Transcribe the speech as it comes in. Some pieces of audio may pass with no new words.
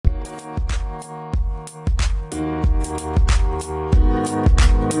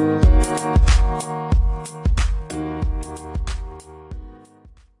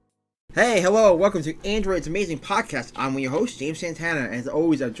Hey, hello, welcome to Android's Amazing Podcast. I'm your host, James Santana, and as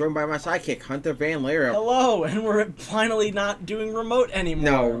always, I'm joined by my sidekick, Hunter Van Lair. Hello, and we're finally not doing remote anymore.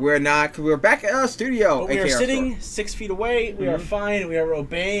 No, we're not, 'cause we're back at our studio. But we are aka our sitting store. 6 feet away. We are fine. We are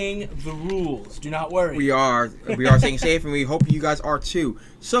obeying the rules. Do not worry. We are staying safe, and we hope you guys are too.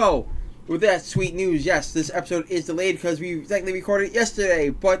 So, with that sweet news, yes, this episode is delayed because we technically recorded it yesterday,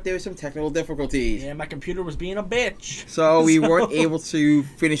 but there were some technical difficulties. Yeah, my computer was being a bitch. So we weren't able to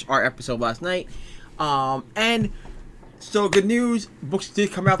finish our episode last night. And so good news, books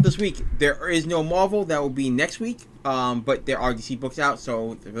did come out this week. There is no Marvel, that will be next week. But there are DC books out,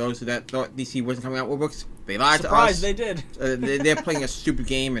 so for those that thought DC wasn't coming out with books, they lied Surprise, to us. they did. They're playing a stupid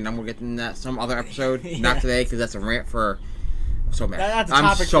game, and I'm going to get into that some other episode. Yeah. Not today, because that's a rant for... I'm so mad. That's a I'm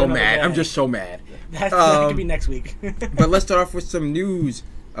topic for so another mad. day. I'm just so mad. That could be next week. But let's start off with some news.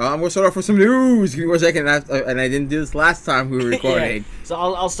 I'm going to start off with some news. Give me 1 second. And I didn't do this last time we were recording. Yeah. So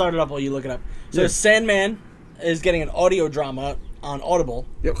I'll start it up while you look it up. So Yeah. Sandman is getting an audio drama on Audible.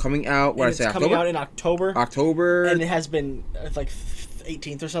 Yep, coming out. What And I say? it's coming October. out in October. October. And it has been like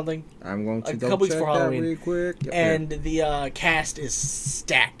 18th or something. I'm going to a double couple weeks check before that Halloween. really quick. Yep, And the cast is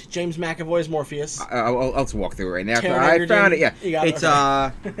stacked. James McAvoy is Morpheus. I'll just walk through it right now. Taron I Egerton. found it. Yeah, You got it, it's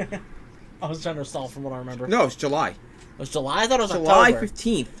okay. I was trying to stall from what I remember. no, it's July. It was July? I thought it was July October.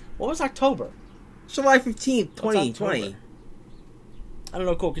 15th. What was October? July 15th, What's 2020. October? I don't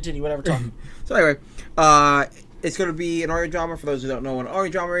know. Cool. Continue. Whatever. Talk. So anyway, it's going to be an audio drama. For those who don't know what an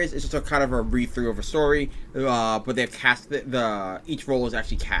audio drama is, it's just a kind of a read-through of a story. But they've cast each role is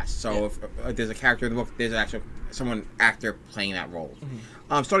actually cast. So if there's a character in the book, there's actually someone actor playing that role.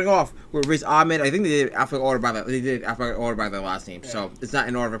 Starting off with Riz Ahmed. I think they did alphabetical order by that. They did alphabetical order by their last name. So it's not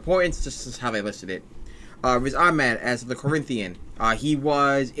in order of importance. Just how they listed it. Riz Ahmed as the Corinthian. He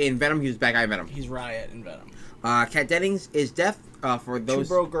was in Venom. He was bad guy in Venom. He's Riot in Venom. Kat Dennings is Death. For those.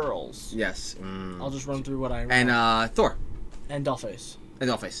 Two Bro Girls. Yes. I'll just run through what I And Thor. and Dollface. And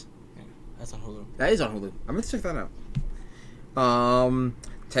Dollface. Yeah, that's on Hulu. That is on Hulu. I'm gonna check that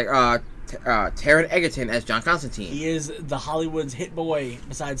out. Taron Egerton as John Constantine. He is the Hollywood's hit boy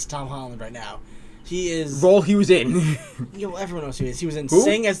besides Tom Holland right now. He is. Role he was in. Everyone knows who he is. He was in Who?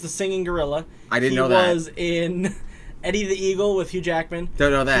 Sing as the singing gorilla. I didn't know that. He was in Eddie the Eagle with Hugh Jackman.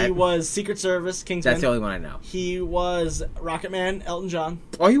 Don't know that. He was Secret Service, Kingsman. That's the only one I know. He was Rocket Man, Elton John.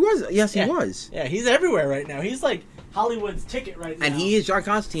 Oh, he was. Yes, Yeah. he was. Yeah, he's everywhere right now. He's like Hollywood's ticket right now. And he is John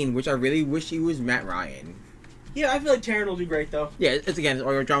Constantine, which I really wish he was Matt Ryan. Yeah, I feel like Taron will do great though. Yeah, it's again it's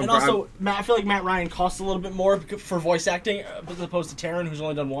audio drama. And also, I feel like Matt Ryan costs a little bit more for voice acting as opposed to Taron, who's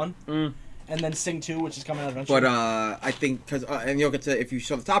only done one. And then Sing 2, which is coming out eventually. But I think because and you'll get to if you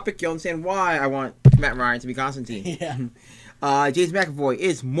saw the topic, you'll understand why I want Matt Ryan to be Constantine. Yeah. James McAvoy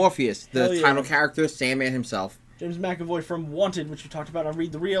is Morpheus, the Hell yeah. title character, Sandman himself. James McAvoy from Wanted, which we talked about on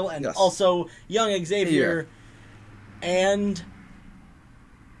Read the Reel, and Yes. also Young Xavier. And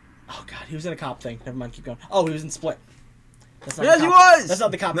oh god, he was in a cop thing. Never mind, keep going. Oh, he was in Split. That's not Yes, the he cop- was! That's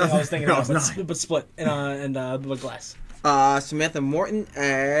not the cop thing I was thinking No, of. it's not. But Split and Blood Glass. Samantha Morton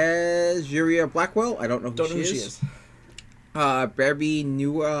as Juria Blackwell. I don't know who she is. Barbie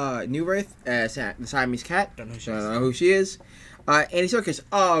Newirth as the Siamese Cat. Don't know Who who she is. she is. Andy Serkis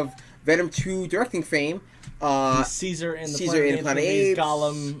of Venom 2 directing fame. He's Caesar in the Caesar in Planet Apes. Apes.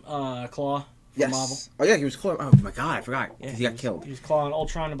 Gollum, Claw from Yes. Marvel. Oh yeah, he was Claw. Oh my god, I forgot. Yeah, he got killed. He was Claw in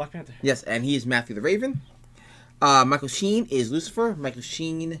Ultron and Black Panther. Yes, and he is Matthew the Raven. Michael Sheen is Lucifer. Michael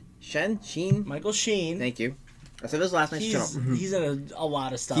Sheen. Michael Sheen. Thank you. I said this last night. He's in a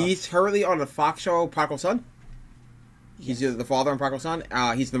lot of stuff. He's currently on the Fox show Prodigal Son. He's the father in Prodigal Son.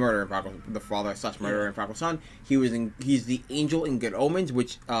 He's the murderer in Prodigal, the father / murderer in Prodigal Son. He's the angel in Good Omens,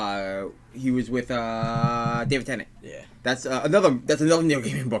 which he was with David Tennant. Yeah. That's another Neil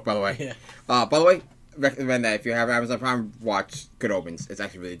Gaiman book, by the way. Yeah. By the way, recommend that if you have Amazon Prime, watch Good Omens. It's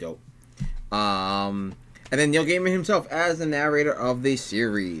actually really dope. And then Neil Gaiman himself as the narrator of the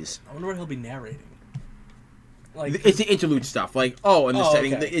series. I wonder what he'll be narrating. Like It's the interlude stuff, like in the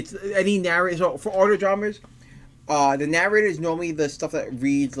setting. okay. It's any narrator. So for audio dramas, the narrator is normally the stuff that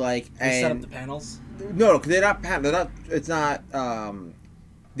reads like they set up and the panels. no, because they're not. They're not. It's not.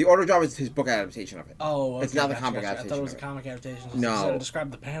 The audio drama is his book adaptation of it. Oh, okay, It's not the gotcha, comic gotcha. I thought it was a adaptation comic adaptation. No. So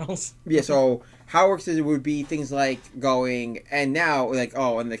describe the panels. Yeah. So how it works is it would be things like going and now like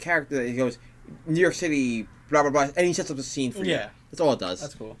and the character he goes New York City blah blah blah and he sets up the scene for you. Yeah. That's all it does.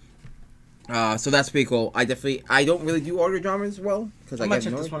 That's cool. So that's pretty cool. I don't really do audio dramas well because I I might get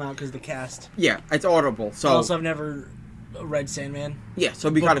check annoyed. this one out because the cast. Yeah, it's audible. So Also, I've never read Sandman. yeah, so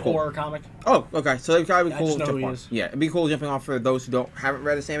it'd be Book kind of cool. or comic. Oh, it'd be kind of I cool. just know who he on. is. Yeah, it'd be cool jumping off for those who haven't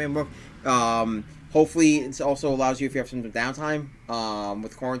read a Sandman book. Hopefully, it also allows you, if you have some downtime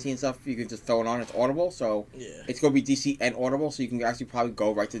with quarantine stuff, you can just throw it on. It's Audible, so it's going to be DC and Audible, so you can actually probably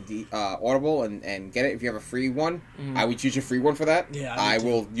go right to Audible and get it. If you have a free one, I would choose a free one for that. Yeah, I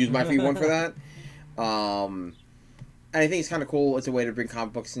will use my free one for that. And I think it's kind of cool. It's a way to bring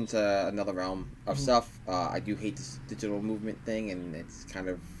comic books into another realm of stuff. I do hate this digital movement thing, and it's kind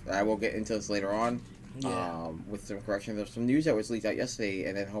of... I will get into this later on with some corrections of some news that was leaked out yesterday,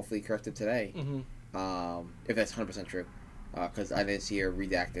 and then hopefully corrected today. If that's 100% true, because I didn't see her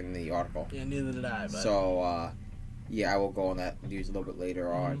redact in the article. Yeah, neither did I. But... So, yeah, I will go on that news a little bit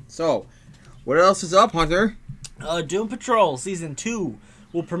later on. So, what else is up, Hunter? Doom Patrol Season 2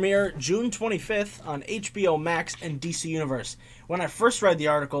 will premiere June 25th on HBO Max and DC Universe. When I first read the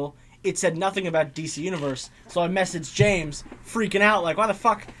article, it said nothing about DC Universe, so I messaged James, freaking out, like, why the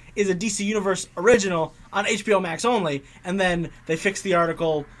fuck is a DC Universe original on HBO Max only? And then they fixed the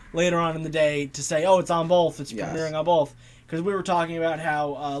article later on in the day to say, oh, it's on both, it's premiering on both. Because we were talking about how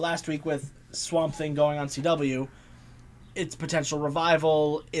last week with Swamp Thing going on CW, its potential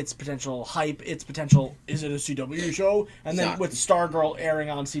revival, its potential hype, its potential, is it a CW show? And then with Stargirl airing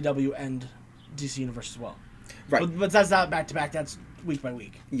on CW and DC Universe as well. Right. But that's not back-to-back, that's week by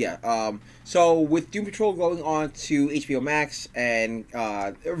week. Yeah. So with Doom Patrol going on to HBO Max and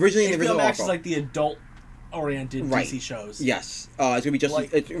originally in the original HBO Max article, is like the adult-oriented DC shows. Yes. It's going to be just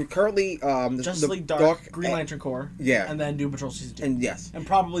Like, it's currently Justice League Dark, Green Lantern Corps, and then Doom Patrol Season 2. And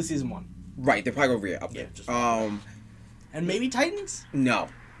probably Season 1. Right, they're probably going to re-up it. And maybe Titans? No.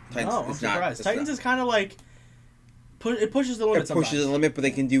 Titans, I'm surprised. Titans is kind of like... it pushes the limit sometimes. It pushes the limit, but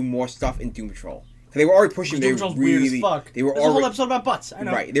they can do more stuff in Doom Patrol. They were already pushing. Doom Patrol's weird as fuck. They were There's a whole episode about butts. I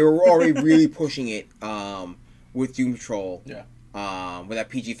know. Right. They were already really pushing it with Doom Patrol. Yeah. With that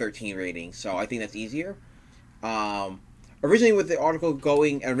PG-13 rating, so I think that's easier. Originally, with the article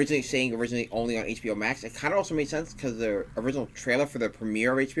going and originally only on HBO Max, it kind of also made sense because the original trailer for the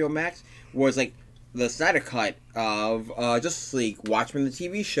premiere of HBO Max was like the Snyder Cut of Justice League, Watchmen the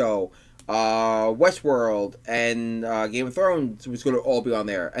TV show, Westworld, and Game of Thrones was going to all be on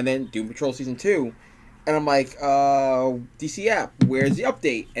there. And then Doom Patrol Season 2. And I'm like, DC app, where's the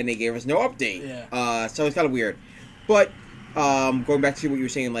update? And they gave us no update. Yeah. So it's kind of weird. But going back to what you were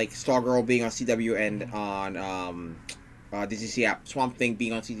saying, like Stargirl being on CW and on DC app, Swamp Thing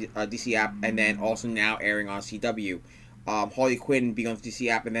being on DC app, and then also now airing on CW. Harley Quinn being on DC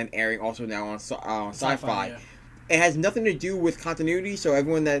app and then airing also now on Sci-Fi. Yeah. It has nothing to do with continuity, so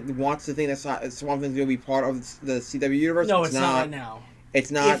everyone that wants to think that Swamp Thing's going to be part of the CW universe, no, it's not right now.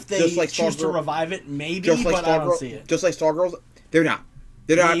 It's not. If they just like choose to revive it, maybe, but I don't see it. Just like Stargirls, they're not.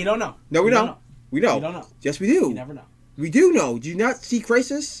 They're not. You don't know. No, we don't. We know. You don't know. Yes, we do. You never know. We do know. Do you not see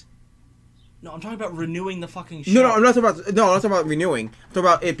Crisis? No, I'm talking about renewing the fucking show. No, I'm not talking about renewing. I'm talking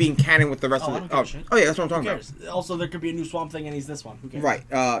about it being canon with the rest of the... Oh, yeah, that's what I'm talking about. Also, there could be a new Swamp Thing and he's this one. Who cares? Right.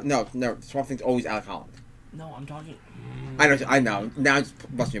 No. Swamp Thing's always Alec Holland. No, I'm talking... I know. Now it's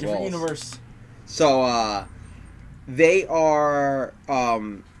busting your balls. Different universe. So, they are...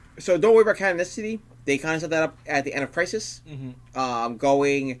 So, don't worry about canonicity. They kind of set that up at the end of Crisis.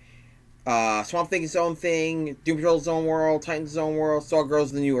 Going... Swamp Thing's his own thing, Doom Patrol's own world, Titan's own world,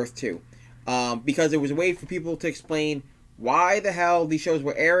 Stargirl's the New Earth 2. Because it was a way for people to explain why the hell these shows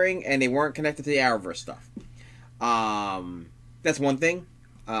were airing and they weren't connected to the Arrowverse stuff. That's one thing.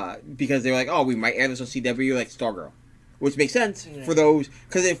 Because they were like, oh, we might air this on CW like Stargirl. Which makes sense for those,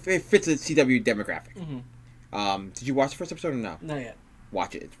 because it fits the CW demographic. Did you watch the first episode or no? Not yet.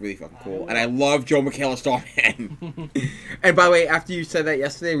 Watch it. It's really fucking cool. And I love Joe McHale as Starman. And by the way, after you said that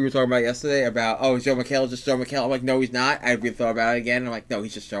yesterday, we were talking about yesterday about, oh, is Joe McHale just Joe McHale? I'm like, no, he's not. I really thought about it again. I'm like, no,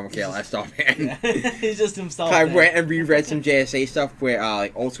 he's just Joe McHale as Starman. He's just himself. I went and reread some JSA stuff, where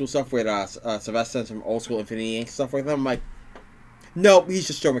like old school stuff with Sylvester and some old school Infinity Inc. stuff with him. I'm like, nope, he's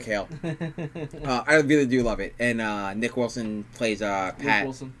just Joe McHale. I really do love it. And Nick Wilson plays Pat. Luke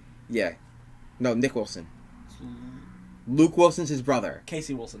Wilson? Yeah. No, Nick Wilson. Luke Wilson's his brother.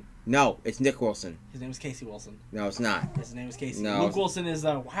 Casey Wilson. No, it's Nick Wilson. His name is Casey Wilson. No, it's not. His name is Casey. No. Luke Wilson is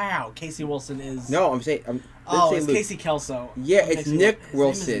wow. Casey Wilson is. No, I'm saying. It's Luke. Casey Kelso. Yeah, it's Nick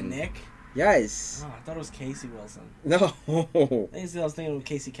Wilson. His name is Nick. Yes. Oh, I thought it was Casey Wilson. No. I was thinking of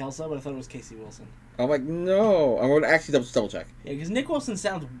Casey Kelso, but I thought it was Casey Wilson. I'm like, no. I'm going to actually double check. Yeah, because Nick Wilson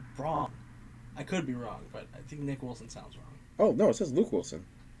sounds wrong. I could be wrong, but I think Nick Wilson sounds wrong. Oh no, it says Luke Wilson.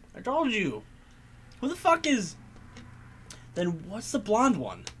 I told you. Who the fuck is? Then what's the blonde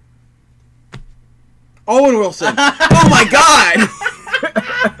one? Owen Wilson. Oh my god.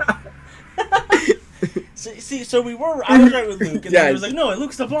 So we were. I was right with Luke, and then he was like, "No,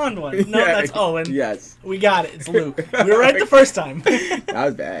 Luke's the blonde one." No, that's Owen. Yes, we got it. It's Luke. We were right the first time. That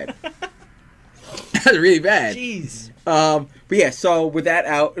was bad. That's really bad. Jeez. But yeah, so with that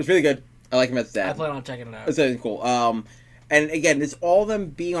out, it was really good. I like him as dad. I plan on checking it out. It's really cool. And again, it's all of them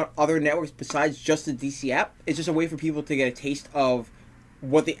being on other networks besides just the DC app. It's just a way for people to get a taste of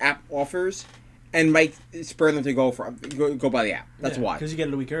what the app offers, and might spur them to go buy the app. That's why. Because you get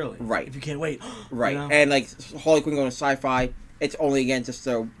it a week early. Right. If you can't wait. Right. You know? And like Harley Quinn going to Sci-Fi, it's only again just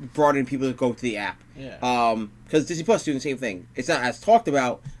to broaden people to go to the app. Yeah. Because Disney Plus is doing the same thing. It's not as talked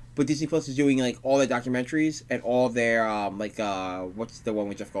about, but Disney Plus is doing like all their documentaries and all their what's the one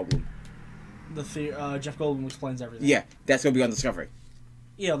with Jeff Goldblum? Jeff Goldblum explains everything. Yeah, that's gonna be on Discovery.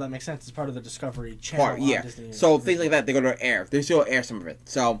 Yeah, that makes sense. It's part of the Discovery Channel. Part, yeah. Disney. So things like that, they're going to air. They still air some of it.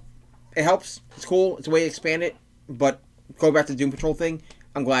 So it helps. It's cool. It's a way to expand it. But going back to the Doom Patrol thing,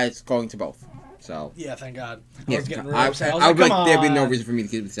 I'm glad it's going to both. So yeah, thank God. yeah, I was like, there'd be no reason for me to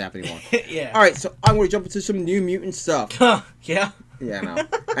get this app anymore. Yeah. All right, so I'm going to jump into some New Mutant stuff. Yeah. Yeah, I know.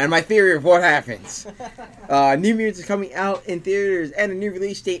 And my theory of what happens. New Mutants is coming out in theaters, and the new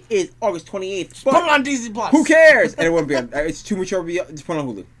release date is August 28th. Put it on Disney Plus. Who cares? And it won't be on. It's too mature to be. It's put on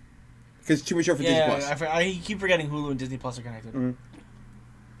Hulu. Because it's too mature for Disney Plus. I keep forgetting Hulu and Disney Plus are connected. Mm-hmm.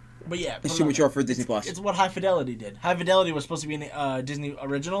 But yeah, It's too mature for Disney Plus. It's what High Fidelity did. High Fidelity was supposed to be an Disney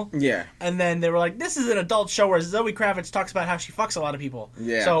original. Yeah. And then they were like, this is an adult show where Zoe Kravitz talks about how she fucks a lot of people.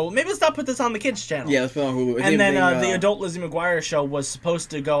 Yeah. So maybe let's not put this on the kids' channel. Yeah, let's put it on Hulu. And then the adult Lizzie McGuire show was supposed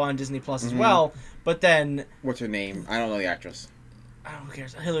to go on Disney Plus as well, but then... What's her name? I don't know the actress. Oh, who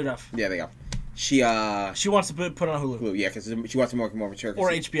cares? Hilary Duff. Yeah, there you go. She wants to put it on Hulu. Yeah, because she wants to more mature. Or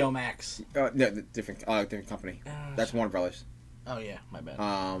HBO Max. No, different company. That's Warner Brothers. Oh, yeah, my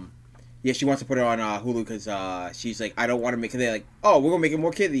bad. Yeah, she wants to put it on Hulu because she's like, I don't want to make it. They're like, oh, we're gonna make it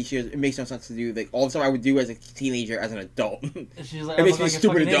more kiddie. It makes no sense to do like all the stuff I would do as a teenager as an adult. She's like, it makes me like a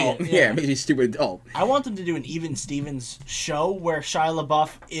stupid adult. Idiot. Yeah, it makes me a stupid adult. I want them to do an Even Stevens show where Shia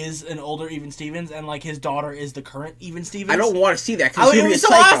LaBeouf is an older Even Stevens and like his daughter is the current Even Stevens. I don't want to see that because he'd be so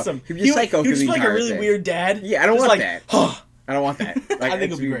psycho. awesome. He'd be a psycho. He was like a really weird dad. Yeah, I don't want that. I don't want that. Like, I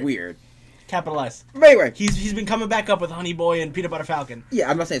think it'd be great. Weird. Capitalize. But anyway, he's been coming back up with Honey Boy and Peanut Butter Falcon. Yeah,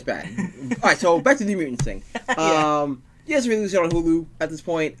 I'm not saying it's bad. All right, so back to the New Mutants thing. Yeah, it's released on Hulu at this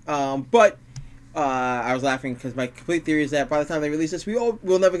point. But I was laughing because my complete theory is that by the time they release this,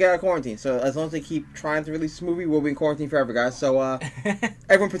 we'll never get out of quarantine. So as long as they keep trying to release this movie, we'll be in quarantine forever, guys. So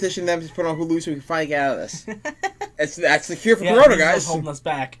everyone petition them to put it on Hulu so we can finally get out of this. That's the cure for Corona, guys. Holding us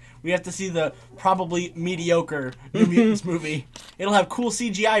back. We have to see the probably mediocre New Mutants movie. It'll have cool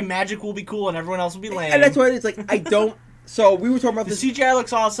CGI, magic will be cool, and everyone else will be lame. And that's what it's like. I don't. So we were talking about the CGI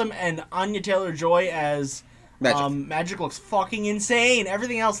looks awesome, and Anya Taylor-Joy as Magic looks fucking insane.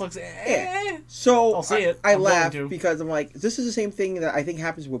 Everything else looks yeah. So I'll see it. I laugh because I'm like, this is the same thing that I think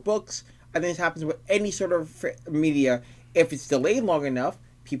happens with books. I think it happens with any sort of media. If it's delayed long enough,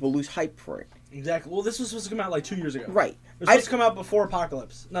 people lose hype for it. Exactly. Well, this was supposed to come out like 2 years ago. Right. It was supposed to come out before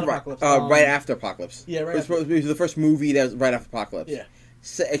Apocalypse. Not Apocalypse. Right after Apocalypse. Yeah, right. It was the first movie that was right after Apocalypse. Yeah.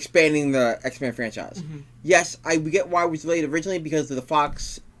 Expanding the X-Men franchise. Mm-hmm. Yes, we get why it was delayed originally because of the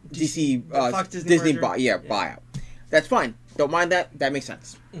Fox Disney buyout. That's fine. Don't mind that. That makes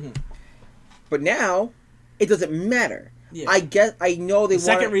sense. Mm-hmm. But now, it doesn't matter. Yeah. I know they. The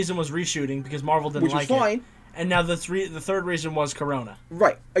second reason was reshooting because Marvel didn't like it. Which was fine. And now the third reason was Corona.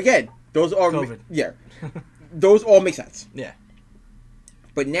 Right. Again, those are COVID. Those all make sense. Yeah.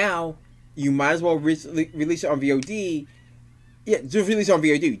 But now you might as well release it on VOD. Yeah, just release it on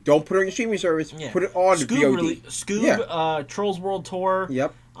VOD. Don't put it on your streaming service. Yeah. Put it on VOD. Scoob, Trolls World Tour.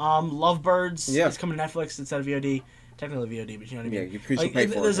 Yep. Lovebirds. Yeah. It's coming to Netflix instead of VOD. Technically VOD, but you know what I mean. Yeah, you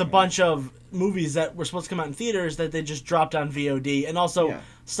there's a bunch of movies that were supposed to come out in theaters that they just dropped on VOD, and also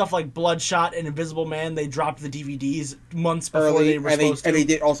stuff like Bloodshot and Invisible Man. They dropped the DVDs months before they were supposed to. And they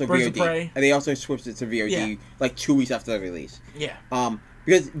did also Birds VOD, of Prey. and they also switched it to VOD like 2 weeks after the release. Yeah.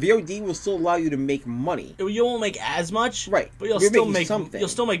 Because VOD will still allow you to make money. You won't make as much, right? But you'll still make something. You'll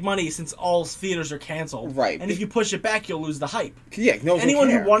still make money since all theaters are canceled, right? And if you push it back, you'll lose the hype. Yeah,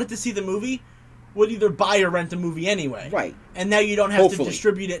 anyone who wanted to see the movie would either buy or rent the movie anyway. Right. And now you don't have to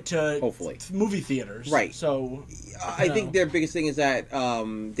distribute it to movie theaters. Right. So I think their biggest thing is that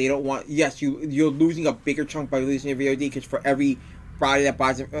they don't want. Yes, you're losing a bigger chunk by releasing your VOD because for every body that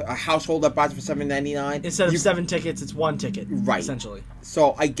buys it, a household that buys it for $7.99 instead of 7 tickets, it's 1 ticket. Right. Essentially.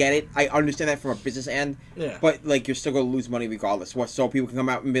 So I get it. I understand that from a business end. Yeah. But like you're still gonna lose money regardless. So people can come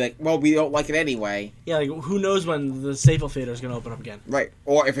out and be like, well, we don't like it anyway. Yeah. Like who knows when the Safeway Theater is gonna open up again? Right.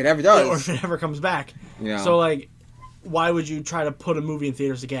 Or if it ever does. Or if it ever comes back. Yeah. So like, why would you try to put a movie in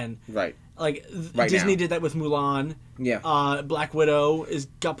theaters again? Right. Like Right Disney now. did that with Mulan. Yeah. Black Widow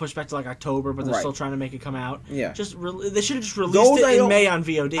got pushed back to like October, but they're Right. still trying to make it come out. Yeah. They should have just released Those it I in don't- May on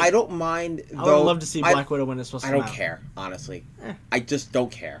VOD. I don't mind. I would love to see Black Widow when it's supposed to I come don't out. care, honestly. Eh. I just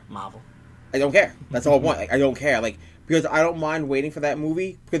don't care. Marvel. I don't care. That's all I want. Like, I don't care. Like, because I don't mind waiting for that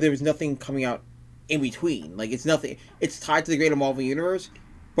movie because there was nothing coming out in between. Like, it's nothing. It's tied to the greater Marvel universe,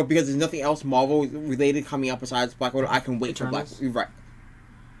 but because there's nothing else Marvel related coming out besides Black Widow, I can wait for Black. Eternals? Right.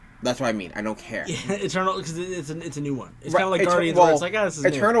 That's what I mean. I don't care. Yeah, Eternal, because it's a new one. It's Right, kind of like Eter- Guardians, well, where it's like, this is new.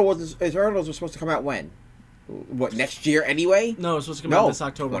 Eternals was supposed to come out when? What, next year anyway? No, it was supposed to come out this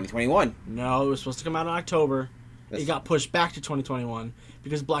October. 2021. No, it was supposed to come out in October. That's- It got pushed back to 2021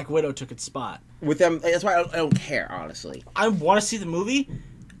 because Black Widow took its spot. With them, that's why I don't care, honestly. I want to see the movie,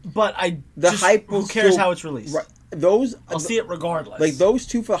 but The hype who will cares still- how it's released? Right, those I'll see it regardless. like those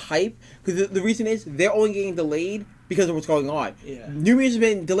two for hype, because the reason is they're only getting delayed because of what's going on. Yeah. New Mutants has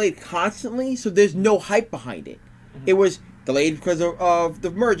been delayed constantly, so there's no hype behind it. It was delayed because of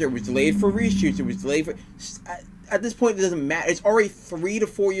the merger. It was delayed for reshoots. It was delayed for. At this point, it doesn't matter. It's already 3 to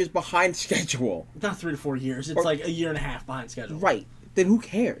 4 years behind schedule. Not 3 to 4 years. It's Or- like a year and a half behind schedule. Right. Then who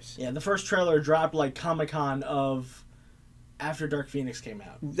cares? Yeah, the first trailer dropped like Comic-Con of after Dark Phoenix came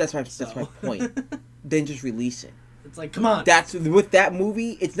out. That's my point. Then just release it. It's like, come on. That's with that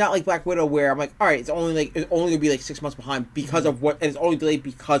movie. It's not like Black Widow where I'm like, all right, it's only gonna be like 6 months behind because of what, and it's only delayed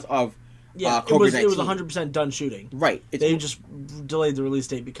because of Yeah, COVID-19. it was 100% done shooting. Right. They just delayed the release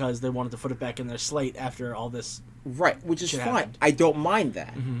date because they wanted to put it back in their slate after all this. right, which is shit fine. happened. I don't mind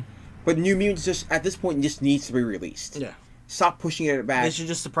that. But New Mutants just at this point just needs to be released. Yeah. Stop pushing it back. They should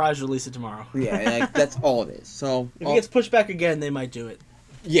just surprise release it tomorrow. Yeah, like, that's all it is. So If it gets pushed back again, they might do it.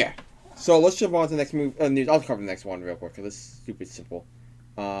 yeah. So let's jump on to the next news. I'll cover the next one real quick because it's stupid simple.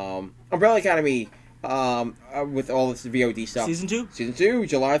 Umbrella Academy, with all this VOD stuff. Season 2? Season 2,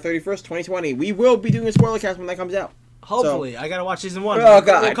 July 31st, 2020. We will be doing a spoiler cast when that comes out. Hopefully. I gotta watch Season 1. Oh,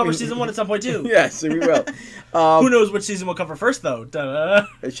 God. We'll cover Season 1 at some point, too. Yes, we will. Who knows which season we'll cover first, though? Duh.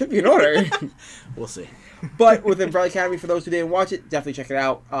 It should be in order. We'll see. But with Umbrella Academy, for those who didn't watch it, definitely check it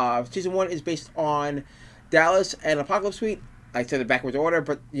out. Season 1 is based on Dallas and Apocalypse Suite. I said it backwards order,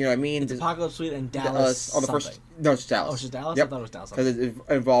 but you know what I mean. It's Apocalypse Suite and Dallas. on the something. first. No, it's Dallas. Oh, it's just Dallas? Yep. I thought it was Dallas. Because it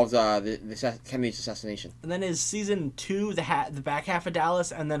involves the Kennedy's assassination. And then is Season 2 the back half of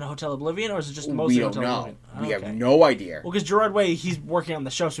Dallas and then Hotel Oblivion, or is it just We mostly don't Hotel know. Oblivion? We Okay. have no idea. Well, because Gerard Way, he's working on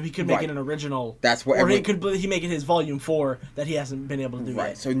the show, so he could make Right. it an original. That's what Or he everyone- could he make it his Volume 4 that he hasn't been able to do Right.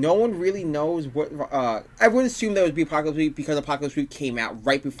 yet. So no one really knows what. I would assume that would be Apocalypse Week because Apocalypse Week came out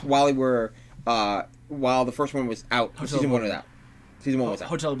right before while the first one was out. Hotel Season 1 was Oblivion. out. Season 1 was out.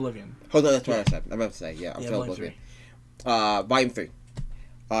 Hotel Oblivion. That's what I said. I'm about to say. Yeah, Hotel Volume Oblivion. Volume 3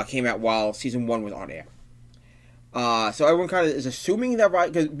 came out while Season 1 was on air. So everyone kind of is assuming that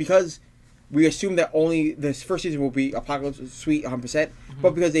because we assume that only this first season will be Apocalypse Suite 100%,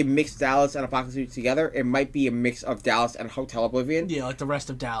 but because they mixed Dallas and Apocalypse Suite together, it might be a mix of Dallas and Hotel Oblivion. Yeah, like the rest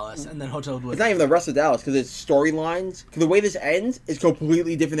of Dallas, and then Hotel Oblivion. It's not even the rest of Dallas because it's storylines. Because the way this ends is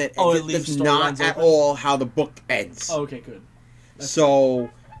completely different than it leaves that's not storylines at open? all how the book ends. Oh, okay, good. So,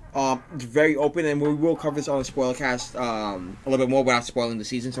 it's very open, and we will cover this on the spoiler cast a little bit more without spoiling the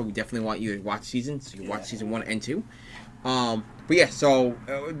season. So we definitely want you to watch season, so you can watch season 1 and 2. But yeah, so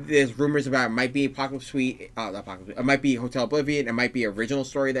there's rumors about it might be Apocalypse Suite, not Apocalypse Suite, it might be Hotel Oblivion, it might be original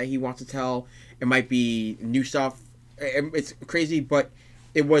story that he wants to tell, it might be new stuff. It's crazy, but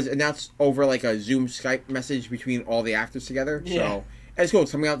it was announced over like a Zoom Skype message between all the actors together. Yeah. So and it's cool.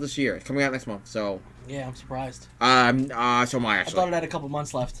 It's coming out this year. It's coming out next month. So Yeah, I'm surprised. so am I I thought actually. it had a couple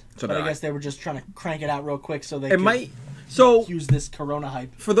months left, So but did I I. guess they were just trying to crank it out real quick so they It could might. So use this Corona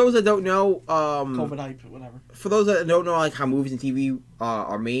hype, for those that don't know, COVID hype, whatever. for those that don't know like how movies and TV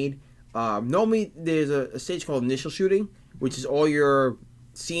are made, normally there's a stage called initial shooting, which is all your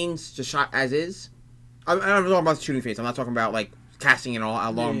scenes just shot as is. I'm not talking about the shooting phase. I'm not talking about like casting and all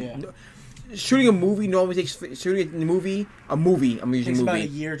how long. Yeah. Shooting a movie normally takes shooting a movie. I'm using Takes movie. about a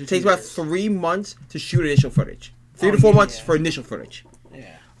year to takes 2 about years. 3 months to shoot initial footage. 3 Oh, to 4 yeah, months yeah. for initial footage.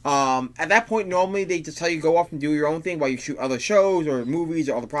 Yeah. At that point, normally they just tell you to go off and do your own thing while you shoot other shows or movies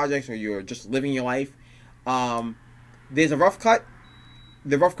or other projects or you're just living your life. There's a rough cut.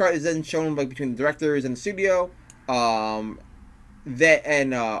 The rough cut is then shown like between the directors and the studio. They'll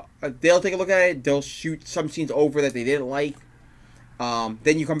take a look at it. They'll shoot some scenes over that they didn't like.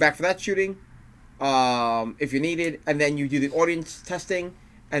 Then you come back for that shooting, if you're needed, and then you do the audience testing.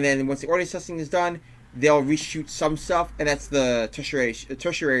 And then once the audience testing is done, they'll reshoot some stuff, and that's the tertiary shooting,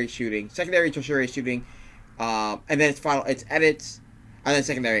 tertiary shooting, and then it's edits, and then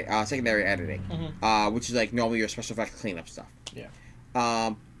secondary editing, which is like normally your special effects cleanup stuff. Yeah.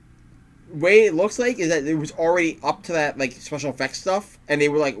 way it looks like is that it was already up to that like special effects stuff, and they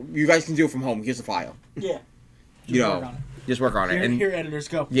were like, "You guys can do it from home. Here's the file." Yeah. Work on it. Just work on it. And here, editors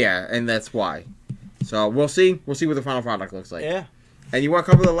go. Yeah, and that's why. So we'll see. We'll see what the final product looks like. Yeah. And you want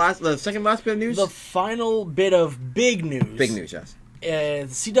to cover the second last bit of news? The final bit of big news. Big news, yes. The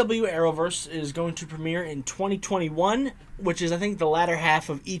CW Arrowverse is going to premiere in 2021, which is, I think, the latter half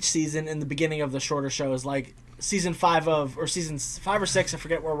of each season and the beginning of the shorter shows. Like, season 5 or 6, I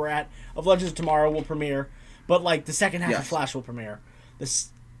forget where we're at, of Legends of Tomorrow will premiere. But, like, the second half of Flash will premiere. And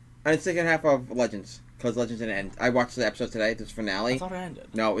the second half of Legends, because Legends didn't end. I watched the episode today, this finale. I thought it ended.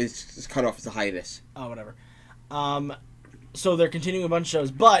 No, it's cut off. It's a hiatus. Oh, whatever. So they're continuing a bunch of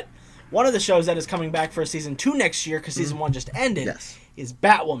shows, but one of the shows that is coming back for season 2 next year, because season 1 just ended, is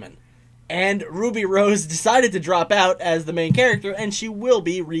Batwoman. And Ruby Rose decided to drop out as the main character, and she will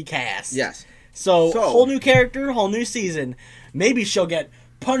be recast. Yes. So whole new character, whole new season. Maybe she'll get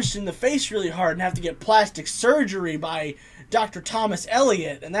punched in the face really hard and have to get plastic surgery by Dr. Thomas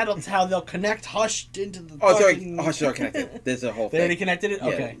Elliott, and that's how they'll connect Hush into the fucking... Hush is already connected. There's a whole thing. They already connected it?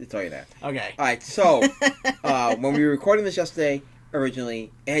 Okay. Yeah, I'll tell you that. Okay. Alright, so, when we were recording this yesterday,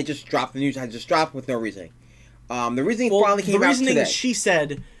 originally, it had just dropped. The news had just dropped with no reasoning. The reasoning finally came out today. The reasoning she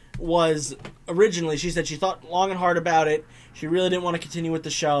said was, originally, she said she thought long and hard about it. She really didn't want to continue with the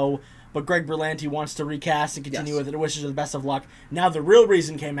show, but Greg Berlanti wants to recast and continue with it and wishes her the best of luck. Now the real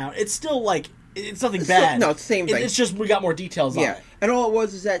reason came out. It's still, like, it's nothing bad. No, it's the same thing. It's just we got more details on it. And all it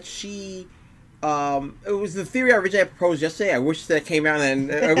was is that she... it was the theory I originally proposed yesterday. I wish that came out,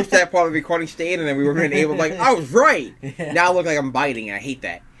 and I wish that part of the recording stayed, and then we were able to, like, I was right! Yeah. Now I look like I'm biting, and I hate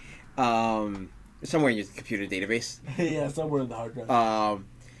that. Somewhere in your computer database. Yeah, somewhere in the hard drive.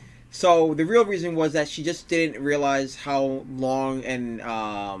 So the real reason was that she just didn't realize how long and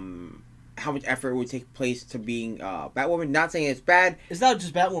how much effort it would take place to being Batwoman. Not saying it's bad. It's not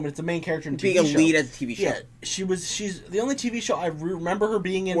just Batwoman; it's the main character in the TV show. Being a lead as a TV show. Yeah, she's the only TV show I remember her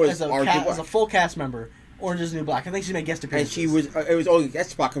being in as a full cast member. Orange is the New Black. I think she made guest appearances. And she was. It was only a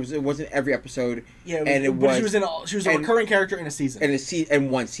guest spot because it wasn't every episode. Yeah, she was a recurring character in a season.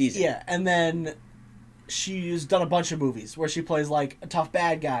 And one season. Yeah, and then she's done a bunch of movies where she plays like a tough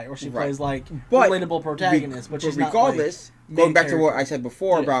bad guy, or she plays like relatable protagonist. But she's regardless, not like going back to what I said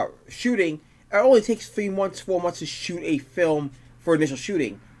before about shooting, it only takes 3 months, 4 months to shoot a film for initial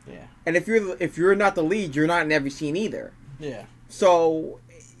shooting. Yeah. And if you're not the lead, you're not in every scene either. Yeah. So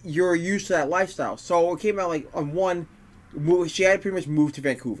you're used to that lifestyle. So it came out like on one. She had to pretty much move to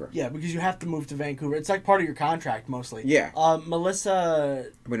Vancouver. Yeah, because you have to move to Vancouver. It's like part of your contract mostly. Yeah. Melissa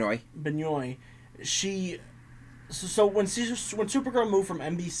Benoist. She. So when Supergirl moved from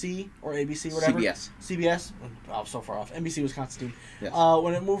NBC or ABC, whatever. CBS. Oh, so far off. NBC was Constantine. Yes.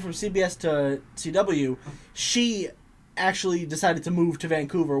 When it moved from CBS to CW, she actually decided to move to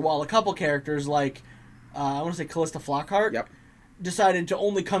Vancouver, while a couple characters like, I want to say Callista Flockhart. Yep. Decided to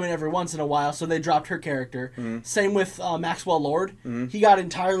only come in every once in a while, so they dropped her character. Mm-hmm. Same with Maxwell Lord. Mm-hmm. He got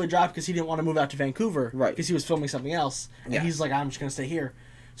entirely dropped because he didn't want to move out to Vancouver. Right. Because he was filming something else. And he's like, I'm just going to stay here.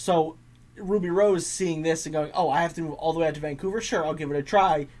 So Ruby Rose seeing this and going, oh, I have to move all the way out to Vancouver? Sure, I'll give it a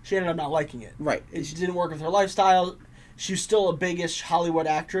try. She ended up not liking it. Right. It didn't work with her lifestyle. She's still a big-ish Hollywood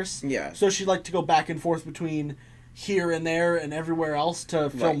actress. Yeah. So she'd like to go back and forth between here and there and everywhere else to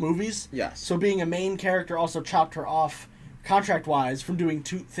film movies. Yes. So being a main character also chopped her off contract-wise from doing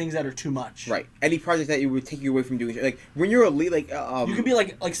things that are too much. Right. Any project that would take you away from doing, like when you're a lead, like you could be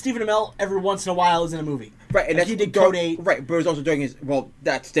like Stephen Amell every once in a while is in a movie. Right, and like he did Code 8. Right, but it was also doing his. Well,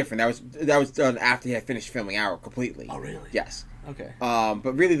 that's different. That was done after he had finished filming Arrow completely. Oh, really? Yes. Okay.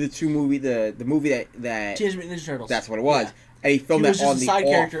 But really, the movie that Teenage Mutant Ninja Turtles. That's what it was. Yeah. And he filmed that on the He was just a side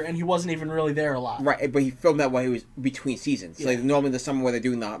character, and he wasn't even really there a lot. Right, but he filmed that while he was between seasons. Yeah. Like normally in the summer where they're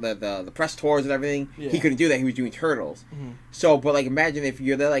doing the press tours and everything, he couldn't do that. He was doing Turtles. Mm-hmm. So, but like imagine if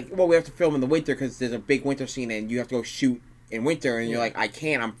you're there, like, well, we have to film in the winter because there's a big winter scene and you have to go shoot in winter, and you're like, I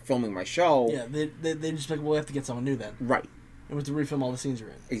can't. I'm filming my show. Yeah, they just like, well, we have to get someone new then. Right. And we have to refilm all the scenes you're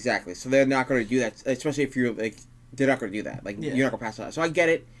in. Exactly. So they're not going to do that, especially if you're like, they're not going to do that. Like you're not going to pass that. So I get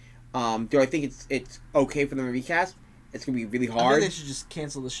it. Do I think it's okay for them to recast? It's gonna be really hard. I think they should just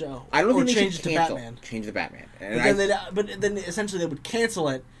cancel the show. I don't think they change should it cancel. to Batman. Change the Batman. But then essentially they would cancel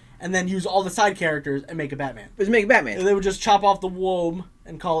it and then use all the side characters and make a Batman. Just make a Batman. And they would just chop off the womb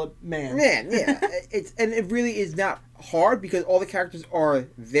and call it Man. Yeah. It really is not hard because all the characters are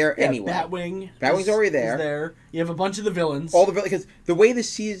there anyway. Batwing's already there. Is there. You have a bunch of the villains. All the villains, because the way the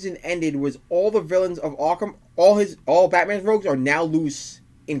season ended was all the villains of Arkham, all Batman's rogues are now loose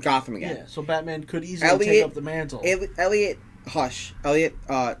in Gotham again. Yeah, so Batman could easily take up the mantle. Thomas Elliott / Hush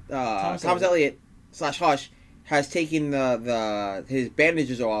has taken his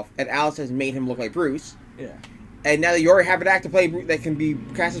bandages off, and Alice has made him look like Bruce. Yeah. And now that you already have an actor play that can be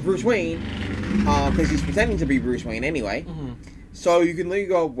cast as Bruce Wayne, because he's pretending to be Bruce Wayne anyway. Mm-hmm. So you can literally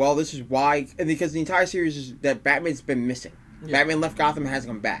go, well, this is why, and because the entire series is that Batman's been missing. Yeah. Batman left Gotham and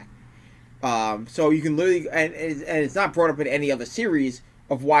hasn't come back. So you can literally, and it's not brought up in any other series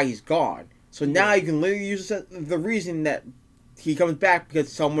of why he's gone. So now you can literally use the reason that he comes back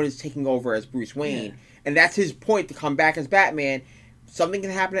because someone is taking over as Bruce Wayne. Yeah. And that's his point to come back as Batman. Something can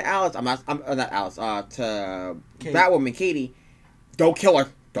happen to Alice. I'm not Alice. To Katie. Batwoman, Katie. Don't kill her.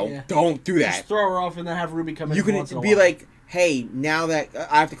 Don't do that. Just throw her off and then have Ruby come in. You can be like, hey, now that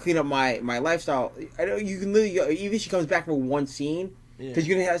I have to clean up my lifestyle, I know you can literally, even if she comes back for one scene, because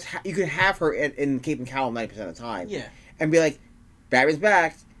you can have her in Cape and Cowl 90% of the time. Yeah. And be like, Batman's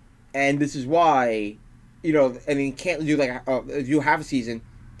back, and this is why, and then can't do like you have a season,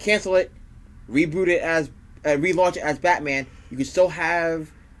 cancel it, reboot it as relaunch it as Batman. You can still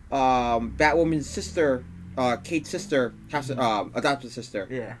have Batwoman's sister, Kate's sister, adopted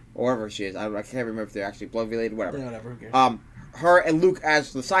sister, or whatever she is. I can't remember if they're actually blood related, whatever. Yeah, whatever. Okay. Her and Luke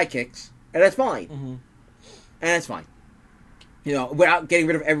as the sidekicks, and that's fine. Mm-hmm. And that's fine. Without getting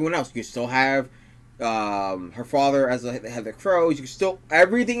rid of everyone else, you can still have her father as the head of the Crows. You can still,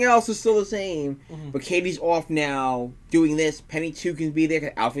 everything else is still the same. Mm-hmm. But Katie's off now doing this. Penny 2 can be there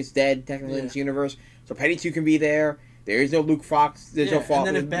because Alfred's dead technically in this universe, so Penny 2 can be there. There is no Luke Fox. There's no Fox. And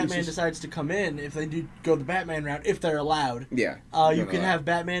then if Batman decides to come in, if they do go the Batman route, if they're allowed, you can have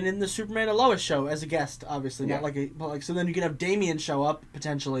Batman in the Superman and Lois show as a guest, obviously, not like so. Then you can have Damian show up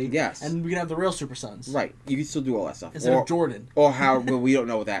potentially, and we can have the real Super Sons. Right, you can still do all that stuff instead of Jordan, or how we don't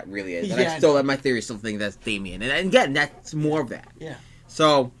know what that really is. And my theory is still think that's Damian, and again, that's more of that. Yeah.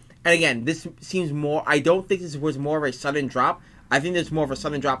 So, and again, this seems more. I don't think this was more of a sudden drop. I think there's more of a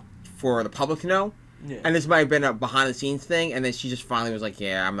sudden drop for the public to know. Yeah. And this might have been a behind-the-scenes thing, and then she just finally was like,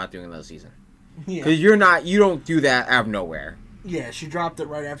 yeah, I'm not doing another season. Because you don't do that out of nowhere. Yeah, she dropped it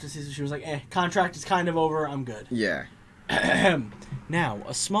right after the season. She was like, contract is kind of over, I'm good. Yeah. Now,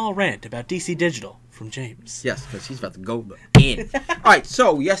 a small rant about DC Digital from James. Yes, because he's about to go in. Alright,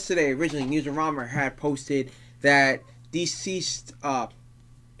 so yesterday, originally, Newsarama had posted that DCeased,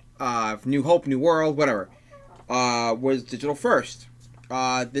 New Hope, New World, whatever, was digital first.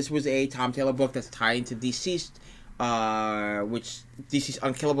 This was a Tom Taylor book that's tied into DCeased, which DCeased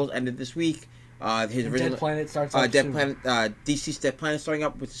Unkillables ended this week. His original Dead Planet starts up soon. DCeased Dead Planet starting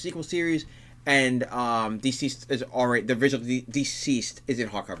up with the sequel series, and DCeased is already, the original DCeased is in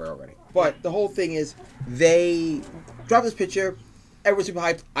hardcover already. But the whole thing is, they dropped this picture, everyone's super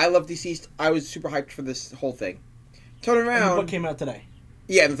hyped. I love DCeased. I was super hyped for this whole thing. Turn around. And the book came out today.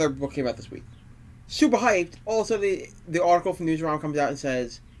 Yeah, the third book came out this week. Super hyped. All of a sudden, the article from Newsarama comes out and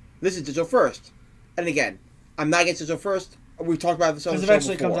says, "This is digital first." And again, I'm not against digital first. We talked about this on the show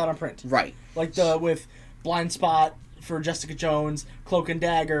eventually before. It comes out on print, right? Like with Blind Spot for Jessica Jones, Cloak and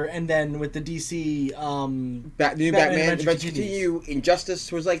Dagger, and then with the DC Batman Adventure Continue.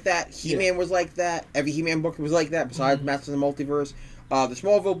 Injustice was like that. He-Man was like that. Every He-Man book was like that. Besides Masters of the Multiverse, the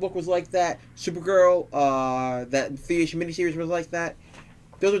Smallville book was like that. Supergirl, that 3-issue miniseries was like that.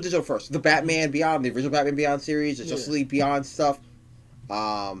 Those were digital first. The Batman Beyond, the original Batman Beyond series, the Justice League Beyond stuff,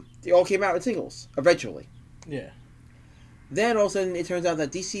 they all came out in singles, eventually. Yeah. Then all of a sudden it turns out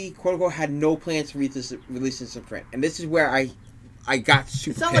that DC, quote unquote, had no plans to release this in print. And this is where I got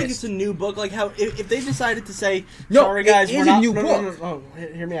super It's not pissed. like it's a new book. Like how, if they decided to say, no, sorry guys, we're not... a new book. No,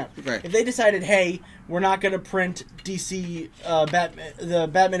 hear me out. Right. If they decided, hey, we're not going to print DC, the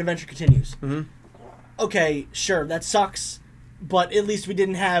Batman Adventure Continues. Mm-hmm. Okay, sure, that sucks. But at least we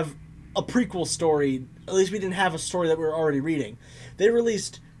didn't have a prequel story. At least we didn't have a story that we were already reading. They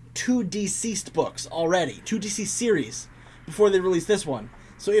released 2 DCeased books already, 2 DC series, before they released this one.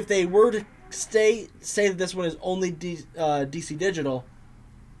 So if they were to say that this one is only DC Digital,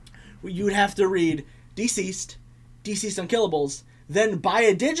 you would have to read DCeased, DCeased Unkillables, then buy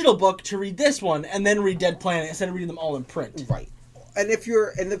a digital book to read this one, and then read Dead Planet instead of reading them all in print. Right. And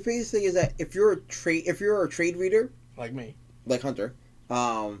the biggest thing is that if you're a trade reader, like me, like Hunter,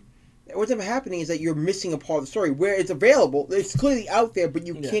 what's ever happening is that you're missing a part of the story where it's available. It's clearly out there, but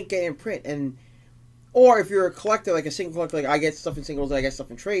you can't get it in print. Or if you're a collector, like a single collector, like I get stuff in singles and I get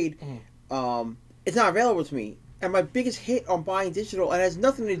stuff in trade, it's not available to me. And my biggest hit on buying digital, and it has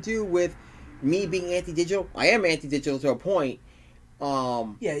nothing to do with me being anti-digital. I am anti-digital to a point.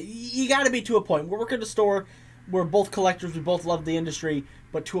 Yeah, you got to be to a point. We work at a store. We're both collectors. We both love the industry.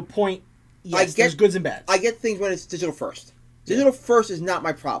 But to a point, yes, there's goods and bads. I get things when it's digital first. Digital first is not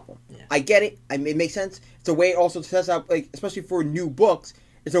my problem. Yeah. I get it. It makes sense. It's a way also to test out, like, especially for new books,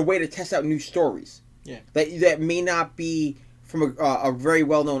 it's a way to test out new stories. Yeah. That may not be from a very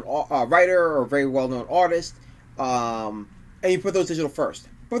well known writer or a very well known artist, and you put those digital first,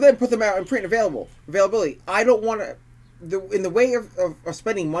 but then put them out in print availability. I don't want to. In the way of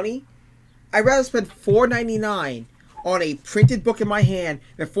spending money, I'd rather spend $4.99 on a printed book in my hand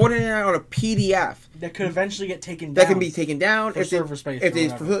than $4.99 on a PDF that could eventually get taken down. That can be taken down for server space.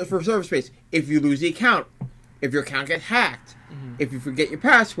 For server space. If you lose the account, if your account gets hacked, if you forget your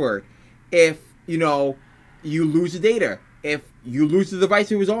password, if you lose the data, if you lose the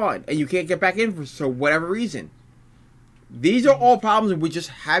device it was on and you can't get back in for whatever reason. These are all problems with just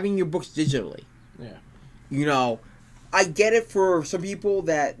having your books digitally. Yeah. I get it for some people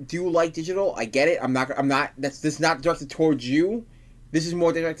that do like digital. I get it. I'm not. This is not directed towards you. This is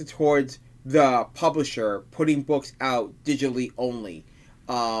more directed towards the publisher putting books out digitally only.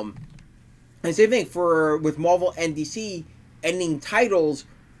 And same thing with Marvel and DC ending titles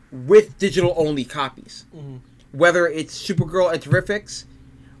with digital only copies. Whether it's Supergirl and Terrifics,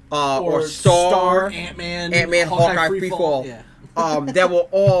 or Star, Ant-Man, Hawkeye, Freefall. Yeah. That were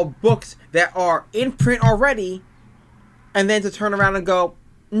all books that are in print already. And then to turn around and go,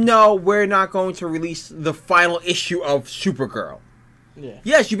 no, we're not going to release the final issue of Supergirl. Yeah.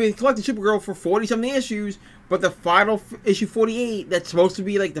 Yes, you've been collecting Supergirl for 40-something issues, but the final issue 48, that's supposed to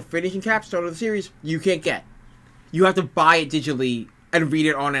be like the finishing capstone of the series, you can't get. You have to buy it digitally and read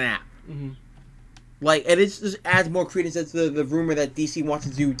it on an app. Mm-hmm. And it just adds more credence to the rumor that DC wants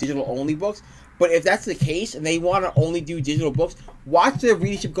to do digital-only books. But if that's the case, and they want to only do digital books, watch their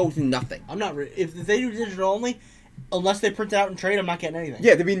readership go to nothing. If they do digital-only... Unless they print it out and trade, I'm not getting anything.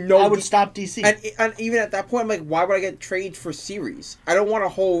 Yeah, there'd be no. I would stop DC. And even at that point, I'm like, why would I get trades for series? I don't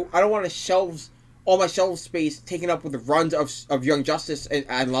want all my shelf space taken up with the runs of Young Justice, and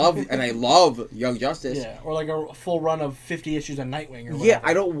I love Young Justice. Yeah, or like a full run of 50 issues of Nightwing or whatever. Yeah,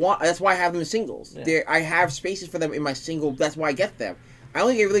 I don't want. That's why I have them in singles. Yeah. I have spaces for them in my single. That's why I get them. I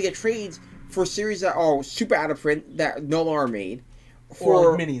only really get trades for series that are super out of print that no longer are made,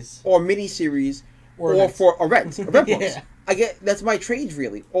 or minis, or mini series. Or for a rent books. Yeah. I get that's my trades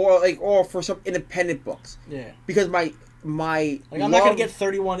really, or for some independent books. Yeah. Because my I'm not gonna get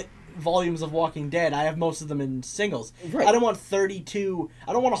 31 volumes of Walking Dead. I have most of them in singles. Right. I don't want 32.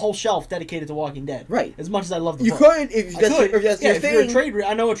 I don't want a whole shelf dedicated to Walking Dead. Right. As much as I love the book. You could if that's your if thing. You're a trade reader,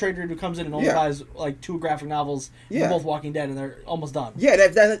 I know a trade reader who comes in and only buys like 2 graphic novels. Yeah. Both Walking Dead, and they're almost done. Yeah.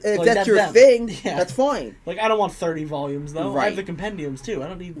 If that's your thing, that's fine. I don't want 30 volumes though. Right. I have the compendiums too. I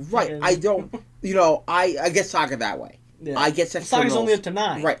don't need. Right. I don't. I get Saga that way. Yeah. I get Sex Saga's Criminals. only up to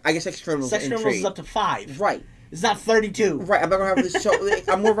 9. Right. I get Sex Criminals. Sex Criminals is up to 5. Right. It's not 32. Right. I'm not gonna have this show.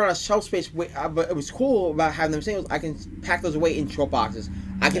 I'm more around a shelf space. But it was cool about having them singles. I can pack those away in short boxes.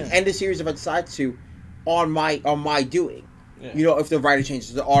 I can end a series if I decide to, on my doing. Yeah. If the writer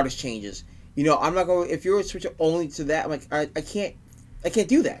changes, the artist changes. I'm not going. If you're switching only to that, I'm like, I can't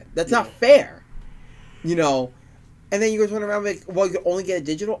do that. That's not fair. And then you guys run around like, well, you can only get a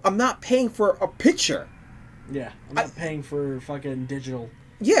digital. I'm not paying for a picture. Yeah, I'm not paying for fucking digital.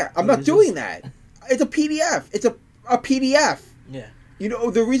 Yeah, I'm not doing that. It's a PDF. It's a PDF. Yeah.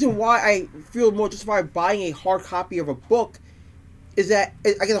 The reason why I feel more justified buying a hard copy of a book is that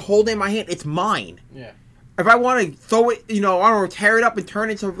I can hold it in my hand. It's mine. Yeah. If I want to throw it, I want to tear it up and turn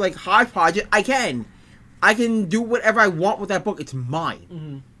it into like hodgepodge, I can. I can do whatever I want with that book. It's mine.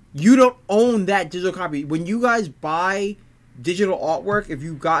 Mm-hmm. You don't own that digital copy. When you guys buy digital artwork, if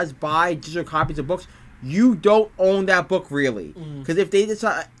you guys buy digital copies of books, you don't own that book really. Because if they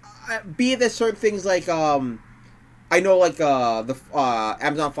decide, be it that certain things like, I know like the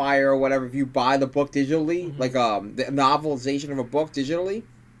Amazon Fire or whatever, if you buy the book digitally, like the novelization of a book digitally,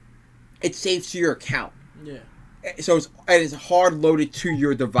 it saves to your account. Yeah. So it's hard loaded to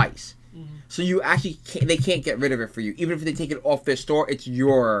your device. So you actually they can't get rid of it for you. Even if they take it off their store, it's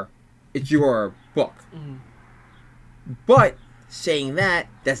your book. But saying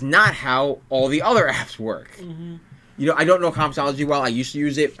that's not how all the other apps work. I don't know Comixology well. I used to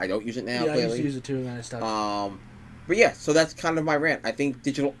use it. I don't use it now. Yeah, clearly. I used to use it too, and then I stopped. But yeah, so that's kind of my rant. I think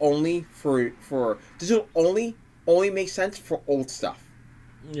digital only for digital only makes sense for old stuff.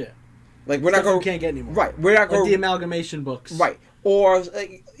 Yeah. Like we're not going. You can't get anymore. Right. We're not going. Like the amalgamation books. Right. Or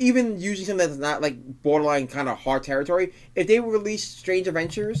like, even using something that's not like borderline kind of hard territory. If they released Strange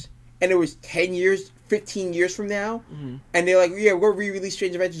Adventures and it was 10 years, 15 years from now, and they're like, yeah, we're re-release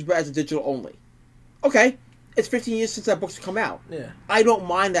Strange Adventures but as a digital only. Okay. It's 15 years since that book's come out. Yeah. I don't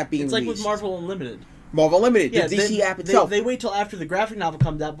mind that being released. It's like with Marvel Unlimited. Marvel Unlimited, the DC app itself. They wait till after the graphic novel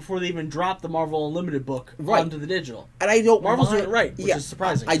comes out before they even drop the Marvel Unlimited book onto the digital. And I don't Marvel's mind, doing it right, which is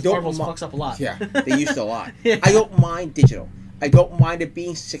surprising. I don't Marvel fucks up a lot. Yeah, they used to a lot. I don't mind digital. I don't mind it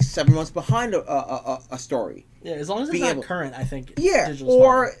being 6-7 months behind a story. Yeah, as long as it's Being not able- current, I think. Yeah, digital's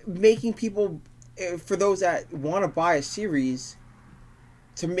or fine. making people, for those that want to buy a series,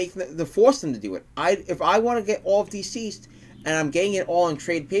 to make the force them to do it. If I want to get all of Deceased and I'm getting it all in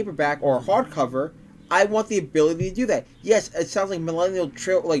trade paperback or hardcover, I want the ability to do that. Yes, it sounds like millennial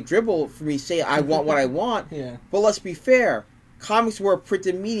dribble for me to say I want what I want. Yeah. But let's be fair. Comics were a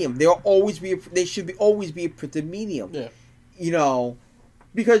printed medium. They should always be a printed medium. Yeah. You know,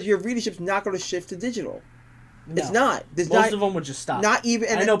 because your readership's not going to shift to digital. No. It's not. There's Most of them would just stop. not even.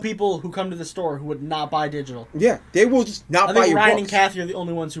 I know people who come to the store who would not buy digital. Yeah, they will just not I buy think your Ryan books. and Kathy are the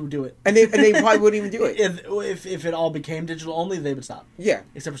only ones who would do it. And they probably wouldn't even do it. If it all became digital only, they would stop. Yeah,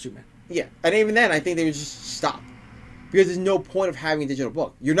 Except for Superman. yeah. And even then, I think they would just stop. Because there's no point of having a digital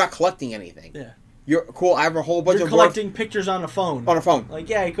book. You're not collecting anything. Yeah. You're cool. I have a whole bunch You're of collecting pictures on a phone. on a phone. Like,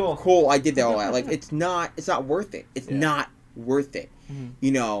 yeah, cool. Cool. I did that all that. Like it's not worth it. It's Yeah. not worth it. Mhm.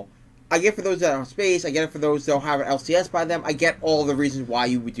 You know, I get for those that are on space. I get it for those that don't have an LCS by them. I get all the reasons why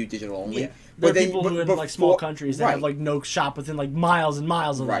you would do digital only. Yeah. There are then- people who in but like small for- countries that right. have like no shop within like miles and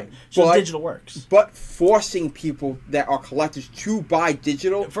miles of Right. them. So But- digital works. But forcing people that are collectors to buy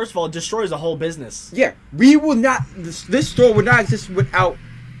digital. First of all, it destroys the whole business. Yeah, we will not. This store would not exist without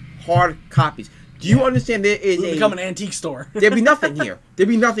hard copies. Do you understand? There is It would become an antique store. There'd be nothing here. There'd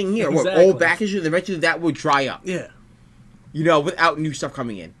be nothing here. With Exactly. old packages, and eventually that would dry up. Yeah. You know, without new stuff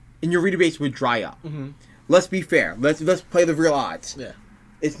coming in, and your reader base would dry up. Mm-hmm. Let's be fair. Let's play the real odds. Yeah.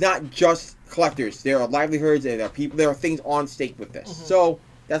 It's not just collectors. There are livelihoods, and there are people. There are things on stake with this. Mm-hmm. So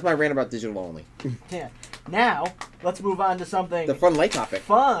that's my rant about digital only. Yeah. Now, let's move on to something The fun light topic.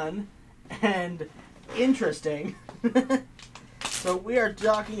 fun and interesting. So we are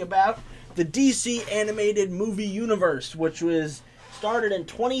talking about the DC animated movie universe, which was started in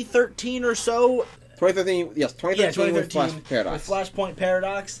 2013 or so. 2013. Yes, 2013, Yeah, 2013 with Flash Paradox. with Flashpoint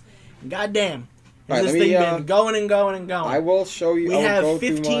Paradox. Goddamn. All Has right, this let me, thing been going and going and going. I will show you. We I will have go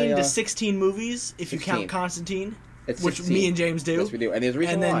through 15 my, to 16 movies, if you 16. count Constantine, It's which 16. me and James do. Yes, we do. And there's a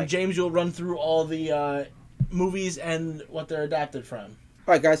reason And then why. James will run through all the movies and what they're adapted from.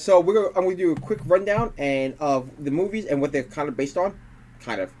 All right, guys. So I'm going to do a quick rundown of the movies and what they're kind of based on.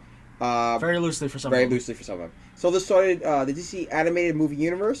 Kind of. Very loosely for some Very of them. loosely for some of them. So this started the DC animated movie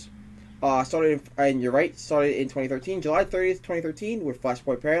universe. And you're right, started in 2013, July 30th, 2013, with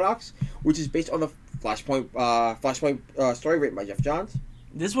Flashpoint Paradox, which is based on the Flashpoint story written by Jeff Johns.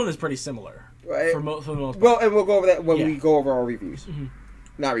 This one is pretty similar Right. for the most part. Well, and we'll go over that when Yeah. we go over our reviews. Mhm.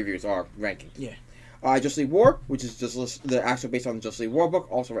 Not reviews, our rankings. Yeah. Justice League War, which is just the actual based on the Justice League War book,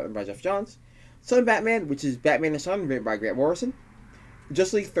 also written by Jeff Johns. Son of Batman, which is Batman and Son, written by Grant Morrison.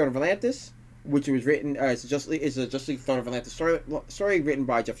 Justice League Throne of Atlantis, which was written is a Justice League Throne of Atlantis story written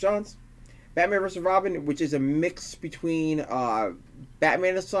by Jeff Johns. Batman vs. Robin, which is a mix between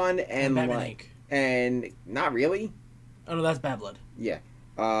Batman and Son and Batman like Inc. and not really. Oh no, that's Bad Blood. Yeah.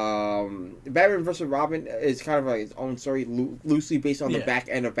 Batman vs. Robin is kind of like its own story, loosely based on the Yeah. back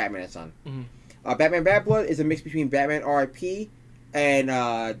end of Batman and Son. Mhm. Batman Bad Blood is a mix between Batman R.I.P. and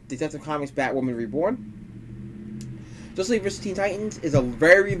Detective Comics Batwoman Reborn. Justice League vs. Teen Titans is a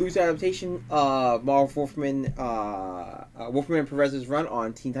very loose adaptation of Marv Wolfman and Perez's run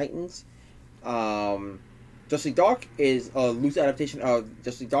on Teen Titans. Justice League Dark is a loose adaptation of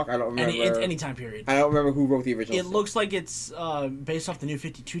Justice League Dark. I don't remember. Any time period. I don't remember who wrote the original. It looks like it's based off the New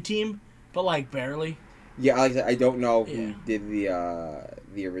 52 team, but like barely. Yeah, like I said, I don't know who Yeah. did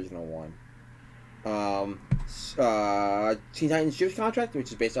the original one. Teen Titans Judas Contract, which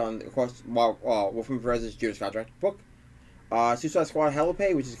is based on, of course, Wolfman Perez's Judas Contract book. Suicide Squad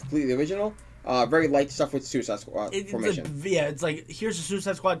Helipay, which is completely original. Very light stuff with Suicide Squad formation. It's like here's a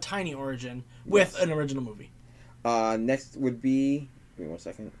Suicide Squad tiny origin with Yes. an original movie. Next would be. Give me 1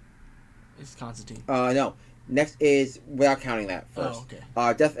 second. It's Constantine. No. Next is without counting that first. Oh,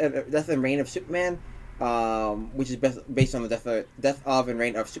 okay. Death and Reign of Superman, which is based on the Death of and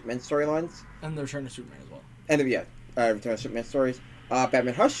Reign of Superman storylines. And the Return of Superman as well. And Return of Superman stories.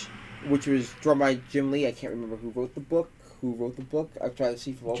 Batman Hush, which was drawn by Jim Lee. I can't remember who wrote the book. I've tried to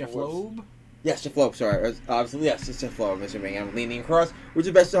see for Jeff Loeb. Yes, Jeff Loeb. Sorry, yes, it's Jeff Loeb. I'm assuming I'm leaning across, which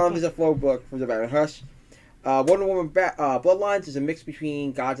is based on the Jeff Loeb book from the Batman Hush. Wonder Woman Bloodlines is a mix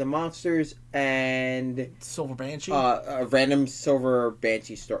between Gods and Monsters and Silver Banshee. a random Silver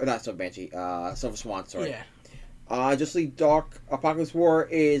Banshee story. Not Silver Banshee. Silver Swan story. Yeah. Justice League Dark Apocalypse War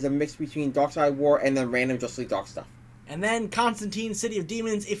is a mix between Darkseid War and then random Justice League Dark stuff. And then Constantine, City of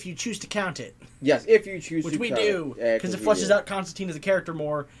Demons, if you choose to count it. Yes, if you choose Which to. we count do. Yeah, Because it we fleshes do. out Constantine as a character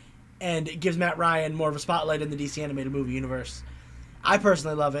more and it gives Matt Ryan more of a spotlight in the DC animated movie universe. I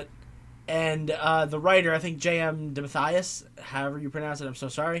personally love it. And the writer, I think J.M. DeMathias, however you pronounce it, I'm so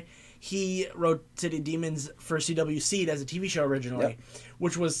sorry. He wrote City of Demons for CW Seed as a TV show originally,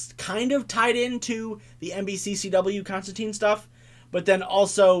 which was kind of tied into the NBC CW Constantine stuff. But then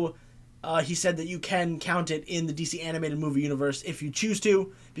also, he said that you can count it in the DC animated movie universe if you choose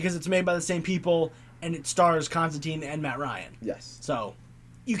to, because it's made by the same people and it stars Constantine and Matt Ryan. Yes. So,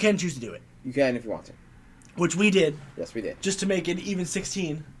 you can choose to do it. You can if you want to. Which we did. Yes, we did. Just to make it even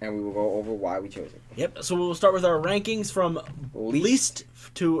 16. And we will go over why we chose it. Yep. So we'll start with our rankings from least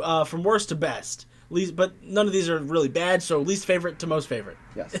to from worst to best. Least, but none of these are really bad. So least favorite to most favorite.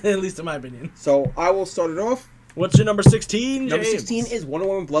 Yes. At least in my opinion. So I will start it off. What's your number 16? Number James? 16 is Wonder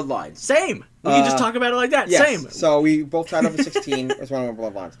Woman Bloodlines. Same. We can just talk about it like that. Yes. Same. So we both tried number 16 as Wonder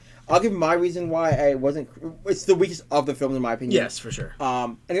Woman Bloodlines. I'll give my reason why I wasn't. It's the weakest of the films in my opinion. Yes, for sure.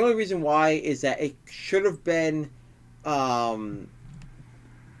 And the only reason why is that it should have been.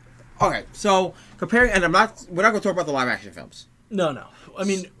 Okay, so comparing, and we're not going to talk about the live action films. No. I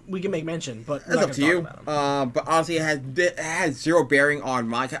mean, we can make mention, but we're It's not up to gonna you. talk about them. But honestly, it has zero bearing on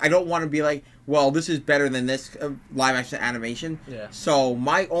my. I don't want to be like, well, this is better than this live action animation. Yeah. So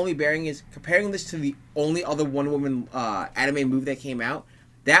my only bearing is comparing this to the only other Wonder Woman anime movie that came out.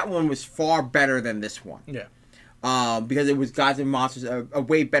 That one was far better than this one. Yeah. Because it was Gods and Monsters, a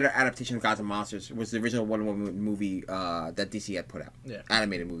way better adaptation of Gods and Monsters was the original Wonder Woman movie that DC had put out. Yeah.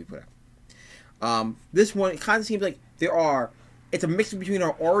 Animated movie put out. This one, it kind of seems like it's a mix between her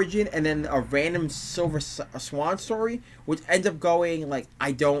origin and then a random Silver Swan story, which ends up going like,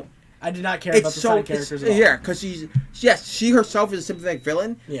 I did not care about the side characters at all. Yeah, because she herself is a sympathetic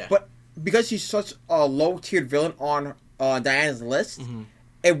villain. Yeah. But because she's such a low-tiered villain on Diana's list, Mm-hmm.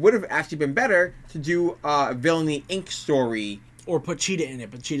 it would have actually been better to do a Villainy Inc. story. Or put Cheetah in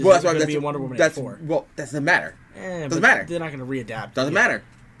it, but Cheetah's Well, going to be a Wonder Woman 84. Well, that doesn't matter. Doesn't Doesn't matter. They're not going to readapt. Doesn't matter.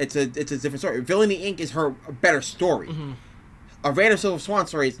 It's a different story. Villainy Inc. is her better story. Mm-hmm. A random Silver Swan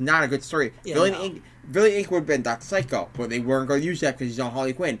story is not a good story. Yeah, Villainy Inc. would have been Dr. Psycho, but they weren't going to use that because he's on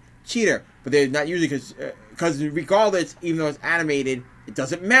Harley Quinn. Cheetah, but they're not using it because regardless, even though it's animated, it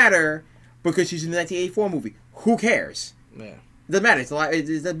doesn't matter because she's in the 1984 movie. Who cares? Yeah. It doesn't matter. It's a lot.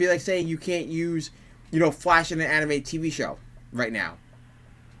 It'd be like saying you can't use, Flash in an animated TV show right now,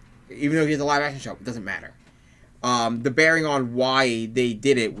 even though he has a live action show. It doesn't matter. The bearing on why they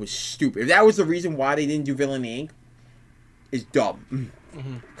did it was stupid. If that was the reason why they didn't do Villainy Inc., is dumb.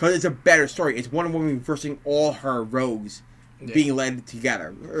 Because it's a better story. It's Wonder Woman versus all her rogues being led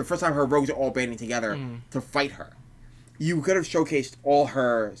together. The first time her rogues are all banding together to fight her. You could have showcased all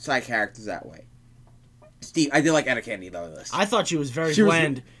her side characters that way. Steve, I did like Etta Candy though in this. I thought she was very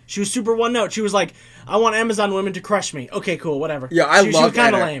bland. She was super one note. She was like, "I want Amazon women to crush me." Okay, cool, whatever. Yeah, She was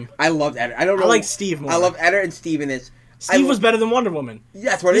kind of lame. I loved Etta. I don't know. I like Steve more. I love Etta and Steve in this. Steve was better than Wonder Woman.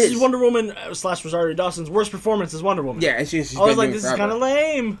 Yeah, that's what This it is. is Wonder Woman / Rosario Dawson's worst performance as Wonder Woman. Yeah, and she's I was been like, doing this it is forever. kind of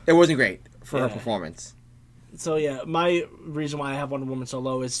lame. It wasn't great for her Yeah. performance. So yeah, my reason why I have Wonder Woman so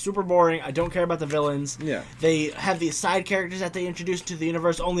low is super boring. I don't care about the villains. Yeah. They have these side characters that they introduce to the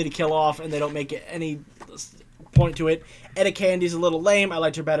universe only to kill off, and they don't make it any point to it. Etta Candy's a little lame. I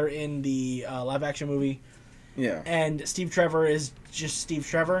liked her better in the live action movie. Yeah. And Steve Trevor is just Steve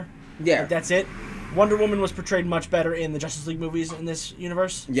Trevor. Yeah. Like, that's it. Wonder Woman was portrayed much better in the Justice League movies in this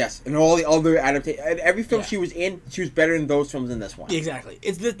universe. Yes, and all the other adaptations. Every film Yeah. she was in, she was better in those films than this one. Exactly.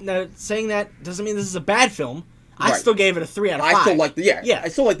 Now, saying that doesn't mean this is a bad film. I Right. still gave it a 3 out of 5. I still like Yeah. I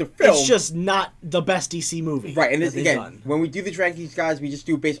still like the film. It's just not the best DC movie. right, and that this, they've again, done. when we do the rankings, guys, we just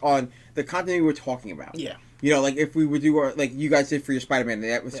do it based on the content we were talking about. Yeah. Like if we would do like you guys did for your Spider-Man,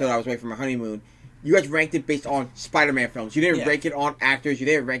 the episode I was away from my honeymoon. You guys ranked it based on Spider-Man films. You didn't rank it on actors. You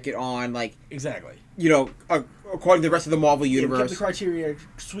didn't rank it on Exactly. according to the rest of the Marvel Yeah, universe. kept the criteria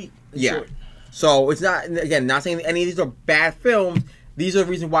sweet. And Yeah. short. So it's not, again, not saying that any of these are bad films. These are the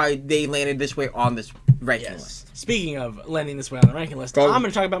reasons why they landed this way on this ranking list. Speaking of landing this way on the ranking list, I'm going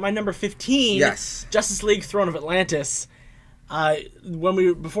to talk about my number 15. Yes. Justice League: Throne of Atlantis.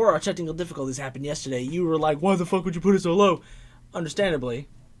 Before our technical difficulties happened yesterday, you were like, "Why the fuck would you put it so low?" Understandably,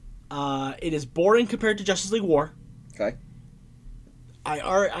 it is boring compared to Justice League War. Okay.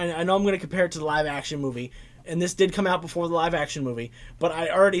 I know I'm going to compare it to the live action movie, and this did come out before the live action movie, but I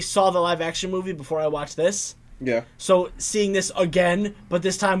already saw the live action movie before I watched this. Yeah. So seeing this again, but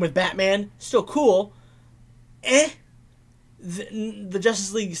this time with Batman, still cool. The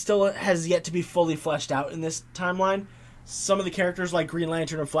Justice League still has yet to be fully fleshed out in this timeline. Some of the characters like Green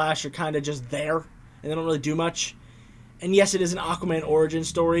Lantern and Flash are kind of just there, and they don't really do much. And yes, it is an Aquaman origin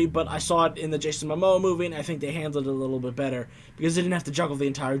story, but I saw it in the Jason Momoa movie, and I think they handled it a little bit better because they didn't have to juggle the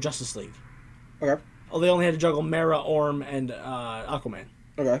entire Justice League. Okay. Oh, they only had to juggle Mera, Orm, and Aquaman.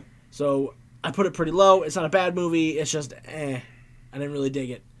 Okay. So I put it pretty low. It's not a bad movie. It's just I didn't really dig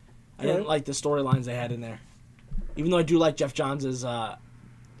it. I didn't like the storylines they had in there. Even though I do like Jeff Johns'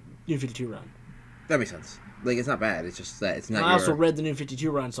 New 52 run. That makes sense. Like, it's not bad. It's just that it's not. And I also read the New 52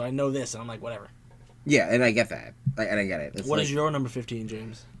 run, so I know this, and I'm like, whatever. Yeah, and I get that. And I get it. It's What is your number 15,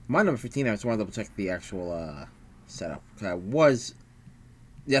 James? My number 15, I just want to double check the actual setup. I was...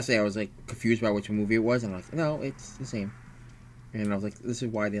 Yesterday, I was, like, confused by which movie it was, and I'm like, no, it's the same. And I was like, this is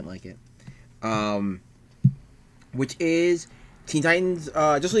why I didn't like it. Which is Teen Titans...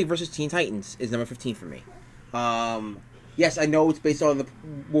 Justice League versus Teen Titans is number 15 for me. Yes, I know it's based on the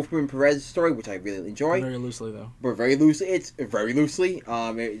Wolfman Perez story, which I really enjoy. Very loosely, though. But very loosely. It's very loosely.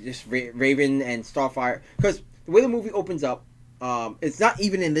 It just Raven and Starfire. Because the way the movie opens up, it's not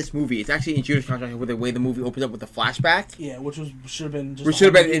even in this movie. It's actually in Judas Contract with the way the movie opens up with the flashback. Yeah, which should have been. Which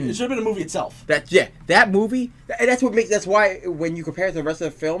should have been in. It should have been a movie itself. That movie. And that's why when you compare it to the rest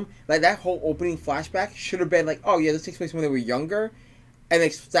of the film, like that whole opening flashback should have been like, oh yeah, this takes place when they were younger. And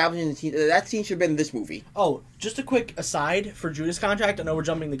establishing the scene, that scene should have been in this movie. Oh, just a quick aside for Judas Contract. I know we're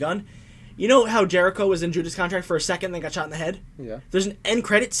jumping the gun. You know how Jericho was in Judas Contract for a second, then got shot in the head? Yeah. There's an end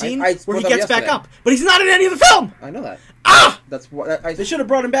credit scene I where he gets back yesterday. up, but he's not in any of the film. I know that. Ah! That's what They should have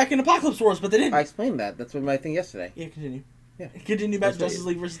brought him back in Apocalypse Wars, but they didn't. I explained that. That's what my thing yesterday. Yeah, continue. Yeah. Continue about Justice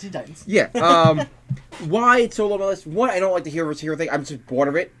League versus Teen Titans. Yeah. Why it's so low on my list? One, I don't like the hero versus hero thing. I'm just bored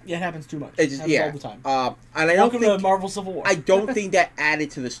of it. Yeah, it happens too much. It just, happens all the time. And I Welcome don't think to Marvel Civil War. I don't think that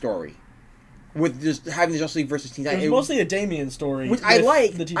added to the story with just having the Justice League versus Teen It Titans. was mostly a Damian story, which I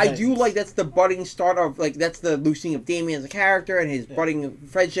like. The Teen I Titans. do like. That's the budding start of that's the loosening of Damian as a character and his budding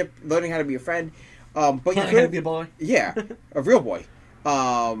friendship, learning how to be a friend. But you Learning how to be a boy. Yeah, a real boy.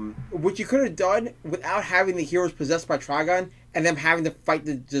 Which you could have done without having the heroes possessed by Trigon and them having to fight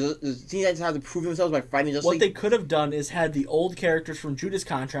the Teen Titans have to prove themselves by fighting Justice What League. they could have done is had the old characters from Judas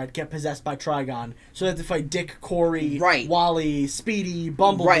Contract get possessed by Trigon, so they have to fight Dick, Corey, Right. Wally, Speedy,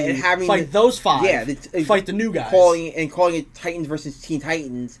 Bumblebee, Right, and having fight those five, Yeah, fight the new guys, calling it Titans versus Teen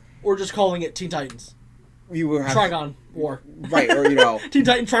Titans. or just calling it Teen Titans. You would have Trigon War. right, or Teen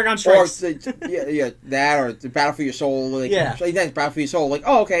Titan Trigon or Strikes. that, or the Battle for Your Soul. Like, Yeah. That's Battle for Your Soul. Like,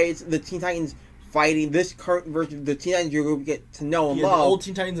 oh, okay, it's the Teen Titans fighting this current version of the Teen Titans you're going to get to know and Yeah, the love. old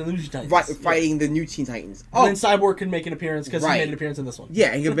Teen Titans and the new Teen Titans. Right, Yeah. fighting the new Teen Titans. And then Cyborg can make an appearance because Right. he made an appearance in this one.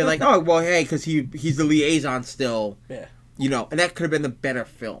 Yeah, he could be like, oh, well, hey, because he's the liaison still. Yeah. And that could have been the better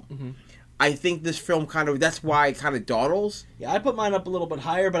film. Mm-hmm. I think this film that's why it kind of dawdles. Yeah, I put mine up a little bit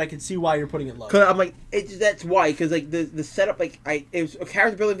higher, but I can see why you're putting it low. Because I'm like, that's why. Because, like, the setup, like, it was a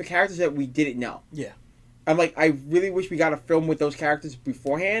character building for characters that we didn't know. Yeah. I'm like, I really wish we got a film with those characters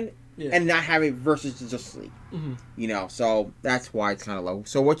beforehand Yeah. and not have it versus the Justice League. Mm-hmm. So that's why it's kind of low.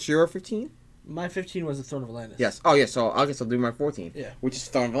 So what's your 15? My 15 was the Throne of Atlantis. Yes. Oh, yeah, so I guess I'll do my 14. Yeah. Which is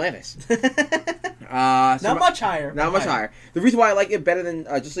Throne of Atlantis. Not much higher. Not much higher. The reason why I like it better than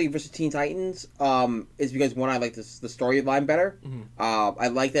Justice League versus Teen Titans is because, one, I like the storyline better. Mm-hmm. I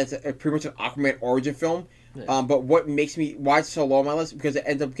like that it's pretty much an Aquaman origin film. Yeah. But why it's so low on my list because it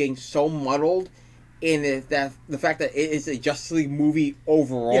ends up getting so muddled in the fact that it is a Justice League movie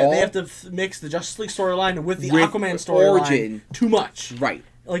overall. Yeah, they have to mix the Justice League storyline with the With Aquaman storyline origin. too much. Right.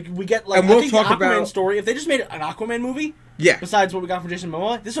 Like, we get, like, And we'll I think the talk Aquaman about- story, if they just made an Aquaman movie, Yeah. besides what we got from Jason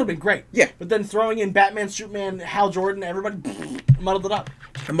Momoa, this would have been great. Yeah. But then throwing in Batman, Superman, Hal Jordan, everybody muddled it up.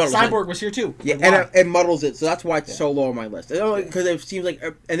 And muddles Cyborg it. was here too. Yeah, Like, why? and it muddles it, so that's why it's so low on my list. Because it seems like,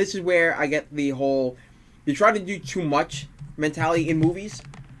 and this is where I get the whole, you're trying to do too much mentality in movies.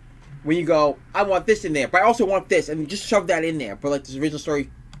 When you go, I want this in there, but I also want this, and just shove that in there. But like this original story,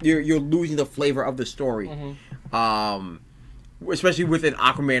 you're losing the flavor of the story. Mm-hmm. Especially with an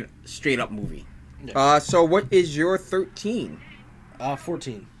Aquaman straight up movie. Yeah. So what is your 13?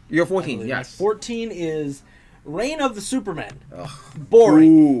 14. Your I 14, believe. yes. 14 is Reign of the Supermen. Ugh. Boring.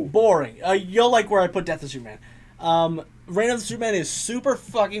 Ooh. Boring. You'll like where I put Death of Superman. Reign of the Superman is super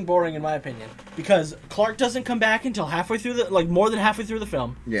fucking boring in my opinion because Clark doesn't come back until more than halfway through the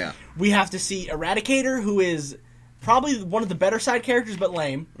film. Yeah. We have to see Eradicator, who is probably one of the better side characters, but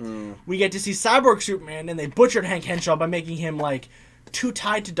lame. We get to see Cyborg Superman, and they butchered Hank Henshaw by making him like too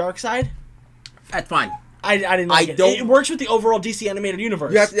tied to Darkseid. That's fine. I didn't like it. It works with the overall DC animated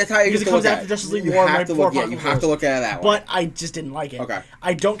universe. That's how you because it comes after Justice League War right before you have to look at it that way. But I just didn't like it. Okay.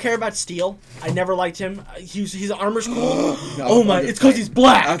 I don't care about Steel. I never liked him. His armor's cool. No, oh my! It's because he's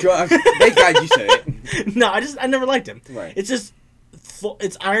black. Thank God you said it. No, I never liked him. Right. It's just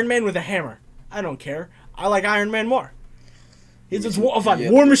it's Iron Man with a hammer. I don't care. I like Iron Man more. He's just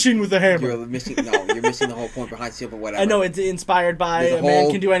War Machine with a hammer. You're missing the whole point behind Steel, but whatever. I know it's inspired by a man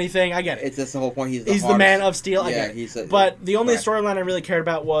can do anything. I get it. It's just the whole point. He's the man of steel. I get it. But the only storyline I really cared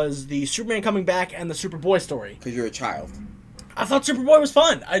about was the Superman coming back and the Superboy story. Because you're a child. I thought Superboy was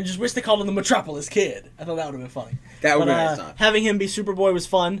fun. I just wish they called him the Metropolis Kid. I thought that would have been funny. That would have been nice. Having him be Superboy was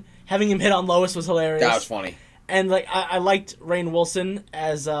fun. Having him hit on Lois was hilarious. That was funny. And like I liked Rainn Wilson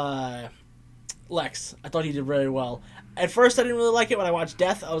as Lex. I thought he did very well. At first, I didn't really like it. When I watched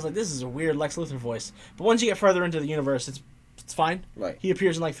Death, I was like, this is a weird Lex Luthor voice. But once you get further into the universe, it's fine. Right. He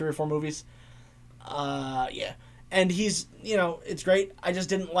appears in like 3 or 4 movies. Yeah. And he's, it's great. I just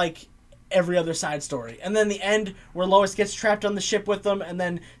didn't like every other side story. And then the end where Lois gets trapped on the ship with them, and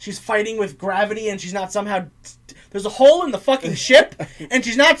then she's fighting with gravity, and she's not somehow... There's a hole in the fucking ship, and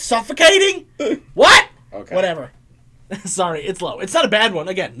she's not suffocating? What? Okay. Whatever. Sorry, it's low. It's not a bad one.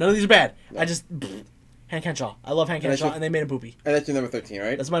 Again, none of these are bad. No. I just... Hank Henshaw. I love Hank Henshaw, and they made him poopy. And that's your number 13,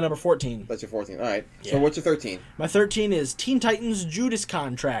 right? That's my number 14. That's your 14. All right. Yeah. So what's your 13? My 13 is Teen Titans Judas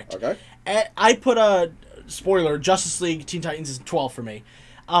Contract. Okay. I put a... Spoiler, Justice League Teen Titans is 12 for me.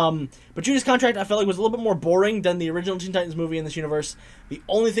 But Judas Contract I felt like was a little bit more boring than the original Teen Titans movie in this universe. The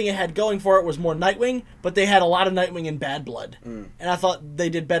only thing it had going for it was more Nightwing, but they had a lot of Nightwing in Bad Blood. And I thought they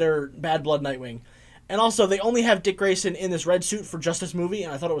did better Bad Blood Nightwing. And also, they only have Dick Grayson in this red suit for just this movie,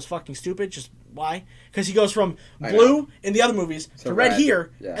 and I thought it was fucking stupid. Just why? Because he goes from blue in the other movies to red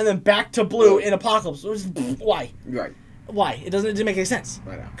here, and then back to blue in Apocalypse. Why? Right. Why? It didn't make any sense.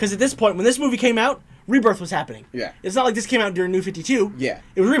 Right. Because at this point, when this movie came out, Rebirth was happening. Yeah. It's not like this came out during New 52. Yeah.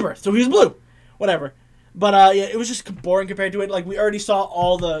 It was Rebirth, so he was blue. Whatever. But, yeah, it was just boring compared to it. Like, we already saw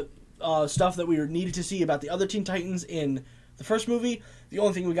all the stuff that we needed to see about the other Teen Titans in the first movie. The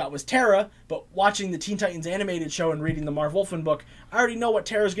only thing we got was Terra, but watching the Teen Titans animated show and reading the Marv Wolfman book, I already know what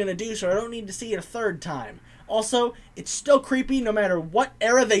Terra's going to do, so I don't need to see it a third time. Also, it's still creepy no matter what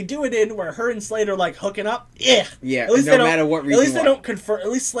era they do it in, where her and Slade are, like, hooking up. Ugh. Yeah, at least no matter what reason. At least they don't confirm. At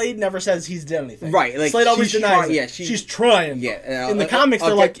least Slade never says he's done anything. Right. Like, Slade always denies it. Yeah, she's trying. Yeah. In the comics,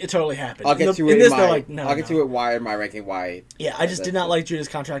 they're like, it totally happened. I'll get to it. They're like, no. I'll get to it. Why in my ranking? Why? Yeah, I just did not like Judas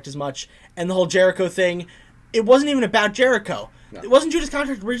Contract as much, and the whole Jericho thing. It wasn't even about Jericho. No. It wasn't Judas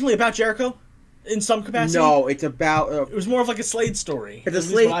Contract originally about Jericho, in some capacity. No, it's about. It was more of like a Slade story. It's a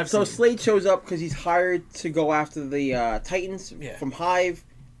Slade. So Slade shows up because he's hired to go after the Titans from Hive,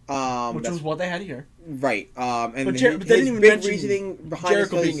 which was what they had here. Right. And but they didn't even big mention reasoning behind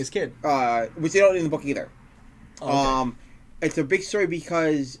Jericho being his kid, which they don't in the book either. Oh, okay. It's a big story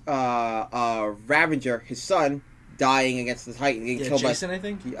because Ravager, his son, dying against the Titan, getting killed Jason, by. I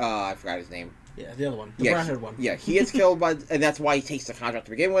think. I forgot his name. Yeah, the other one, the brown-haired one. Yeah, he gets killed by, and that's why he takes the contract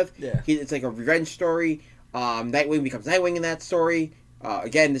to begin with. Yeah, it's like a revenge story. Nightwing becomes Nightwing in that story.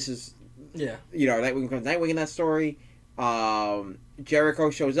 Again, this is Nightwing becomes Nightwing in that story. Jericho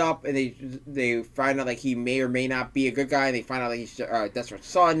shows up, and they find out like he may or may not be a good guy. They find out that he's Deathstroke's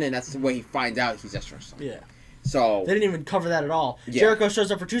son, and that's the way he finds out he's Deathstroke's son. Yeah. So they didn't even cover that at all. Yeah. Jericho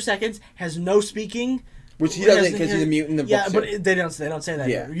shows up for 2 seconds, has no speaking. Which he doesn't because he's a mutant in the book. Yeah, but they don't say that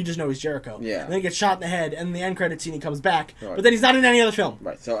here. You just know he's Jericho. Yeah. And then he gets shot in the head, and in the end credit scene he comes back. Right. But then he's not in any other film.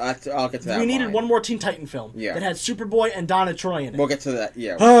 Right, so I'll get to that. We needed one more Teen Titan film that had Superboy and Donna Troy in it. We'll get to that,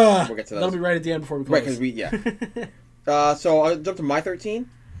 yeah. We'll get to that. That'll be right at the end before we close. Right, because so I'll jump to my 13,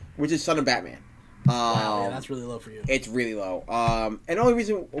 which is Son of Batman. Wow, that's really low for you. It's really low. And the only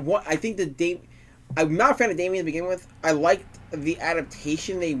reason, I think I'm not a fan of Damian to begin with. I liked the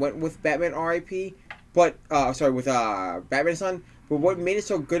adaptation they went with Batman R.I.P., but, with Batman Son. But what made it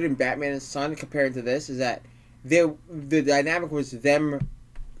so good in Batman and Son compared to this is that the dynamic was them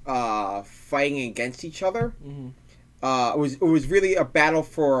fighting against each other. Mm-hmm. It was really a battle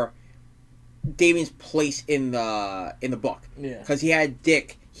for Damian's place in the book. Yeah. Because he had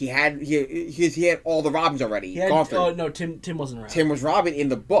Dick. He had all the Robins already. No, Tim wasn't around. Tim was Robin in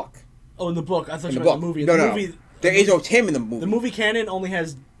the book. Oh, in the book. I thought you meant the movie. No. There is no Tim in the movie. The movie canon only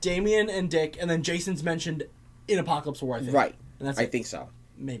has Damian and Dick, and then Jason's mentioned in Apocalypse War, I think. Right. And that's I think so.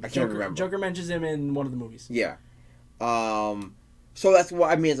 Maybe. I can't remember. Joker mentions him in one of the movies. Yeah. So that's what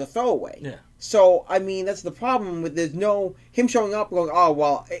I mean as a throwaway. Yeah. So, I mean, that's the problem with there's no... Him showing up going, oh,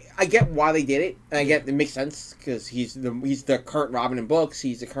 well, I get why they did it. And I get it makes sense because he's the current Robin in books.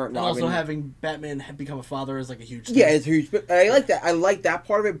 He's the current Robin. And also having Batman become a father is like a huge thing. Yeah, it's huge. But I like that. I like that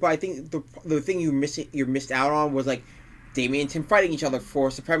part of it, but I think the thing you missed out on was like Damian and Tim fighting each other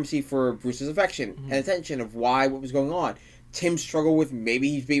for supremacy for Bruce's affection and attention of what was going on. Tim's struggle with maybe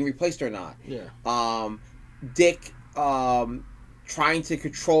he's being replaced or not. Yeah. Dick trying to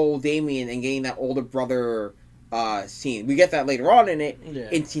control Damian and getting that older brother scene. We get that later on in it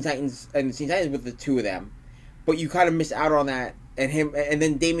in Teen Titans with the two of them. but you kind of miss out on that, and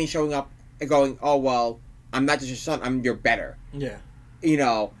then Damien showing up and going, "Oh well, I'm not just your son, I'm your better." Yeah. You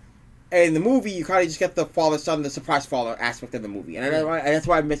know, and in the movie, you kind of just get the father-son, the surprise father aspect of the movie, and that's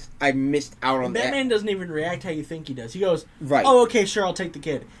why I missed out on that. Batman doesn't even react how you think he does. He goes, Right. "Oh, okay, sure, I'll take the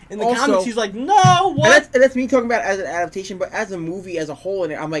kid." In the Also- comics, he's like, "No, what?" And that's me talking about as an adaptation, but as a movie as a whole,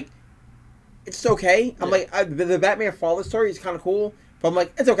 and I'm like, it's okay. I'm Yeah. like, the Batman father story is kind of cool, but I'm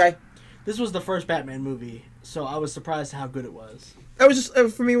like, it's okay. This was the first Batman movie, so I was surprised how good it was. It was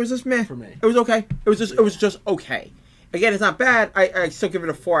just for me. It was just meh. For me. It was okay. It was just okay. Again, it's not bad. I still give it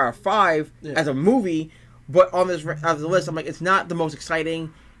a 4 out of 5 Yeah. as a movie, but on this as a list, I'm like, it's not the most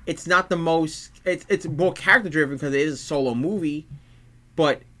exciting. It's not the most. It's more character driven because it is a solo movie,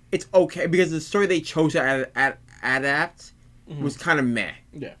 but it's okay because the story they chose to adapt was kind of meh.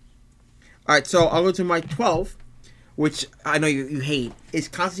 Yeah. All right, so I'll go to my 12, which I know you hate. Is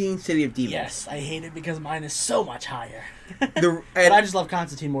Constantine: City of Demons. Yes, I hate it because mine is so much higher. And But I just love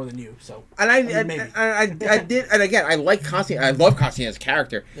Constantine more than you, so. I maybe. did, and again, I like Constantine. I love Constantine as a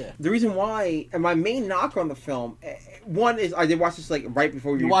character. Yeah. The reason why, and my main knock on the film, one is I did watch this like right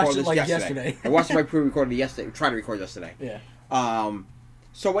before we You recorded watched it, this like, yesterday. yesterday. I watched it by pre-recorded yesterday. Tried to record yesterday. Yeah.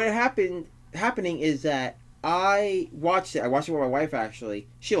 So what happening is that I watched it. I watched it with my wife actually.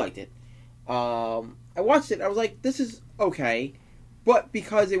 She liked it. I watched it. I was like, this is okay, but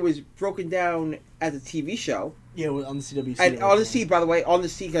because it was broken down as a TV show. Yeah, on the CWC. And on the seed, by the way, on the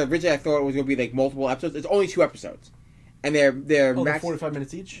seed, because originally I thought it was going to be like multiple episodes. It's only 2 episodes, and they're Oh, max 45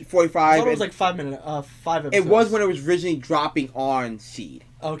 minutes each? 45. I thought it was and like 5 minutes. 5 episodes. it was when it was originally dropping on seed.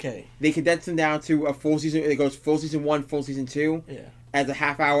 Okay. They condensed them down to a full season. It goes full season 1, full season 2, Yeah. as a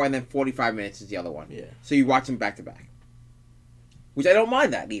half hour, and then 45 minutes is the other one. Yeah. So you watch them back to back, which I don't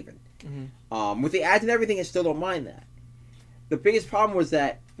mind that even. Mm-hmm. With the ads and everything, I still don't mind that. The biggest problem was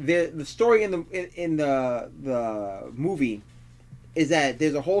that the story in the movie is that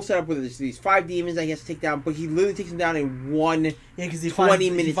there's a whole setup with these 5 demons that he has to take down, but he literally takes them down in one. Yeah, because he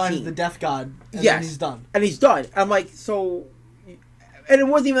 20-minute finds scene. the Death God, and Yes. then he's done. And he's done. I'm like, so, and it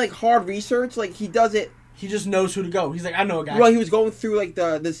wasn't even like hard research. Like he does it. He just knows who to go. He's like, I know a guy. Well, he was going through like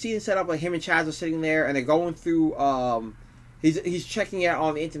the scene set up. Like him and Chaz are sitting there, and they're going through. He's checking it out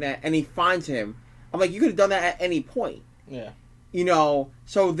on the internet, and he finds him. I'm like, you could have done that at any point. Yeah. You know,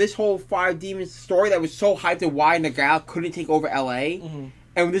 so this whole 5 demons story that was so hyped and why Nagal couldn't take over LA, Mm-hmm.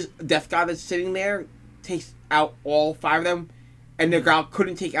 and this Death God that's sitting there takes out all 5 of them, and Nagal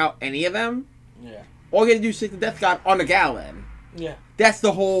couldn't take out any of them. Yeah. All you had to do is take the Death God on Nagal then. Yeah. That's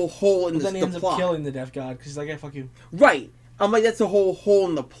the whole hole in But then he the ends plot. up killing the Death God, because he's like, hey, fuck you. Right. I'm like, that's the whole hole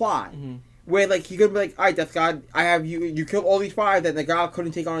in the plot. Mm-hmm. Where, like, he could be like, alright, Death God, I have you, you killed all these 5 that Nagal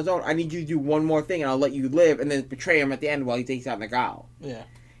couldn't take on his own. I need you to do one more thing, and I'll let you live, and then betray him at the end while he takes out Nagal. Yeah.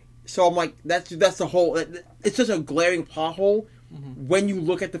 So I'm like, that's the whole. It's just a glaring plot hole when you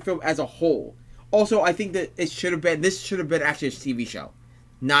look at the film as a whole. Also, I think that this should have been actually a TV show,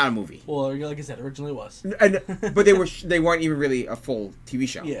 not a movie. Well, like I said, originally it was. And but they weren't even really a full TV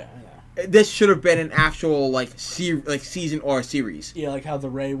show. Yeah, I know. This should have been an actual season or a series. Yeah, like how the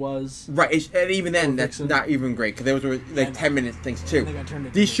Ray was. Right, and even then, Or that's Vixen. not even great because there was like no. 10-minute things And too. they got turned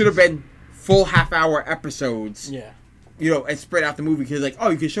into These should have been full half-hour episodes. Yeah. You know, and spread out the movie because, like,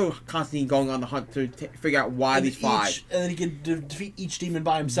 oh, you could show Constantine going on the hunt to figure out why And these 5. and then he could defeat each demon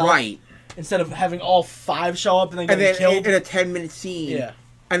by himself. Right. Instead of having all 5 show up and then And getting then killed. in a 10-minute scene. Yeah.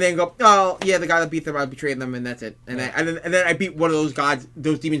 And then go, oh, yeah, the guy that beat them, I betrayed them, and that's it. And, Yeah. and then I beat one of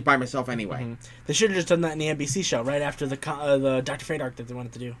those demons by myself anyway. Mhm. They should have just done that in the NBC show right after the Dr. Fate arc that they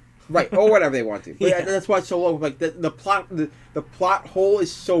wanted to do. Right, or whatever they want to. But Yeah. that's why it's so low. Like, the plot hole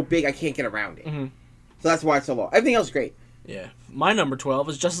is so big, I can't get around it. Mhm. So that's why it's so low. Everything else is great. Yeah. My number 12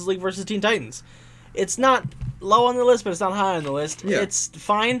 is Justice League versus Teen Titans. It's not low on the list, but it's not high on the list. Yeah. It's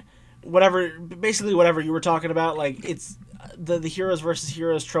fine. Basically whatever you were talking about. Like, it's the heroes versus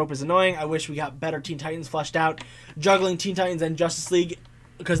heroes trope is annoying. I wish we got better Teen Titans fleshed out. Juggling Teen Titans and Justice League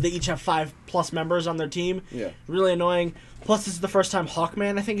because they each have 5+ members on their team. Yeah. Really annoying. Plus, this is the first time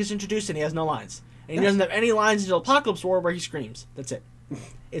Hawkman, I think, is introduced, and he has no lines. And he doesn't have any lines until Apocalypse War where he screams. That's it.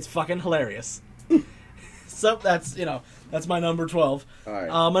 It's fucking hilarious. So that's my number 12. All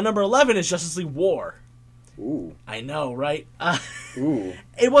right. My number 11 is Justice League War. Ooh. I know, right? Ooh.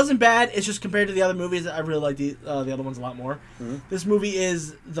 It wasn't bad. It's just compared to the other movies, I really like the other ones a lot more. Mm-hmm. This movie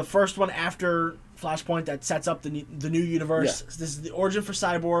is the first one after Flashpoint that sets up the new universe. Yeah. This is the origin for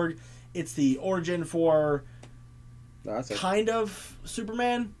Cyborg. It's the origin for No, that's it. kind of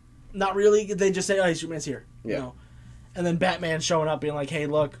Superman. Not really. They just say, "Oh, hey, Superman's here." Yeah. You know. And then Batman showing up being like, hey,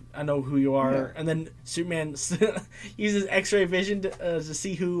 look, I know who you are. Yeah. And then Superman uses X-ray vision to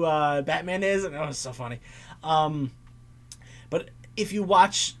see who Batman is. And that was so funny. But if you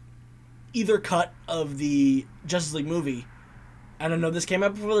watch either cut of the Justice League movie, I don't know, this came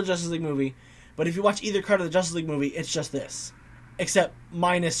out before the Justice League movie, but if you watch either cut of the Justice League movie, it's just this. Except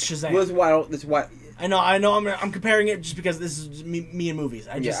minus Shazam. Well, this is why. I know. I'm comparing it just because this is me and movies.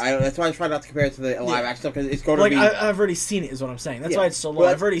 That's why I try not to compare it to the live action stuff because it's going to like be. I've already seen it. Is what I'm saying. That's why it's so low. Well,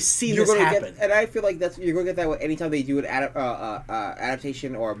 I've already seen this happen. And I feel like you're going to get that with anytime they do an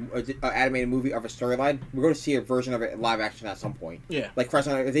adaptation or animated movie of a storyline. We're going to see a version of it in live action at some point. Yeah. Like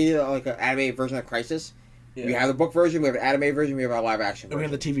if they did like an animated version of Crisis, Yeah. we have the book version, we have an animated version, we have a live action version.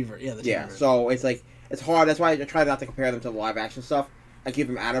 And we have the TV version. Yeah, the TV version. So it's like it's hard. That's why I try not to compare them to the live action stuff. I keep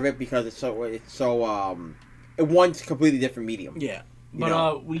them out of it because one's completely different medium. Yeah,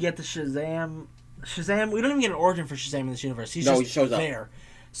 but we get the Shazam. Shazam. We don't even get an origin for Shazam in this universe. He shows there.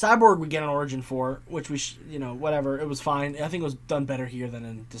 Cyborg we get an origin for, which whatever. It was fine. I think it was done better here than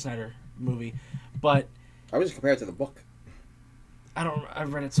in the Snyder movie, but I was just compared to the book. I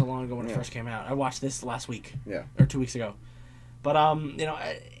read it so long ago when it first came out. I watched this last week. Yeah. Or 2 weeks ago, but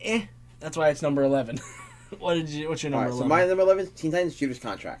that's why it's number 11. What's your number 11? So my number 11 is Teen Titans Judas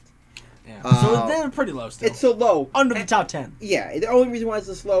Contract. Yeah. So they're pretty low still. It's so low. Under the top 10. Yeah. The only reason why it's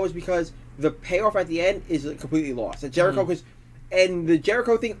this low is because the payoff at the end is completely lost. And Jericho, and the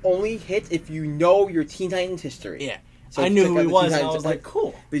Jericho thing only hits if you know your Teen Titans history. Yeah. So I knew who he was, and I was like,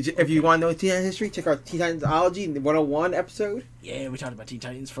 cool. If you want to know Teen Titans history, check out Teen Titansology, the 101 episode. Yeah, we talked about Teen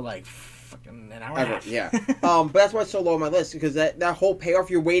Titans for like fucking an hour and a half. Yeah. But that's why it's so low on my list, because that whole payoff,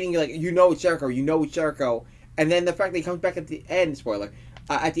 you're waiting, you're like, it's Jericho, and then the fact that he comes back at the end, spoiler,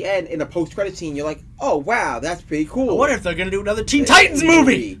 at the end, in a post-credit scene, you're like, oh, wow, that's pretty cool. I wonder if they're going to do another Teen Titans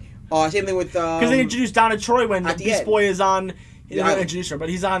movie. Same thing with... Because they introduced Donna Troy when the Beast Boy is on... He didn't introduce her, but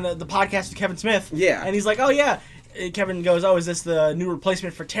he's on the podcast with Kevin Smith. Yeah. And he's like, oh, yeah. Kevin goes, oh, is this the new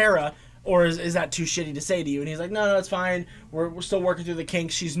replacement for Tara? Or is that too shitty to say to you? And he's like, no, it's fine. We're still working through the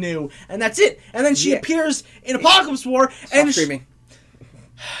kinks. She's new. And that's it. And then she appears in Apocalypse War. Stop screaming.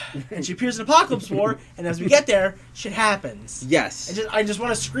 And she appears in Apocalypse War, and as we get there, shit happens. Yes. I just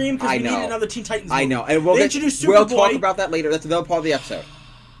want to scream because we need another Teen Titans movie. I know. And we'll talk about that later. That's another part of the episode.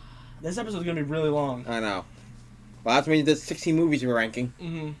 This episode's going to be really long. I know. Well, that's when you did 16 movies you were ranking.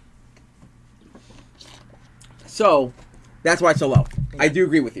 Mm-hmm. So, that's why it's so low. Yeah. I do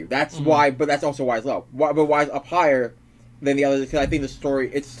agree with you. That's why, but that's also why it's low. But why it's up higher than the others? Because I think the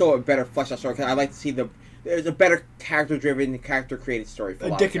story, it's still a better fleshed out story. Because I like to see there's a better character-driven, character-created story for a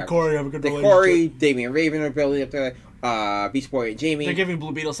lot Dick of and Corey have a good relationship. Dick Corey, Damian Raven are building up there. Beast Boy and Jamie. They're giving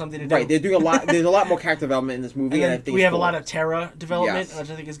Blue Beetle something to do. Right, they're doing a lot. There's a lot more character development in this movie. And then I think we have a lot of Terra development, which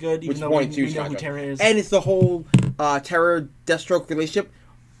I think is good, even though we know who Terra is. And it's the whole Terra Deathstroke relationship.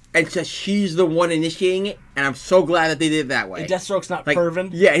 And she's the one initiating it, and I'm so glad that they did it that way. And Deathstroke's not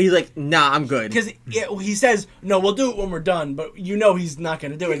fervent. Yeah, he's like, nah, I'm good. Because he says, no, we'll do it when we're done, but he's not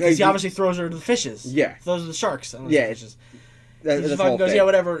going to do it. Because he obviously throws her to the fishes. Yeah. Throws her to the sharks. And yeah. The fishes. He just fucking goes, yeah,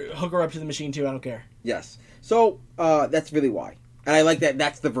 whatever, hook her up to the machine too, I don't care. Yes. So, that's really why. And I like that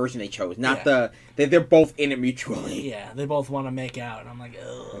that's the version they chose, not they're both in it mutually. Yeah, they both want to make out, and I'm like,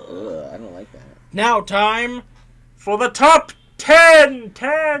 ugh. I don't like that. Now time for the top 10.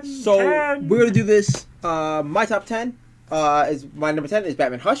 So, we're going to do this. My top 10 is my number 10 is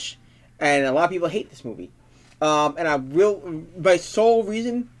Batman Hush. And a lot of people hate this movie. And I will, my sole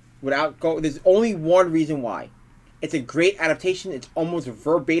reason, there's only one reason why. It's a great adaptation. It's almost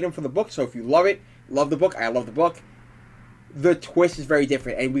verbatim from the book. So if you love it, love the book. I love the book. The twist is very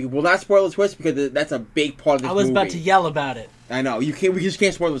different. And we will not spoil the twist because that's a big part of this movie. I was about to yell about it. I know. We just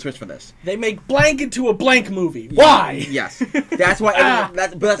can't spoil the twist for this. They make blank into a blank movie. Why? Yes. That's why.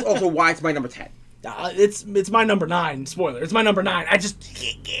 But that's also why it's my number 10. It's my number 9. Spoiler. It's my number 9. I just...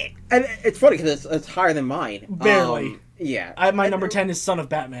 And it's funny because it's higher than mine. Barely. Yeah. My number 10 is Son of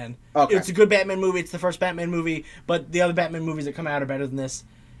Batman. Okay. It's a good Batman movie. It's the first Batman movie. But the other Batman movies that come out are better than this.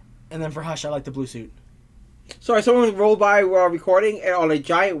 And then for Hush, I like the blue suit. Sorry, someone rolled by while recording on a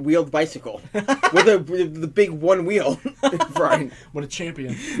giant wheeled bicycle with the big one wheel. Brian. What a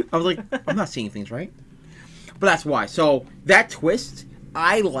champion. I was like, I'm not seeing things right. But that's why. So, that twist,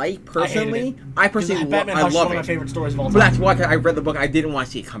 I like personally. I personally Batman Hush is one of my favorite stories of all time. But that's why I read the book. I didn't want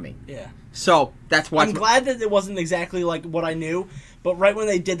to see it coming. Yeah. So, that's why. I'm glad that it wasn't exactly like what I knew. But right when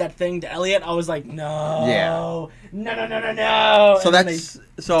they did that thing to Elliot, I was like, no. Yeah. No. So and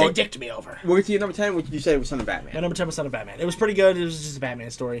they dicked me over. We'll get to your number 10, which you said it was Son of Batman. My number 10 was Son of Batman. It was pretty good. It was just a Batman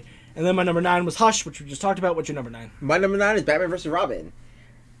story. And then my number 9 was Hush, which we just talked about. What's your number 9? My number 9 is Batman vs. Robin.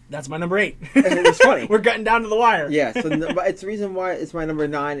 That's my number 8. It's funny. We're getting down to the wire. Yeah, so but it's the reason why it's my number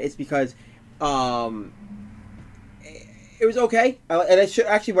 9. It's because it was okay, and it should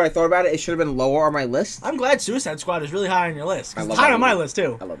actually. When I thought about it, it should have been lower on my list. I'm glad Suicide Squad is really high on your list. I It's love high that on my movie. list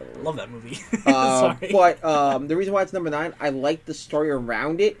too. I love that movie. Love that movie. Sorry. But the reason why it's number 9, I like the story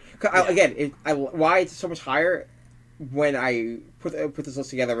around it. Why it's so much higher when I put this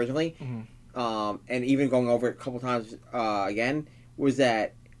list together originally, and even going over it a couple times again, was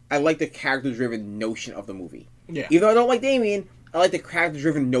that I like the character-driven notion of the movie. Yeah. Even though I don't like Damien, I like the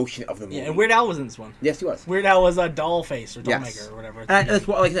character-driven notion of the movie. Yeah, and Weird Al was in this one. Yes, he was. Weird Al was a Dollface or Dollmaker Yes. or whatever. And that's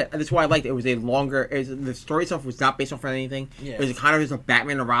why, like I said, that's why I liked it. It was a longer. The story itself was not based off of anything. Yeah. It was kind of just a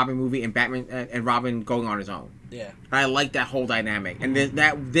Batman and Robin movie, and Batman and Robin going on his own. Yeah. And I like that whole dynamic, and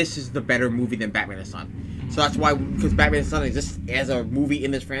this is the better movie than Batman and Son. So that's why, because Batman and Son exists as a movie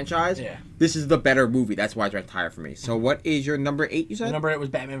in this franchise. Yeah. This is the better movie. That's why it's ranked higher for me. So what is your number 8? You My said. number 8 was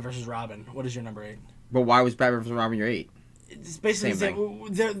Batman versus Robin. What is your number 8? But why was Batman vs Robin your 8? It's basically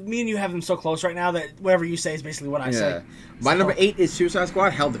Same me and you have them so close right now that whatever you say is basically what I say. My number 8 is Suicide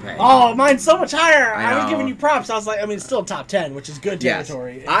Squad. Hell to Pay. Oh, mine's so much higher. I I was know. giving you props. I was like, I mean, it's still top 10, which is good Yes.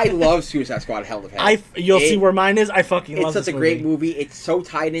 territory. I love Suicide Squad. Hell to Pay. You'll see where mine is. I fucking love It's this such a great movie. It's so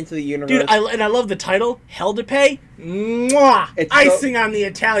tied into the universe. Dude, I love the title, Hell to Pay. Mwah! It's Icing on the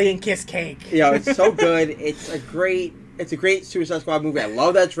Italian kiss cake. It's so good. It's a great Suicide Squad movie. I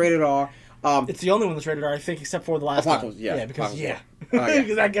love that it's rated R. It's the only one that's rated R, I think, except for the last Apocalypse, one. yeah. Yeah, because Apocalypse,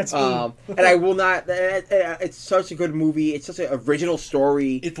 because that gets and I will not. It's such a good movie. It's such an original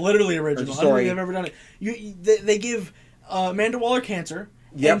story. It's literally original. I don't think they've ever done it. They give Amanda Waller cancer,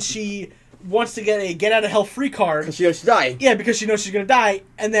 and she wants to get a get out of hell free card. Because she knows she's dying. Yeah, because she knows she's gonna die.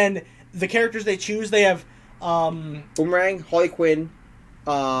 And then the characters they choose, they have Boomerang, Harley Quinn,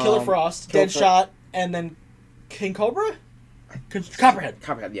 Killer Frost, Deadshot, and then King Cobra, Copperhead.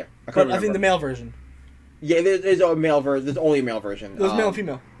 Copperhead, yeah. But I think the male version. Yeah, there's a male version. There's only a male version. There's male and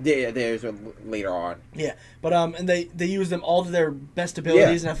female. Yeah, there's a later on. Yeah, but and they use them all to their best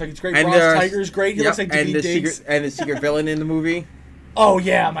abilities, and I think it's great. And Ross Tiger's great. He looks like David Diggs. And the secret villain in the movie. Oh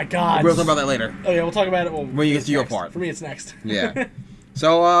yeah, my God. We'll talk about that later. Oh yeah, we'll talk about it when you get to your part. For me, it's next. Yeah.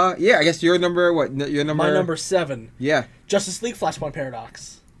 So I guess your number. What your number? My number 7. Yeah. Justice League Flashpoint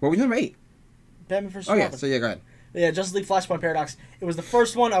Paradox. What was your number 8? Batman vs. Oh yeah. Robin. So yeah, go ahead. Yeah, Justice League Flashpoint Paradox. It was the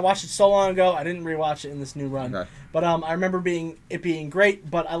first one. I watched it so long ago. I didn't rewatch it in this new run. Okay. But I remember it being great,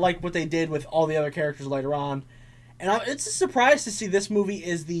 but I like what they did with all the other characters later on. And it's a surprise to see this movie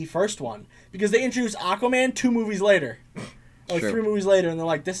is the first one. Because they introduced Aquaman 2 movies later. Like True. 3 movies later, and they're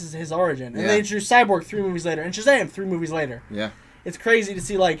like, this is his origin. And Yeah. they introduced Cyborg 3 movies later, and Shazam 3 movies later. Yeah. It's crazy to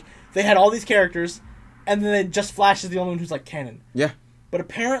see, like, they had all these characters, and then just Flash is the only one who's, like, canon. Yeah. But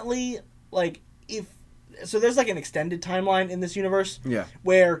apparently, like, so there's like an extended timeline in this universe. Yeah.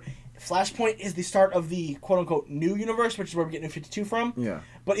 Where Flashpoint is the start of the quote unquote new universe, which is where we get New 52 from. Yeah.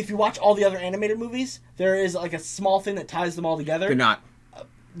 But if you watch all the other animated movies, there is like a small thing that ties them all together. They're not.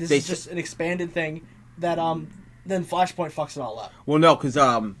 This is just an expanded thing that then Flashpoint fucks it all up. Well, no, because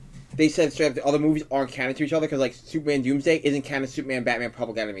they said straight up the other movies aren't canon to each other because like Superman Doomsday isn't canon. Superman, Batman,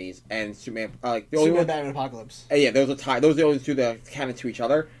 Public Enemies, and Superman like the only Superman, one. Batman, Apocalypse. Yeah, those are tied. Those are the only two that are canon to each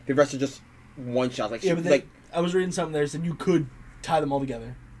other. The rest are just one shot. Like Yeah, but like I was reading something there that said you could tie them all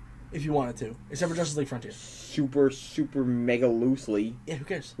together if you wanted to, except for Justice League Frontier. super mega loosely. Yeah, who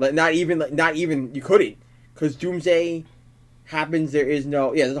cares? Like not even you couldn't because Doomsday happens. There is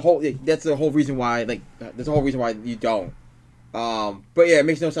no that's the whole reason why there's a whole reason why you don't. But yeah, it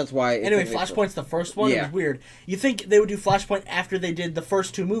makes no sense why. Anyway, Flashpoint's the first one. Yeah. It was weird. You think they would do Flashpoint after they did the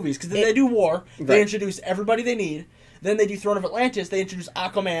first 2 movies because then they do War. They Right. introduce everybody they need. Then they do Throne of Atlantis. They introduce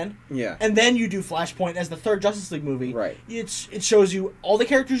Aquaman. Yeah. And then you do Flashpoint as the 3rd Justice League movie. Right. It shows you all the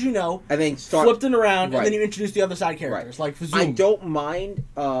characters you know, and then flipped them around, Right. and then you introduce the other side characters like Zoom. I don't mind.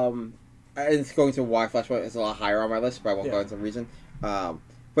 And it's going to why Flashpoint is a lot higher on my list, but I won't go into the reason.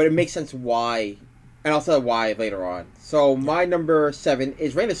 But it makes sense why, and I'll tell you why later on. So my number 7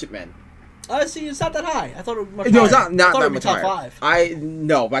 is Reign of Superman. See, it's not that high. I thought it was much No, it's higher. not I thought that it would much be top higher. 5.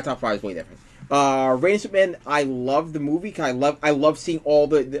 No, my top 5 is way different. Reign of Superman, I love the movie. Cause I love seeing all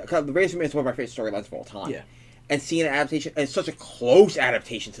the Reign of Superman is one of my favorite storylines of all time. Yeah. And seeing an adaptation, and it's such a close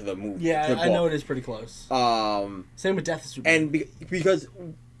adaptation to the movie. Yeah, to the I know book. it is pretty close. Same with Death of Superman. And because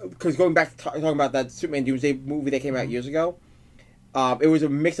going back to talking about that Superman Doomsday movie that came out years ago, it was a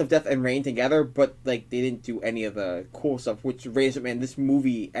mix of Death and Reign together, but like they didn't do any of the cool stuff, which Reign of Superman, this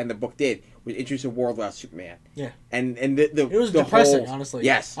movie and the book did, was introduce a world without Superman. Yeah. And it was depressing, honestly.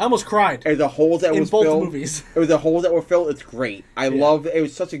 Yes. I almost cried. And the holes that in was both filled. movies. It was the holes that were filled. It's great. I love it. It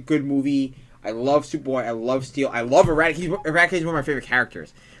was such a good movie. I love Superboy. I love Steel. I love Eradicator. Eradicator is one of my favorite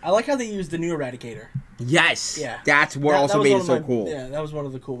characters. I like how they used the new Eradicator. Yes. Yeah. That's what also made it so cool. Yeah, that was one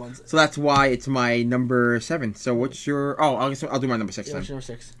of the cool ones. So that's why it's my number 7. So what's your... Oh, I'll do my number 6 then. What's your number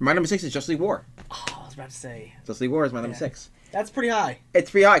 6? My number 6 is Justice League War. Oh, I was about to say. Justice League War is my number 6. That's pretty high.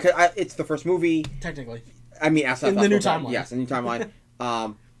 It's pretty high because it's the first movie. Technically. I mean, in the new timeline. Yes, the new timeline.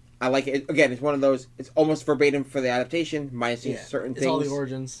 I like it. Again, it's one of those... It's almost verbatim for the adaptation, minus certain things. It's all the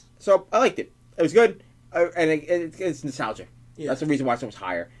origins. So I liked it. It was good. And it's nostalgia. Yeah. That's the reason why it's so much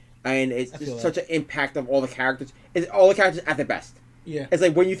higher. And it's that. such an impact of all the characters. It's all the characters at their best. Yeah. It's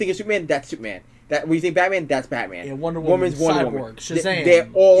like when you think of Superman, that's Superman. That when you think Batman, that's Batman. Yeah, Wonder Woman, Cyborg, Shazam. They're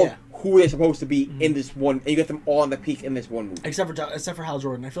all who they're supposed to be in this one, and you get them all on the peak in this one movie. Except for Hal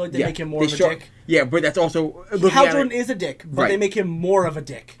Jordan. I feel like they make him more of a dick. Yeah, but that's also Hal Jordan is a dick, but they make him more of a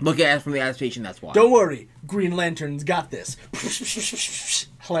dick. Look at it from the adaptation. That's why. Don't worry, Green Lantern's got this.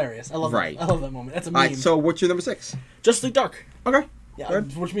 Hilarious. I love right. that. I love that moment. That's a meme. All right, so what's your number 6? Justice League Dark. Okay. Yeah,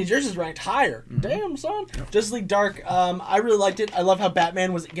 which means yours is ranked higher. Mm-hmm. Damn, son. Justice League Dark. I really liked it. I love how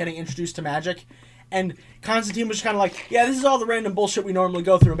Batman was getting introduced to magic, and Constantine was just kind of like, "Yeah, this is all the random bullshit we normally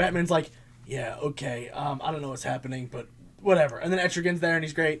go through." And Batman's like, "Yeah, okay. I don't know what's happening, but whatever." And then Etrigan's there, and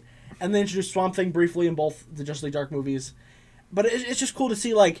he's great. And they introduced Swamp Thing briefly in both the Justice League Dark movies. But it's just cool to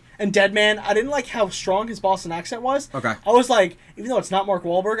see, like, and Deadman, I didn't like how strong his Boston accent was. Okay. I was like, even though it's not Mark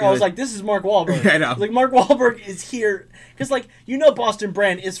Wahlberg, I was like, this is Mark Wahlberg. I know. Like, Mark Wahlberg is here. Because, like, Boston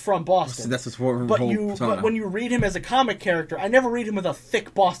Brand is from Boston. So that's what's what but when you read him as a comic character, I never read him with a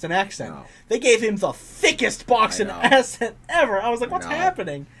thick Boston accent. No. They gave him the thickest Boston accent ever. I was like, what's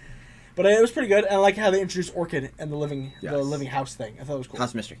happening? But it was pretty good. And I like how they introduced Orchid and the living house thing. I thought it was cool.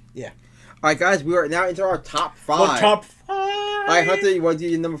 House Mystery. Yeah. All right, guys, we are now into our top 5. Well, top 5. All right, Hunter, you want to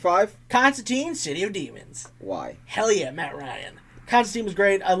do your number 5? Constantine, City of Demons. Why? Hell yeah, Matt Ryan. Constantine was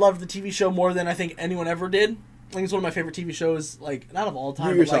great. I loved the TV show more than I think anyone ever did. I think it's one of my favorite TV shows, like, not of all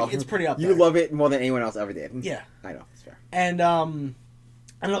time, but like, it's pretty up there. You love it more than anyone else ever did. Yeah. I know, it's fair. And, I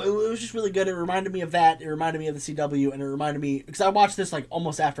don't know, it was just really good. It reminded me of that. It reminded me of the CW, and it reminded me, because I watched this, like,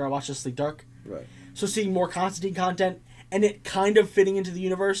 almost after I watched Justice League Dark. Right. So seeing more Constantine content, and it kind of fitting into the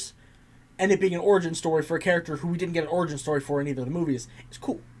universe, and it being an origin story for a character who we didn't get an origin story for in either of the movies, is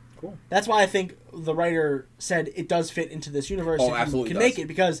cool. Cool. That's why I think the writer said it does fit into this universe. Oh, if absolutely you can does. make it,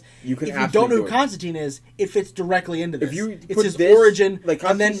 because if you don't know who Constantine is, it fits directly into this. If you it's put his this, origin, like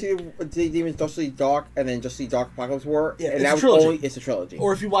and then Constantine, Demons, Justice League Dark, and then Justice League Dark Apocalypse War, yeah, and it's that a was trilogy. it's a trilogy.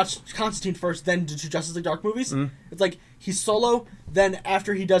 Or if you watch Constantine first, then do two Justice League Dark movies, Mm-hmm. it's like he's solo. Then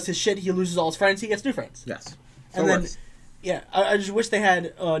after he does his shit, he loses all his friends. He gets new friends. Yes. And then, yeah, I just wish they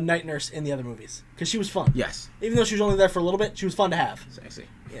had Night Nurse in the other movies because she was fun. Yes. Even though she was only there for a little bit, she was fun to have. Sexy.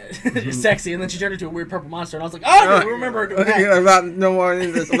 Yeah, sexy. And then she turned into a weird purple monster, and I was like, oh, I don't remember her doing that. I'm not no more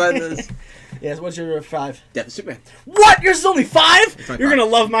in this. About this. Yes, what's your 5? Death of Superman. What? Yours is only 5? You're gonna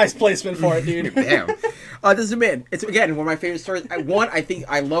love my placement for it, dude. Damn. Death of Superman. It's again one of my favorite stories. I think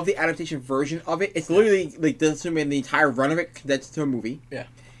I love the adaptation version of it. It's literally like Death of Superman, the entire run of it condensed to a movie. Yeah.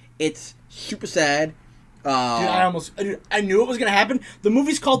 It's super sad. I knew it was gonna happen. The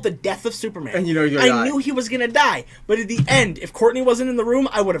movie's called The Death of Superman. And you know I knew he was gonna die. But at the end, if Courtney wasn't in the room,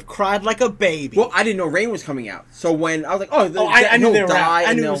 I would have cried like a baby. Well, I didn't know Rain was coming out. So when I was like, I knew they were die.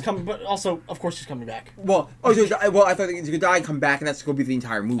 I knew he was coming, but also, of course, he's coming back. I thought he was gonna die and come back, and that's gonna be the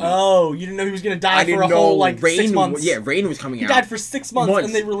entire movie. Oh, you didn't know he was gonna die for a whole like Rain, 6 months. Yeah, Rain was coming out. He died for 6 months,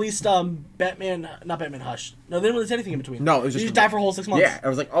 and they released not Batman Hush. No, they didn't release anything in between. No, it was he just died for a whole 6 months. Yeah, I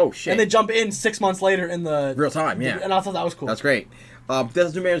was like, oh shit. And they jump in 6 months later in the real time. Yeah. And I thought that was cool. That's great. Death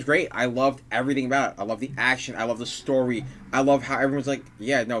of Superman was great. I loved everything about it. I love the action. I love the story. I love how everyone's like,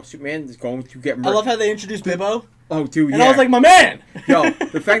 yeah, no, Superman is going to get murdered. I love how they introduced Bibbo. Oh, dude, yeah. And I was like, my man! Yo,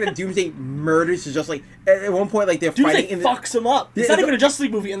 the fact that Doomsday murders is just like, at one point, like, they're Doomsday fighting. fucks him up. It's not even a Justice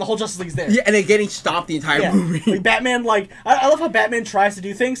League movie, and the whole Justice League's there. Yeah, and they're getting stopped the entire movie. Like, Batman, like, I love how Batman tries to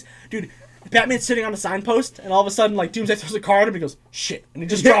do things. Dude, Batman's sitting on a signpost, and all of a sudden, like, Doomsday throws a card at him, and he goes, shit. And he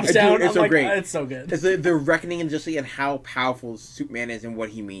just drops down. Dude, it's so great. It's so good. It's the reckoning and just and how powerful Superman is and what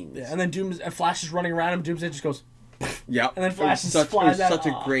he means. Yeah, and then Flash is running around him, Doomsday just goes, yep. And then Flash flies out.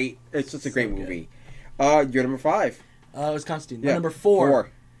 It's such a great movie. You're number 5. It was Constantine. Yeah. Number 4.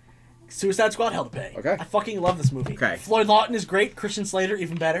 Suicide Squad, Hell to Pay. Okay. I fucking love this movie. Okay. Floyd Lawton is great. Christian Slater,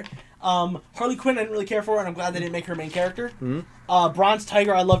 even better. Harley Quinn, I didn't really care for, and I'm glad they didn't make her main character. Mm-hmm. Bronze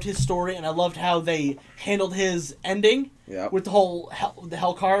Tiger, I loved his story, and I loved how they handled his ending with the whole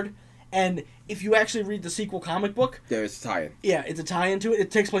Hell card. And if you actually read the sequel comic book, there's a tie-in. Yeah, it's a tie-in to it. It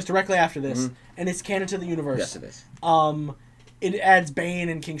takes place directly after this, and it's canon to the universe. Yes, it is. It adds Bane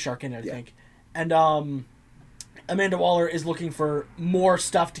and King Shark in it, I think. And Amanda Waller is looking for more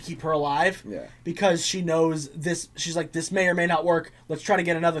stuff to keep her alive. Yeah. Because she knows this. She's like, this may or may not work. Let's try to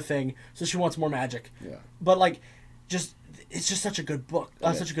get another thing. So she wants more magic. Yeah. But like, it's just such a good book.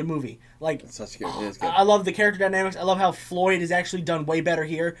 Such a good movie. Like, It's such good. It is good. I love the character dynamics. I love how Floyd is actually done way better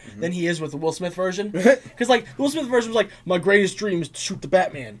here than he is with the Will Smith version. Because like the Will Smith version was like, my greatest dream is to shoot the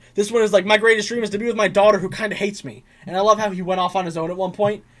Batman. This one is like, my greatest dream is to be with my daughter who kind of hates me. And I love how he went off on his own at one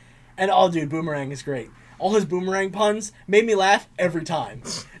point. And oh, dude, Boomerang is great. All his Boomerang puns made me laugh every time,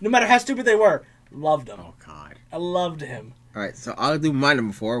 no matter how stupid they were. Loved him. Oh God. I loved him. All right, so I'll do my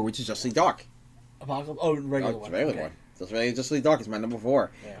number 4, which is Justice League Dark. Apocalypse. Oh, regular one. Regular Okay. one. Justice League Dark is my number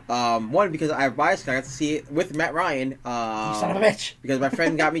 4. Yeah. One, because I have bias. I got to see it with Matt Ryan. You son of a bitch. Because my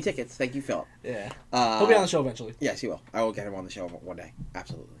friend got me tickets. Thank you, Philip. Yeah. He'll be on the show eventually. Yes, he will. I will get him on the show one day.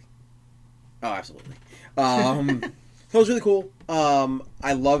 Absolutely. Oh, absolutely. So it was really cool.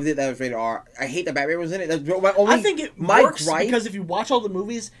 I loved it. That was rated R. I hate that Batman was in it. That's my only, I think it my works gripe, because if you watch all the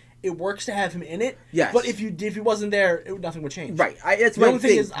movies, it works to have him in it. Yes. But if he wasn't there, nothing would change. right. That's The my only thing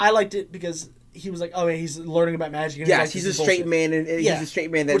thing. is, I liked it because he was like, oh, yeah, he's learning about magic. And Yes, like, he's this a is straight bullshit. man, and he's a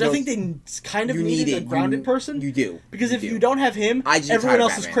straight man that Which I knows think they kind of you needed need a it. grounded person. You do. Because if do. you don't have him, I just get everyone tired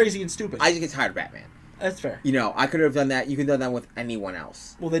of else is Batman. crazy and stupid. I just get tired of Batman. That's fair. You know, I could have done that. You could have done that with anyone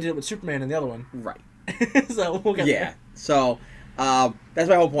else. Well, they did it with Superman and the other one. Right. So we'll get Yeah. there. So that's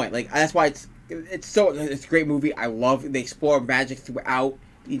my whole point. Like that's why it's a great movie. I love they explore magic throughout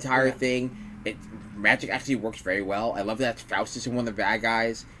the entire thing. Magic actually works very well. I love that Faustus is one of the bad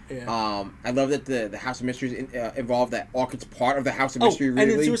guys. Yeah. I love that the House of Mystery is involved. That Orchid's part of the House of Mystery. And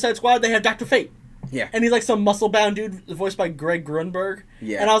Really. in Suicide Squad, they have Dr. Fate. Yeah. And he's like some muscle-bound dude voiced by Greg Grunberg.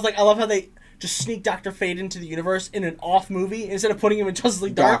 Yeah. And I was like, I love how they just sneak Dr. Fate into the universe in an off movie instead of putting him in Justice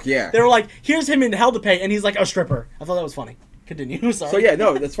League Dark. Yeah. They were like, here's him in Hell to Pay, and he's like a stripper. I thought that was funny. Continue. Sorry. So yeah,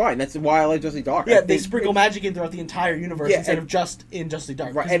 no, that's fine. That's why I like Justice League Dark. Yeah, I they think sprinkle magic in throughout the entire universe Yeah, instead and- of just in Justice League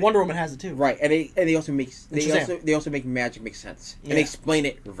Dark. Right, Because and- Wonder Woman has it too. Right, and they also Shazam. they also make magic make sense, and Yeah. they explain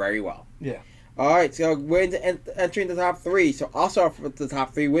it very well. Yeah. All right, so we're entering the top 3. So I'll start with the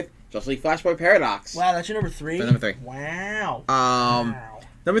top 3 with Justice League Flashpoint Paradox. Wow, that's your number 3? That's number 3. Wow. Wow.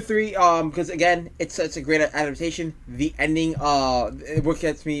 Number 3, because again, it's a great adaptation. The ending, what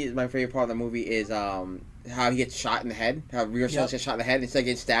gets me, my favorite part of the movie is how he gets shot in the head. How Rio gets shot in the head instead of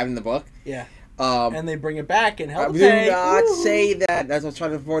getting stabbed in the book. Yeah. Um, And they bring it back in Hell to do Pay. not Woo! say that. That's what I was trying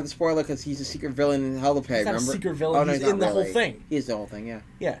to avoid the spoiler because he's a secret villain in Hell to Pay. He's not a remember? secret villain, he's in the whole thing. He is the whole thing. Yeah,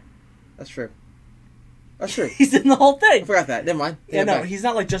 Yeah. that's true. That's true. He's in the whole I thing. forgot that. Never mind. Yeah, no, back. he's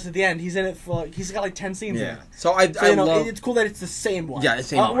not like just at the end. He's in it for like, he's got like 10 scenes in Yeah. it. So I So, you know, love. it's cool that it's the same one. Yeah, the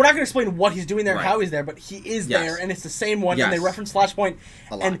same one. We're not going to explain what he's doing there, Right. how he's there, but he is Yes. there, and it's the same one, and they Yes. reference Flashpoint.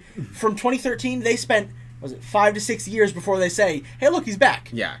 A lot. And from 2013, they spent, was it 5 to 6 years before they say, hey, look, he's back.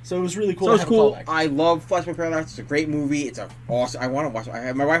 Yeah. So it was really cool So to it's have cool. a callback. I love Flashpoint Paradox. It's a great movie. It's awesome. I want to watch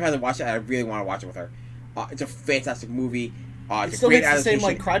it. My wife hasn't watched it. And I really want to watch it with her. It's a fantastic movie. It It's a still great hits the same,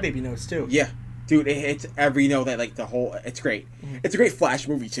 adaptation. like, Crybaby notes, too. Yeah. Dude, it hits every note that like the whole. It's great. It's a great Flash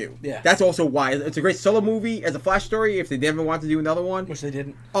movie too. Yeah. That's also why it's a great solo movie as a Flash story. If they never want to do another one. Which they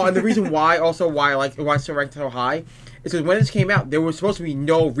didn't. Oh, and the reason why why it's so ranked so high is because when this came out, there was supposed to be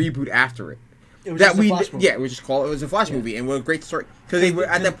no reboot after it. It was just a Flash movie. Yeah, it was just called. It was a Flash movie, and what a great story because they were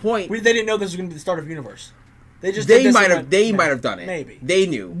at that point. They didn't know this was going to be the start of Universe. They just They did this might and have. went, They "Nah, might have done it. Maybe. They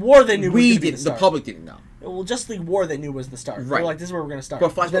knew. War they knew was We gonna be didn't. the The start. public didn't know. Well, Justice League War they knew was the start. Right. They're like, this is where we're going to start.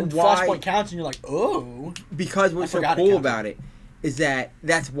 But Flashpoint, then why- Flashpoint counts, and you're like, oh. Because what's I so forgot it cool counted. about it is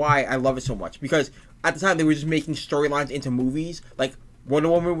that's why I love it so much. Because at the time they were just making storylines into movies. Like Wonder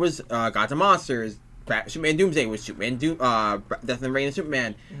Woman was Gods and Monsters. Superman Doomsday was Death and Reign of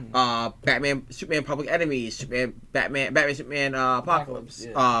Superman. Superman Public Enemies. Batman Superman Apocalypse.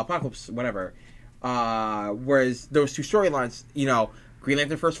 Yeah. Apocalypse, whatever. Whereas those two storylines, Green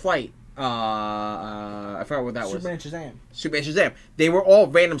Lantern First Flight. I forgot what that Superman was. Shazam. Superman Shazam. They were all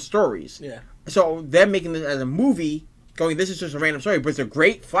random stories. Yeah. So them making this as a movie, going, this is just a random story, but it's a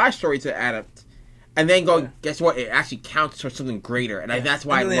great Flash story to adapt. And then going, guess what? It actually counts for something greater, and that's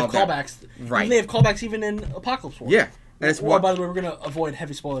why I And then love they have that. callbacks. Right. And they have callbacks even in Apocalypse War. Yeah, and it's Well, by the way, we're going to avoid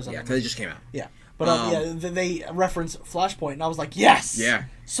heavy spoilers on yeah, that. because it just came out. Yeah. But they reference Flashpoint, and I was like, yes! Yeah.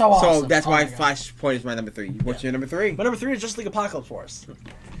 So awesome. So that's why my God. Flashpoint is my number 3. What's your number 3? My number 3 is Justice League Apocalypse Wars.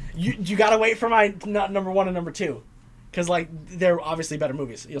 You gotta wait for my number 1 and number 2. Because, like, they're obviously better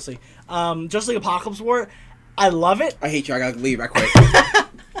movies. You'll see. Justice League Apocalypse War, I love it. I hate you. I gotta leave. I quit.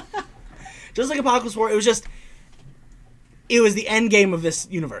 Justice League Apocalypse War, it was the end game of this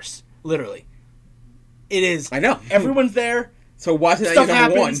universe. Literally. It is. I know. Everyone's there. So watch it at Stuff your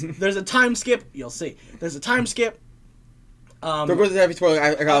number happens. 1. There's a time skip. You'll see. There's a time skip. Don't go to the heavy spoiler.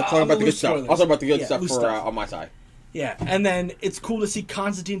 I gotta talk about the good stuff. spoilers. I'll talk about the good Yeah, stuff loose for stuff. on my side. Yeah, and then it's cool to see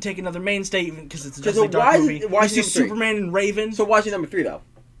Constantine take another mainstay, even because it's a So Justice League Dark why is movie. it- why We is it see number three? Superman and Raven So watching number 3 though.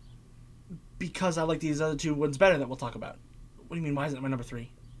 because I like these other two ones better that we'll talk about. What do you mean? Why isn't it my number 3?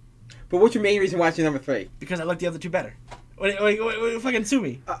 But what's your main reason watching number 3? Because I like the other two better. Wait, fucking sue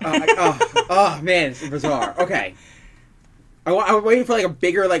me. Oh man, it's bizarre. Okay. I'm waiting for like a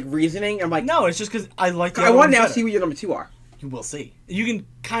bigger like reasoning. I'm like, No, it's just because I like the I other want ones to now better. see what your number 2 are. You will see. You can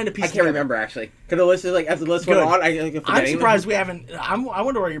kind of piece I it can't together. remember actually. Because the list is like as the list went Good. on, I keep I'm forgetting surprised them. we haven't. I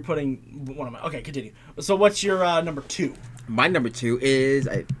wonder where you're putting one of my. Okay, continue. So what's your number 2? My number 2 is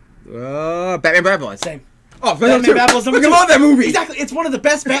Batman Bad Blood. Same. Oh, Batman Bad Blood's number I 2. love that movie. Exactly. It's one of the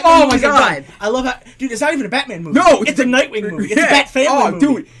best Batman Oh my movies I've God. done. I love how, dude. It's not even a Batman movie. No, it's a Nightwing movie. It's a Yeah. Bat Family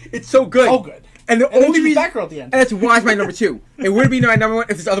movie. dude, it's so good. So good. And the And only then reason Batgirl at the end. and that's why it's my number 2. It would be my number 1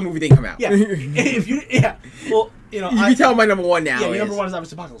 if this other movie didn't come out. Yeah. If you, yeah. Well, you know, You can tell my number 1 now. Yeah, your is. number 1 is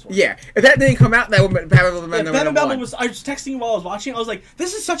obviously Apocalypse War. Yeah, if that didn't come out, that would be my Yeah, number Batman 1. was. I was texting you while I was watching. I was like,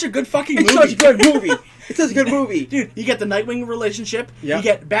 "This is such a good fucking It's movie." such a good movie. It's such a good movie. Dude, you get the Nightwing relationship. Yeah. You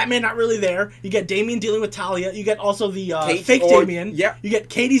get Batman not really there. You get Damian dealing with Talia. You get also the Kate's fake Damian. Yep. You get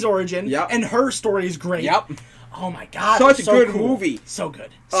Katie's origin. Yep. And her story is great. Yep. Oh my god. Such it's a so good cool. movie. So good.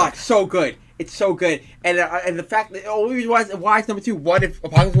 Oh, it's so good. It's so good. And the fact that the only reason why it's number 2, one, if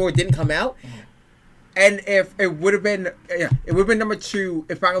Apocalypse War didn't come out, and if it would have been, it would have been number 2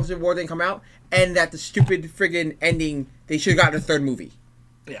 if Apocalypse War didn't come out, and that the stupid friggin' ending, they should have gotten a third movie.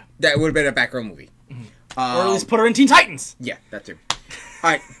 Yeah. That would have been a Batgirl movie. Or at least put her in Teen Titans. Yeah, that too.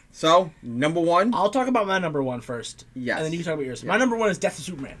 Alright, so, number 1. I'll talk about my number 1 first. Yes. And then you can talk about yours. My number 1 is Death of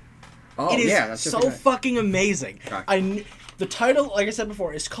Superman. Oh, It is yeah, that's just so okay. fucking amazing. Okay. The title, like I said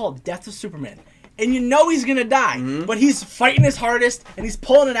before, is called Death of Superman. And you know he's gonna die, Mm-hmm. but he's fighting his hardest and he's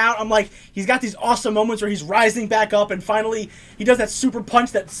pulling it out. I'm like, he's got these awesome moments where he's rising back up and finally he does that super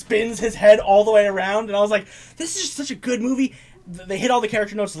punch that spins his head all the way around. And I was like, this is just such a good movie. They hit all the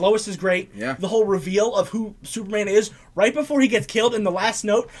character notes. Lois is great. Yeah. The whole reveal of who Superman is right before he gets killed in the last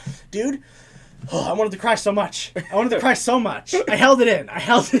note, dude. Oh, I wanted to cry so much. I wanted to cry so much. I held it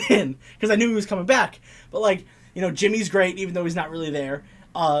in. Because I knew he was coming back. But, like, you know, Jimmy's great, even though he's not really there.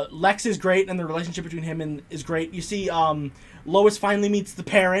 Lex is great, and the relationship between him is great. You see Lois finally meets the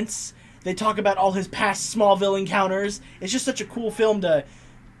parents. They talk about all his past Smallville encounters. It's just such a cool film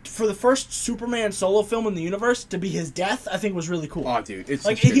for the first Superman solo film in the universe to be his death, I think was really cool. Oh, dude, it's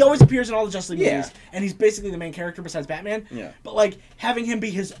Like, such a he good always appears in all the Justice League Yeah. movies, and he's basically the main character besides Batman. Yeah. But, like, having him be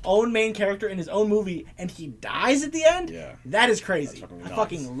his own main character in his own movie, and he dies at the end, Yeah. that is crazy. fucking I nuts.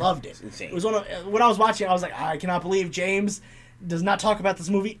 fucking loved it. It's insane. It was when I was watching it, I was like, I cannot believe James does not talk about this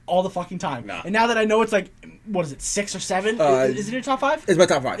movie all the fucking time. Nah. And now that I know it's like, what is it, 6 or 7? Is it in your top 5? It's my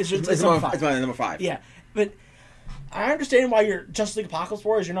top 5. It's It's number my, 5. it's my number 5. Yeah. But I understand why your Justice League Apocalypse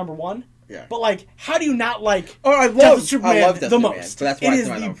War is your number 1. Yeah. But, like, how do you not like Oh, I Death love of Superman Death of the Superman, most? but that's why It it's is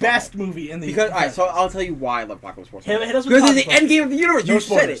my the number best 5. movie in the Because, alright, so I'll tell you why I love Apocalypse War. Hit us with Because it's the Apocalypse. end game of the universe. No You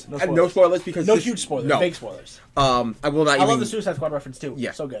spoilers. said No it. spoilers. No spoilers because No this- huge spoilers. No. Fake spoilers. I will not I even. love the Suicide Squad reference too.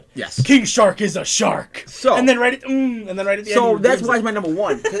 Yeah. So good. Yes. King Shark is a shark. So- and then right at the end. So he that's redeems why it. it's my number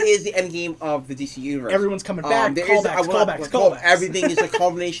 1. Because it is the end game of the DC universe. Everyone's coming back. There is- Callbacks. Everything is a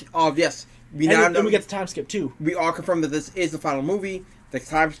culmination of yes. We now And know, we get the time skip too. we all confirm that this is the final movie.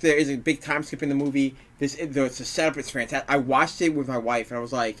 There is a big time skip in the movie. It's a setup. It's fantastic. I watched it with my wife, and I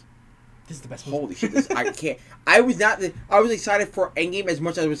was like, This is the best movie. "Holy shit! I can't." I was not. I was excited for Endgame as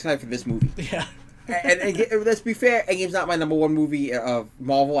much as I was excited for this movie. Yeah. And let's be fair, Endgame's not my number 1 movie of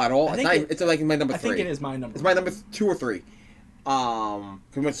Marvel at all. I It's think not. it- It's like my number 3. I think it is my number. It's my number 2 or 3.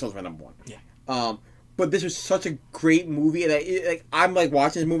 Winter Soldier's my number 1. Yeah. But this was such a great movie, and I'm like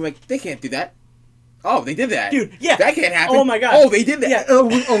watching this movie, like they can't do that. Oh, they did that, Dude, yeah. that can't happen. Oh my God. Oh, they did that. Yeah.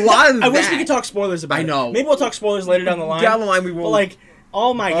 A lot of I that. wish we could talk spoilers about I it. know. Maybe we'll talk spoilers later down the line. Down the line, we will. But like,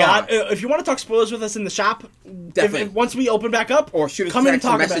 oh my Oh. god! If you want to talk spoilers with us in the shop, Definitely. once we open back up, or shoot us come a in and text,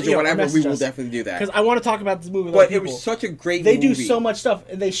 a talk message, about or whatever. We message will us. definitely do that. Because I want to talk about this movie with But other it people. was such a great They movie. do so much stuff,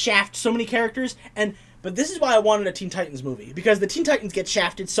 and they shaft so many characters, but this is why I wanted a Teen Titans movie, because the Teen Titans get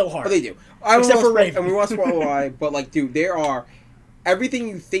shafted so hard. Oh, they do. Except for Raven. And we want to spoil why, but like, dude, there are everything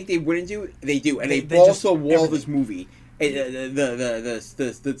you think they wouldn't do, they do, and They they just- also wall everything. this movie. The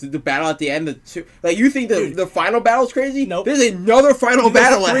battle at the end, like you think Dude. the final battle's crazy? Nope. There's another final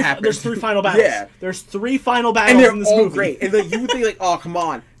battle that happens. There's 3 final battles. Yeah. There's 3 final battles And they're in this all movie. great. And like, you would think like, oh come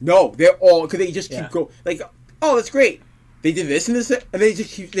on, no, they're all because they just keep Yeah. going. Like, oh that's great. They did this and this, and they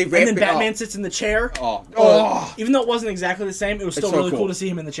just keep ramp And then it Batman up. sits in the chair. Oh. Even though it wasn't exactly the same, it was still so really cool cool. to see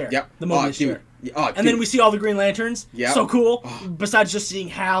him in the chair. Yep. The Mobius dude. chair. Yeah, oh, And then we see all the Green Lanterns. Yep. So cool. Oh. Besides just seeing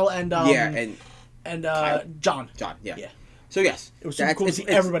Hal and yeah, and and Kyle. John. John, yeah. Yeah. So yes, It was super cool to see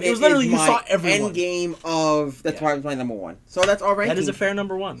everybody. It was literally you saw everyone. End game of that's why it's my number one. So that's all right. That is a fair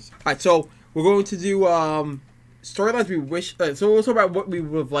number one. All right, so we're going to do storylines we wish. So we'll talk about what we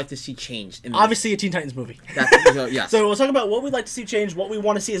would have liked to see changed. In Obviously, a Teen Titans movie. Yes. So we'll talk about what we'd like to see changed, what we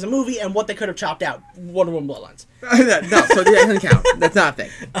want to see as a movie, and what they could have chopped out. Wonder Woman Bloodlines. No, so that doesn't count. That's not a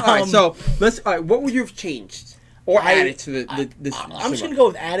thing. All right, so let's. All right, what would you have changed or added to the I'm just gonna go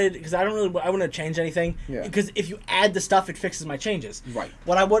with added because I wouldn't have changed anything. Yeah. Because if you add the stuff, it fixes my changes. Right.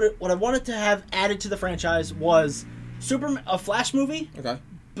 What I wanted to have added to the franchise was a Flash movie. Okay.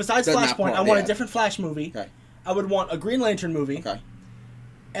 Besides That's not Flashpoint, part- I want yeah. a different Flash movie. Okay. I would want a Green Lantern movie. Okay.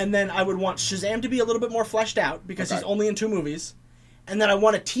 And then I would want Shazam to be a little bit more fleshed out because Okay. he's only in 2 movies. And then I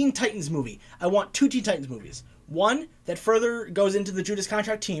want a Teen Titans movie. I want 2 Teen Titans movies. One that further goes into the Judas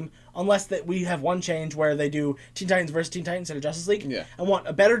Contract team, unless that we have one change where they do Teen Titans versus Teen Titans instead of Justice League. Yeah. I want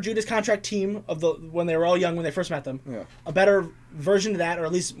a better Judas Contract team of the when they were all young when they first met them. Yeah. A better version of that, or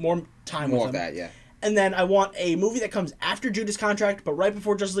at least more time More with of them. that, yeah. And then I want a movie that comes after Judas Contract, but right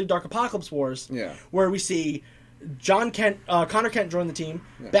before Justice League Dark Apocalypse Wars. Yeah. Where we see Connor Kent join the team,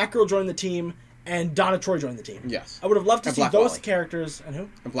 Batgirl join the team, and Donna Troy join the team. Yes. I would have loved to And see Black those Wally. characters. And who?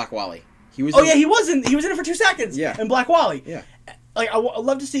 And Black Wally. He was. Oh yeah, he was in it for 2 seconds. Yeah. And Black Wally. Yeah. Like I'd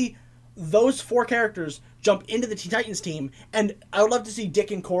love to see those 4 characters jump into the Teen Titans team, and I would love to see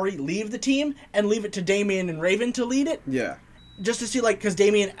Dick and Corey leave the team and leave it to Damian and Raven to lead it. Yeah. Just to see, like, because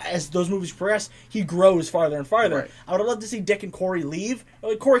Damian, as those movies progress, he grows farther and farther. Right. I would have loved to see Dick and Corey leave.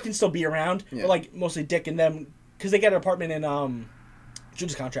 Like, Corey can still be around, Yeah. but, like, mostly Dick and them, because they get an apartment in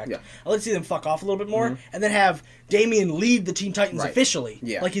Judas Contract. Yeah. I'd like to see them fuck off a little bit more, and then have Damian lead the Teen Titans Right. officially,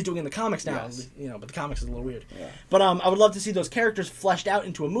 Yeah. like he's doing in the comics now. Yes. You know, but the comics is a little weird. Yeah. But I would love to see those characters fleshed out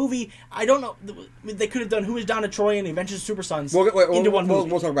into a movie. I don't know. They could have done Who is Donna Troy and the Adventures of Super Sons into one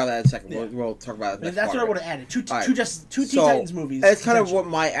movie. We'll talk about that in a second. Yeah. We'll talk about that. That's what I would have added. Two All right. Teen Titans movies. That's kind of potentially. what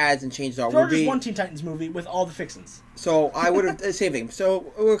my adds and changes are. Would George's be, one Teen Titans movie with all the fixins. So I would have same thing.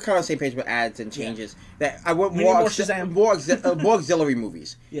 So we're kind of on the same page with adds and changes. That I want We more need more Shazam. more auxiliary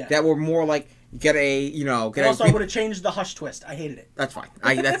movies. Yeah. That were more like get a And get also, a. I would have changed the Hush twist. I hated it. That's fine.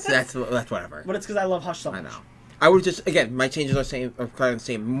 That's whatever. But it's because I love Hush so I much. know. I would just again my changes are kind of the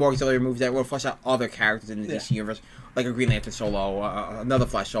same. More auxiliary movies that will flesh out other characters in the Yeah. DC universe, like a Green Lantern solo, another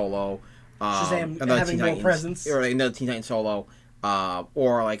Flash solo, Shazam another having Teen more Titans, presence. or like another Teen Titans solo,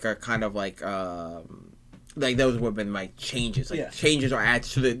 or like a kind of like those would have been my changes, like Yeah. changes or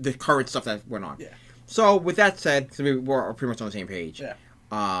adds to the current stuff that went on. Yeah. So with that said, so we're pretty much on the same page. Yeah.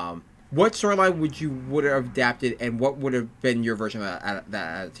 What storyline would have adapted, and what would have been your version of that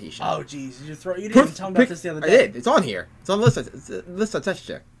adaptation? Oh, jeez. You didn't even tell me about this the other day. I did. It's on here. It's on the list. It's a list I texted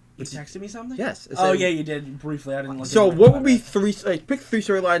you. You texted me something? Yes. It's Oh, a- yeah, you did briefly. I didn't look So at it. what would be pick 3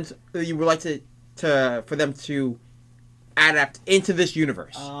 storylines that you would like to for them to adapt into this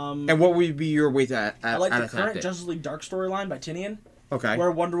universe? And what would be your way to I like the adapt current it? Justice League Dark storyline by Tinian, Okay. where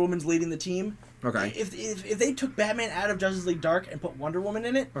Wonder Woman's leading the team. Okay. If they took Batman out of Justice League Dark and put Wonder Woman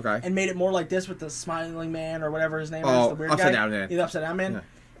in it, Okay. and made it more like this with the Smiling Man or whatever his name Oh, is, the weird Upside guy, Down Man. Yeah, the Upside Down Man. Yeah.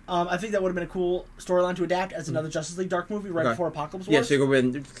 I think that would have been a cool storyline to adapt as another Justice League Dark movie right Okay. before Apocalypse Wars. Yeah, so you go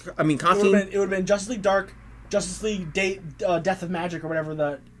in. I mean, it Constantine. would have been Justice League Dark, Justice League Death of Magic or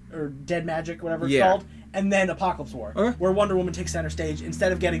whatever or Dead Magic, whatever it's Yeah. called, and then Apocalypse War, Okay. where Wonder Woman takes center stage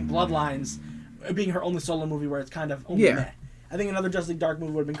instead of getting Bloodlines being her only solo movie where it's kind of only Yeah. meh. I think another Justice League Dark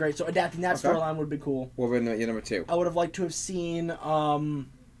movie would have been great. So adapting that Okay. storyline would have been cool. What would be your number 2? I would have liked to have seen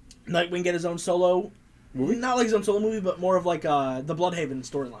Nightwing get his own solo Movie? Not like his own solo movie, but more of like the Bloodhaven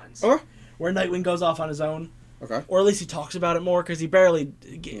storylines. Okay. Where Nightwing goes off on his own. Okay. Or at least he talks about it more, because he barely...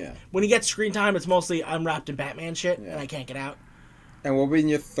 Yeah. When he gets screen time, it's mostly, I'm wrapped in Batman shit, Yeah. and I can't get out. And what would be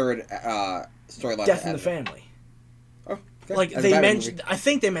your third storyline? Death in the Family. Oh, okay. Like, As a they Batman mentioned... movie. I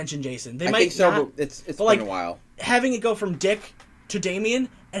think they mentioned Jason. They I might think so, not, but it's been like, a while. having it go from Dick to Damian,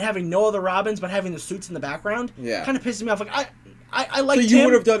 and having no other Robins, but having the suits in the background, Yeah. kind of pisses me off. Like, I like So Tim. you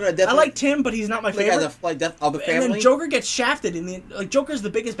would have done a Death I like Tim, but he's not my like favorite. as a like Death of the And Family. then Joker gets shafted in the Joker's the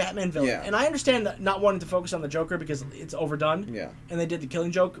biggest Batman villain, Yeah. and I understand that not wanting to focus on the Joker because it's overdone. Yeah. And they did the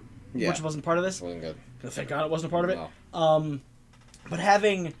Killing Joke, Yeah. which wasn't part of this. Wasn't good. Thank God it wasn't a part of it. No. But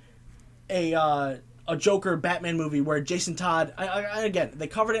having a Joker Batman movie where Jason Todd, again, they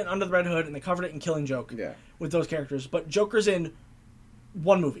covered it in Under the Red Hood and they covered it in Killing Joke. Yeah. With those characters, but Joker's in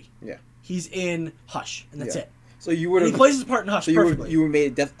one movie. Yeah. He's in Hush, and that's Yeah. it. So you would And have. he plays his part in Hush So perfectly. you would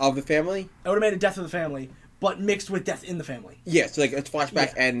made Death of the Family. I would have made a Death of the Family, but mixed with death in the family. Yeah, so like it's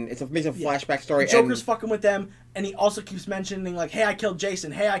flashback and it's a mix of flashback story. Joker's and fucking with them, and he also keeps mentioning like, "Hey, I killed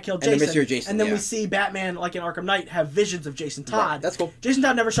Jason. Hey, I killed Jason." And the mystery of Jason, and then we see Batman, like in Arkham Knight, have visions of Jason Todd. Right, that's cool. Jason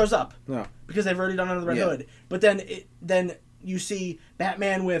Todd never shows up. No. Because they've already done Under the Red Hood. But then you see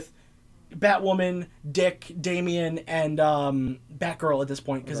Batman with Batwoman, Dick, Damian, and Batgirl at this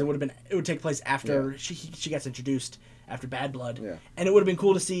point, because it would take place after she gets introduced after Bad Blood. Yeah. And it would have been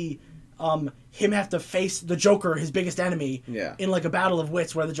cool to see him have to face the Joker, his biggest enemy, in like a battle of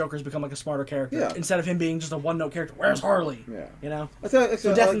wits where the Joker's become like a smarter character instead of him being just a one-note character. Where's Harley? Yeah. You know?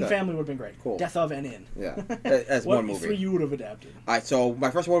 So Death in the Family would have been great. Cool. Death of and In. Yeah. As one movie. What three you would have adapted? Alright, so my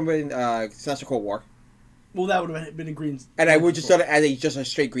first one would have been Sinestro Cold War. Well, that would have been a Green... And I would just done it as just a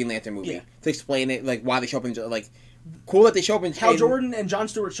straight Green Lantern movie. To explain it, like why they show up in... Like, cool that they show up in... Hal Jordan and Jon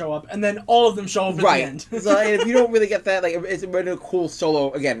Stewart show up, and then all of them show up at the end. So if you don't really get that, like, it's been a cool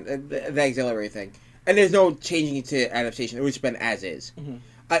solo, again, the auxiliary thing. And there's no changing it to adaptation. It would just been as is.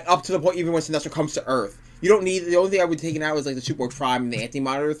 Up to the point, even when Sinestro comes to Earth. You don't need... The only thing I would take out was, like, the Superboy Prime and the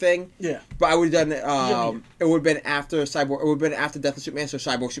Anti-Monitor thing. Yeah. But I would have done... it would have been after Cyborg... It would have been after Death of Superman, so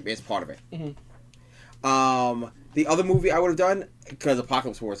Cyborg Superman's part of it. The other movie I would have done, because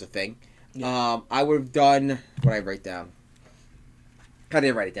Apocalypse War is a thing, I would have done... What did I write down? I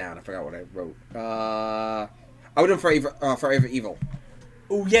didn't write it down. I forgot what I wrote. I would have done Forever Evil.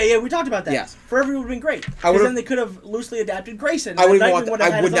 Oh, yeah, we talked about that. Yes. Forever would have been great. Because then they could have loosely adapted Grayson. I would not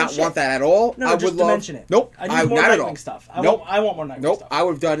want that at all. No, I just would to mention it. Nope. I need more not Nightwing at all. stuff. I want more Nightwing stuff. I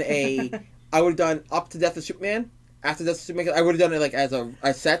would have done I would have done up to Death of Superman. After Death of Superman, I would have done it like as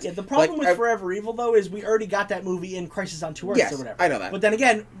a set. Yeah, the problem with Forever Evil, though, is we already got that movie in Crisis on Two Earths or whatever. I know that. But then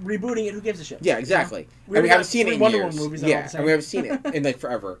again, rebooting it, who gives a shit? Yeah, exactly. You know? And we haven't seen it in Wonder years. Woman movies Yeah, and we haven't seen it in like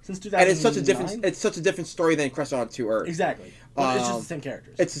forever. Since 2009. And it's such a different story than Crisis on Two Earths. Exactly. But it's just the same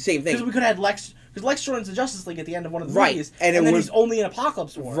characters. It's the same thing. Because we could have had Lex... Because Lex joins the Justice League at the end of one of the right. movies, and then he's only in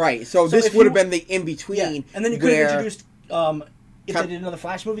Apocalypse War. Right. So this would have been the in-between. Yeah. And then you could have introduced, if they did another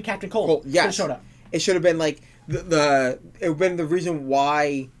Flash movie, Captain Cold. Yes. Could have showed up. It should have been like, it would have been the reason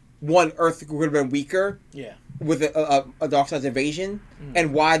why Earth would have been weaker. Yeah. With a Darkseid's invasion,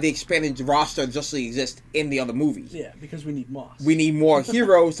 and why the expanded roster just exists in the other movies. Yeah, because we need Moss. We need more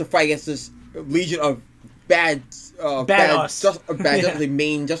heroes to fight against this legion of bad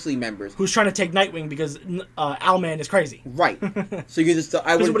main Justice League members. Who's trying to take Nightwing because Owlman is crazy. Right. So you just...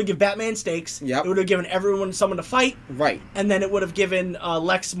 Because it would have given Batman stakes. Yep. It would have given everyone someone to fight. Right. And then it would have given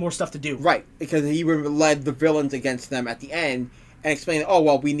Lex more stuff to do. Right. Because he would have led the villains against them at the end and explain, oh,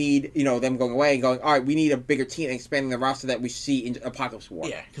 well, we need, them going away and going, all right, we need a bigger team and expanding the roster that we see in Apocalypse War.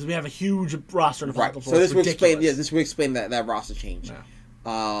 Yeah, because we have a huge roster in Apocalypse War. So this would explain that roster change.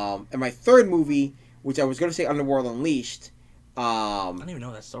 Yeah. And my third movie, which I was going to say Underworld Unleashed. I don't even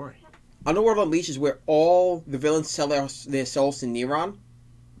know that story. Underworld Unleashed is where all the villains sell their souls to Neron.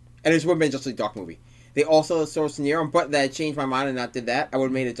 And this would have been just a dark movie. They all sell their souls to Neron, but that changed my mind and not did that. I would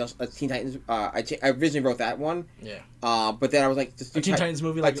have made it just a Teen Titans. I originally wrote that one. Yeah. But then I was like, just a Teen Titans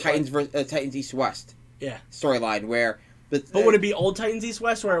movie, like Titans East West. Yeah. Storyline where. But would it be old Titans East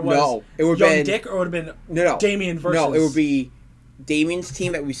West where it was it would Young Dick, or would it have been Damian versus? No, it would be Damian's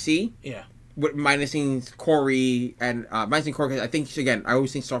team that we see. Yeah. With minusing Corey and minusing Corey, because I think again, I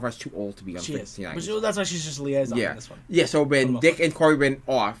always think Starfire's too old to be on. She is. But that's why she's just liaison in this one. Yeah. So when Dick and Corey been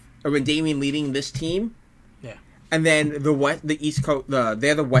off, or when Damian leading this team. Yeah. And then the East Coast,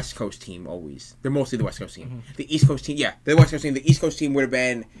 they're the West Coast team always. They're mostly the West Coast team. Mm-hmm. The East Coast team, they're the West Coast team. The East Coast team would have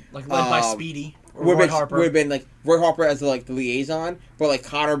been like led by Speedy or Roy Harper. Would have been like Roy Harper as the liaison, but like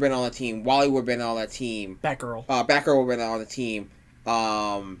Connor would have been on the team. Wally would have been on that team. Batgirl would have been on the team.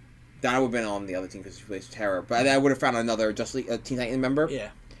 Donna would have been on the other team because she plays Terror. But then I would have found another Teen Titan member. Yeah.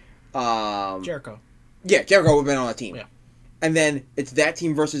 Jericho. Yeah, Jericho would have been on the team. Yeah. And then it's that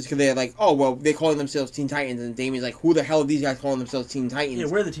team versus, because they're like, oh, well, they're calling themselves Teen Titans, and Damien's like, who the hell are these guys calling themselves Teen Titans? Yeah,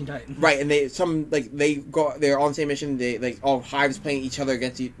 we're the Teen Titans. Right, and they're on the same mission. Hive's playing each other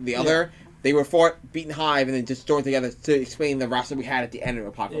against the other. They were beating Hive, and then just joined together to explain the roster we had at the end of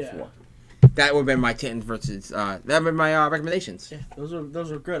Apocalypse War. That would have been my Titans versus. That would have been my recommendations. Yeah, those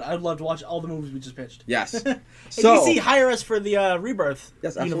are good. I'd love to watch all the movies we just pitched. Yes. So DC hire us for the Rebirth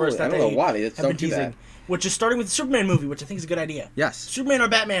universe that I don't know why they have been teasing, which is starting with the Superman movie, which I think is a good idea. Yes. Superman or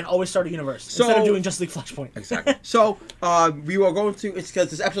Batman always start a universe instead of doing Justice League Flashpoint. Exactly. So we were going to. It's because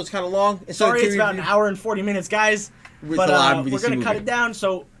this episode's kind of long. Sorry, it's about an hour and 40 minutes, guys. But we're going to cut it down.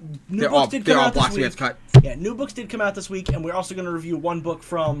 So new books did come out this week. Yeah, new books did come out this week, and we're also going to review one book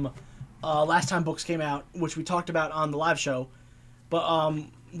from last time books came out, which we talked about on the live show. But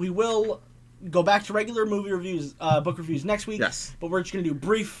we will go back to regular movie reviews, book reviews next week. Yes. But we're just going to do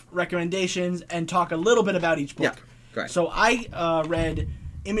brief recommendations and talk a little bit about each book. Yeah. Go ahead. So I read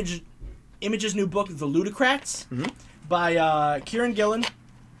Image's new book, The Ludocrats, by Kieran Gillen,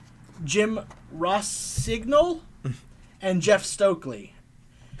 Jim Rossignol, and Jeff Stokely.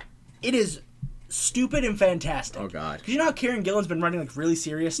 It is stupid and fantastic. Oh, God. Because you know how Kieran Gillen's been writing like really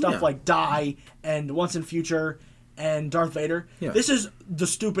serious stuff like Die and Once and Future and Darth Vader? Yeah. This is the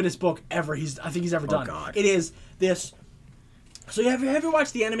stupidest book ever I think he's ever done. God. It is this... So have you ever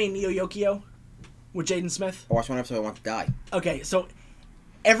watched the anime Neo Yokio with Jaden Smith? I watched one episode, I want to die. Okay, so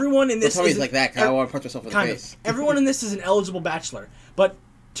everyone in this Don't tell me it's like that, because I want to punch myself in the face. Everyone in this is an eligible bachelor, but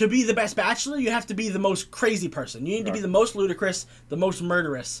to be the best bachelor, you have to be the most crazy person. You need to be the most ludicrous, the most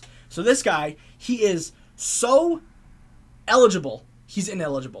murderous. So this guy, he is so eligible, he's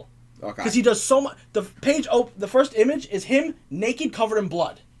ineligible. Okay. Because he does so much. The first image is him naked, covered in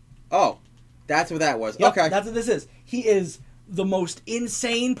blood. Oh, that's what that was. Yep, Okay. that's what this is. He is the most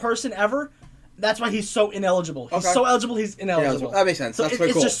insane person ever. That's why he's so ineligible. He's so eligible, he's ineligible. That makes sense. So That's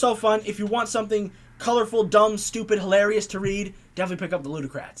pretty cool. It's just so fun. If you want something colorful, dumb, stupid, hilarious to read, definitely pick up The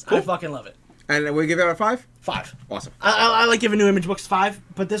Ludocrats. Cool. I fucking love it. And we give it a 5? 5. Awesome. I like giving new Image books 5,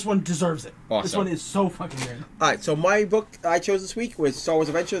 but this one deserves it. Awesome. This one is so fucking good. Alright, so my book I chose this week was Star Wars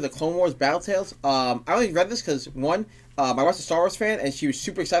Adventure, The Clone Wars Battle Tales. I only read this because, one, my wife's a Star Wars fan, and she was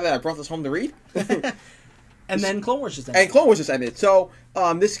super excited that I brought this home to read. And then Clone Wars just ended. And Clone Wars just ended. So,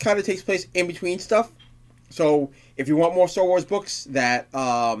 this kind of takes place in between stuff. So, if you want more Star Wars books that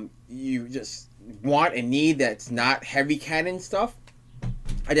you just want and need that's not heavy canon stuff,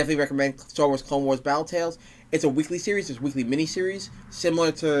 I definitely recommend Star Wars Clone Wars Battle Tales. It's a weekly series. It's a weekly miniseries,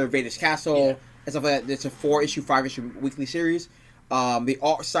 similar to Vader's Castle and stuff like that. It's a 4-issue, 5-issue weekly series. The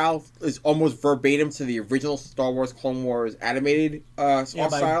art style is almost verbatim to the original Star Wars Clone Wars animated art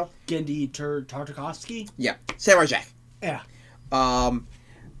style. Gendy Tartakovsky. Yeah, Samurai Jack. Yeah.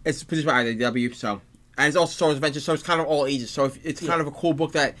 It's produced by IDW, so... And it's also Star Wars Adventure, so it's kind of all ages. So it's kind of a cool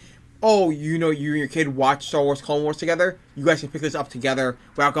book that, you and your kid watch Star Wars Clone Wars together. You guys can pick this up together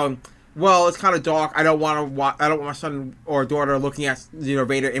without going, well, it's kind of dark. I don't want my son or daughter looking at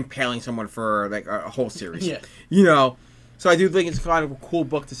Vader impaling someone for like a whole series. Yeah. So I do think it's kind of a cool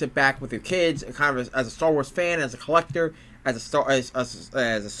book to sit back with your kids, and kind of as a Star Wars fan, as a collector, as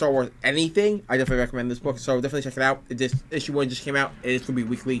a Star Wars anything. I definitely recommend this book. So definitely check it out. Issue 1 just came out. It is going to be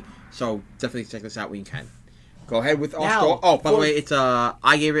weekly, so definitely check this out when you can. Go ahead with our Star. Oh, by the way, it's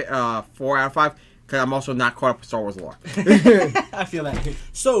I gave it 4 out of 5 because I'm also not caught up with Star Wars lore. I feel that.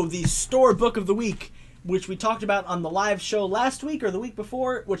 So the store book of the week, which we talked about on the live show last week or the week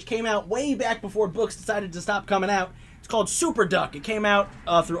before, which came out way back before books decided to stop coming out. It's called Super Duck. It came out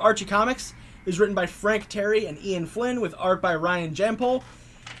through Archie Comics. It was written by Frank Terry and Ian Flynn with art by Ryan Jampol.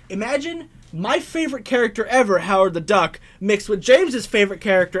 Imagine my favorite character ever, Howard the Duck, mixed with James's favorite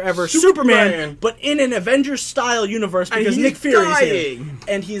character ever, Superman, but in an Avengers-style universe because Nick Fury's here.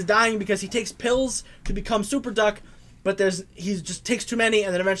 And he's dying because he takes pills to become Super Duck, but he just takes too many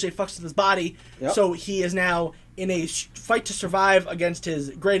and then eventually fucks with his body. Yep. So he is now in a fight to survive against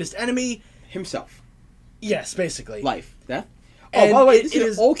his greatest enemy. Himself. Yes, basically. Life. Death. And by the way, this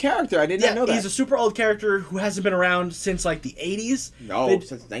is an old character. I did not know that. He's a super old character who hasn't been around since like the 80s. No,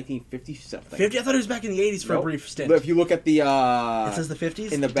 since 1950 something. 50? I thought he was back in the 80s for a brief stint. But if you look at the it says the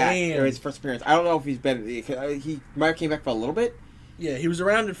 50s? In the back, or his first appearance. I don't know if he's been... He might have came back for a little bit. Yeah, he was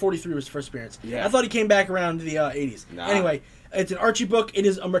around in 43 was his first appearance. Yeah. I thought he came back around the 80s. Nah. Anyway, it's an Archie book. It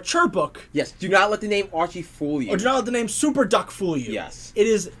is a mature book. Yes, do not let the name Archie fool you. Or do not let the name Super Duck fool you. Yes. It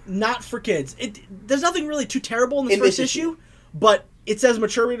is not for kids. There's nothing really too terrible in this first issue, but it says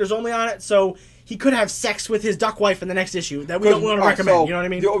mature readers only on it, so he could have sex with his duck wife in the next issue that we don't want to recommend. So, you know what I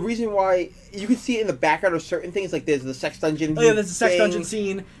mean? The reason why you can see it in the background of certain things, like there's the sex dungeon. Oh yeah, there's a sex dungeon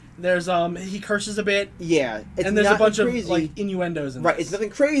scene. There's he curses a bit. Yeah, and there's a bunch of like innuendos. Right, it's nothing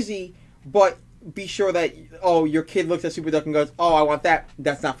crazy, but be sure that your kid looks at Super Duck and goes, "Oh, I want that."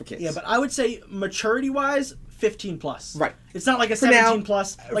 That's not for kids. Yeah, but I would say maturity wise, 15 plus. Right. It's not like a 17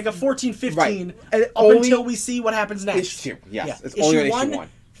 plus, like a 14, 15, up until we see what happens next. Issue 2, yes. Yeah. It's issue only one, issue 1.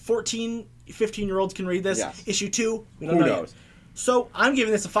 14, 15-year-olds can read this. Yes. Issue 2, we don't Who know knows? yet. So I'm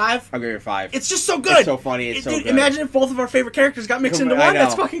giving this a 5. I'm giving it a 5. It's just so good. It's so funny. It's so dude, good. Imagine if both of our favorite characters got mixed into one.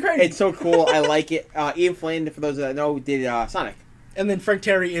 That's fucking crazy. It's so cool. I like it. Ian Flynn, for those that know, did Sonic. And then Frank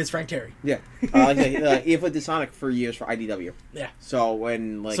Terry is Frank Terry. Yeah. Eva DeSonic for years for IDW. Yeah. So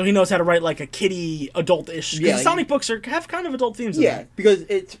when So he knows how to write like a kiddie adult-ish. Yeah, The Sonic books have kind of adult themes. Yeah, because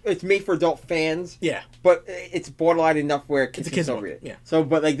it's made for adult fans. Yeah. But it's borderline enough where kids can still read it. Yeah. So,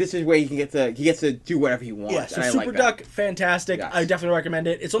 but like this is where he gets to do whatever he wants. Yeah. So and I Super like Duck, fantastic. Yes. I definitely recommend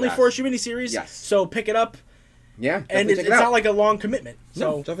it. It's only 4 issue miniseries. Yes. So pick it up. Yeah. And it's not like a long commitment.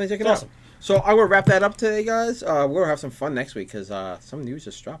 So definitely check it awesome. out. So I'm gonna wrap that up today, guys. We're gonna have some fun next week because some news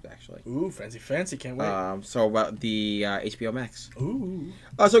just dropped actually. Ooh, fancy! Can't wait. So about the HBO Max. Ooh.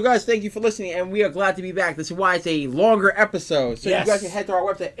 So guys, thank you for listening, and we are glad to be back. This is why it's a longer episode. So Yes. you guys can head to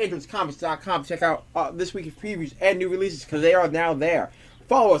our website, androidscomics.com, check out this week's previews and new releases because they are now there.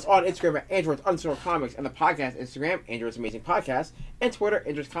 Follow us on Instagram at androids_comics and the podcast Instagram, Androids Amazing Podcast, and Twitter,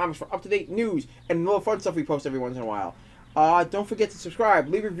 Androids Comics for up-to-date news and little fun stuff we post every once in a while. Don't forget to subscribe,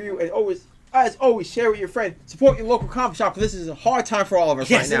 leave a review, and as always, share with your friend. Support your local comic shop because this is a hard time for all of us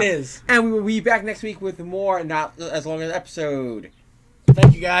right now. Yes, it is. And we will be back next week with more, not as long an episode.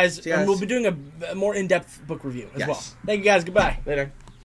 Thank you guys. See you guys. And we'll be doing a more in-depth book review as Yes. well. Thank you guys. Goodbye. Later.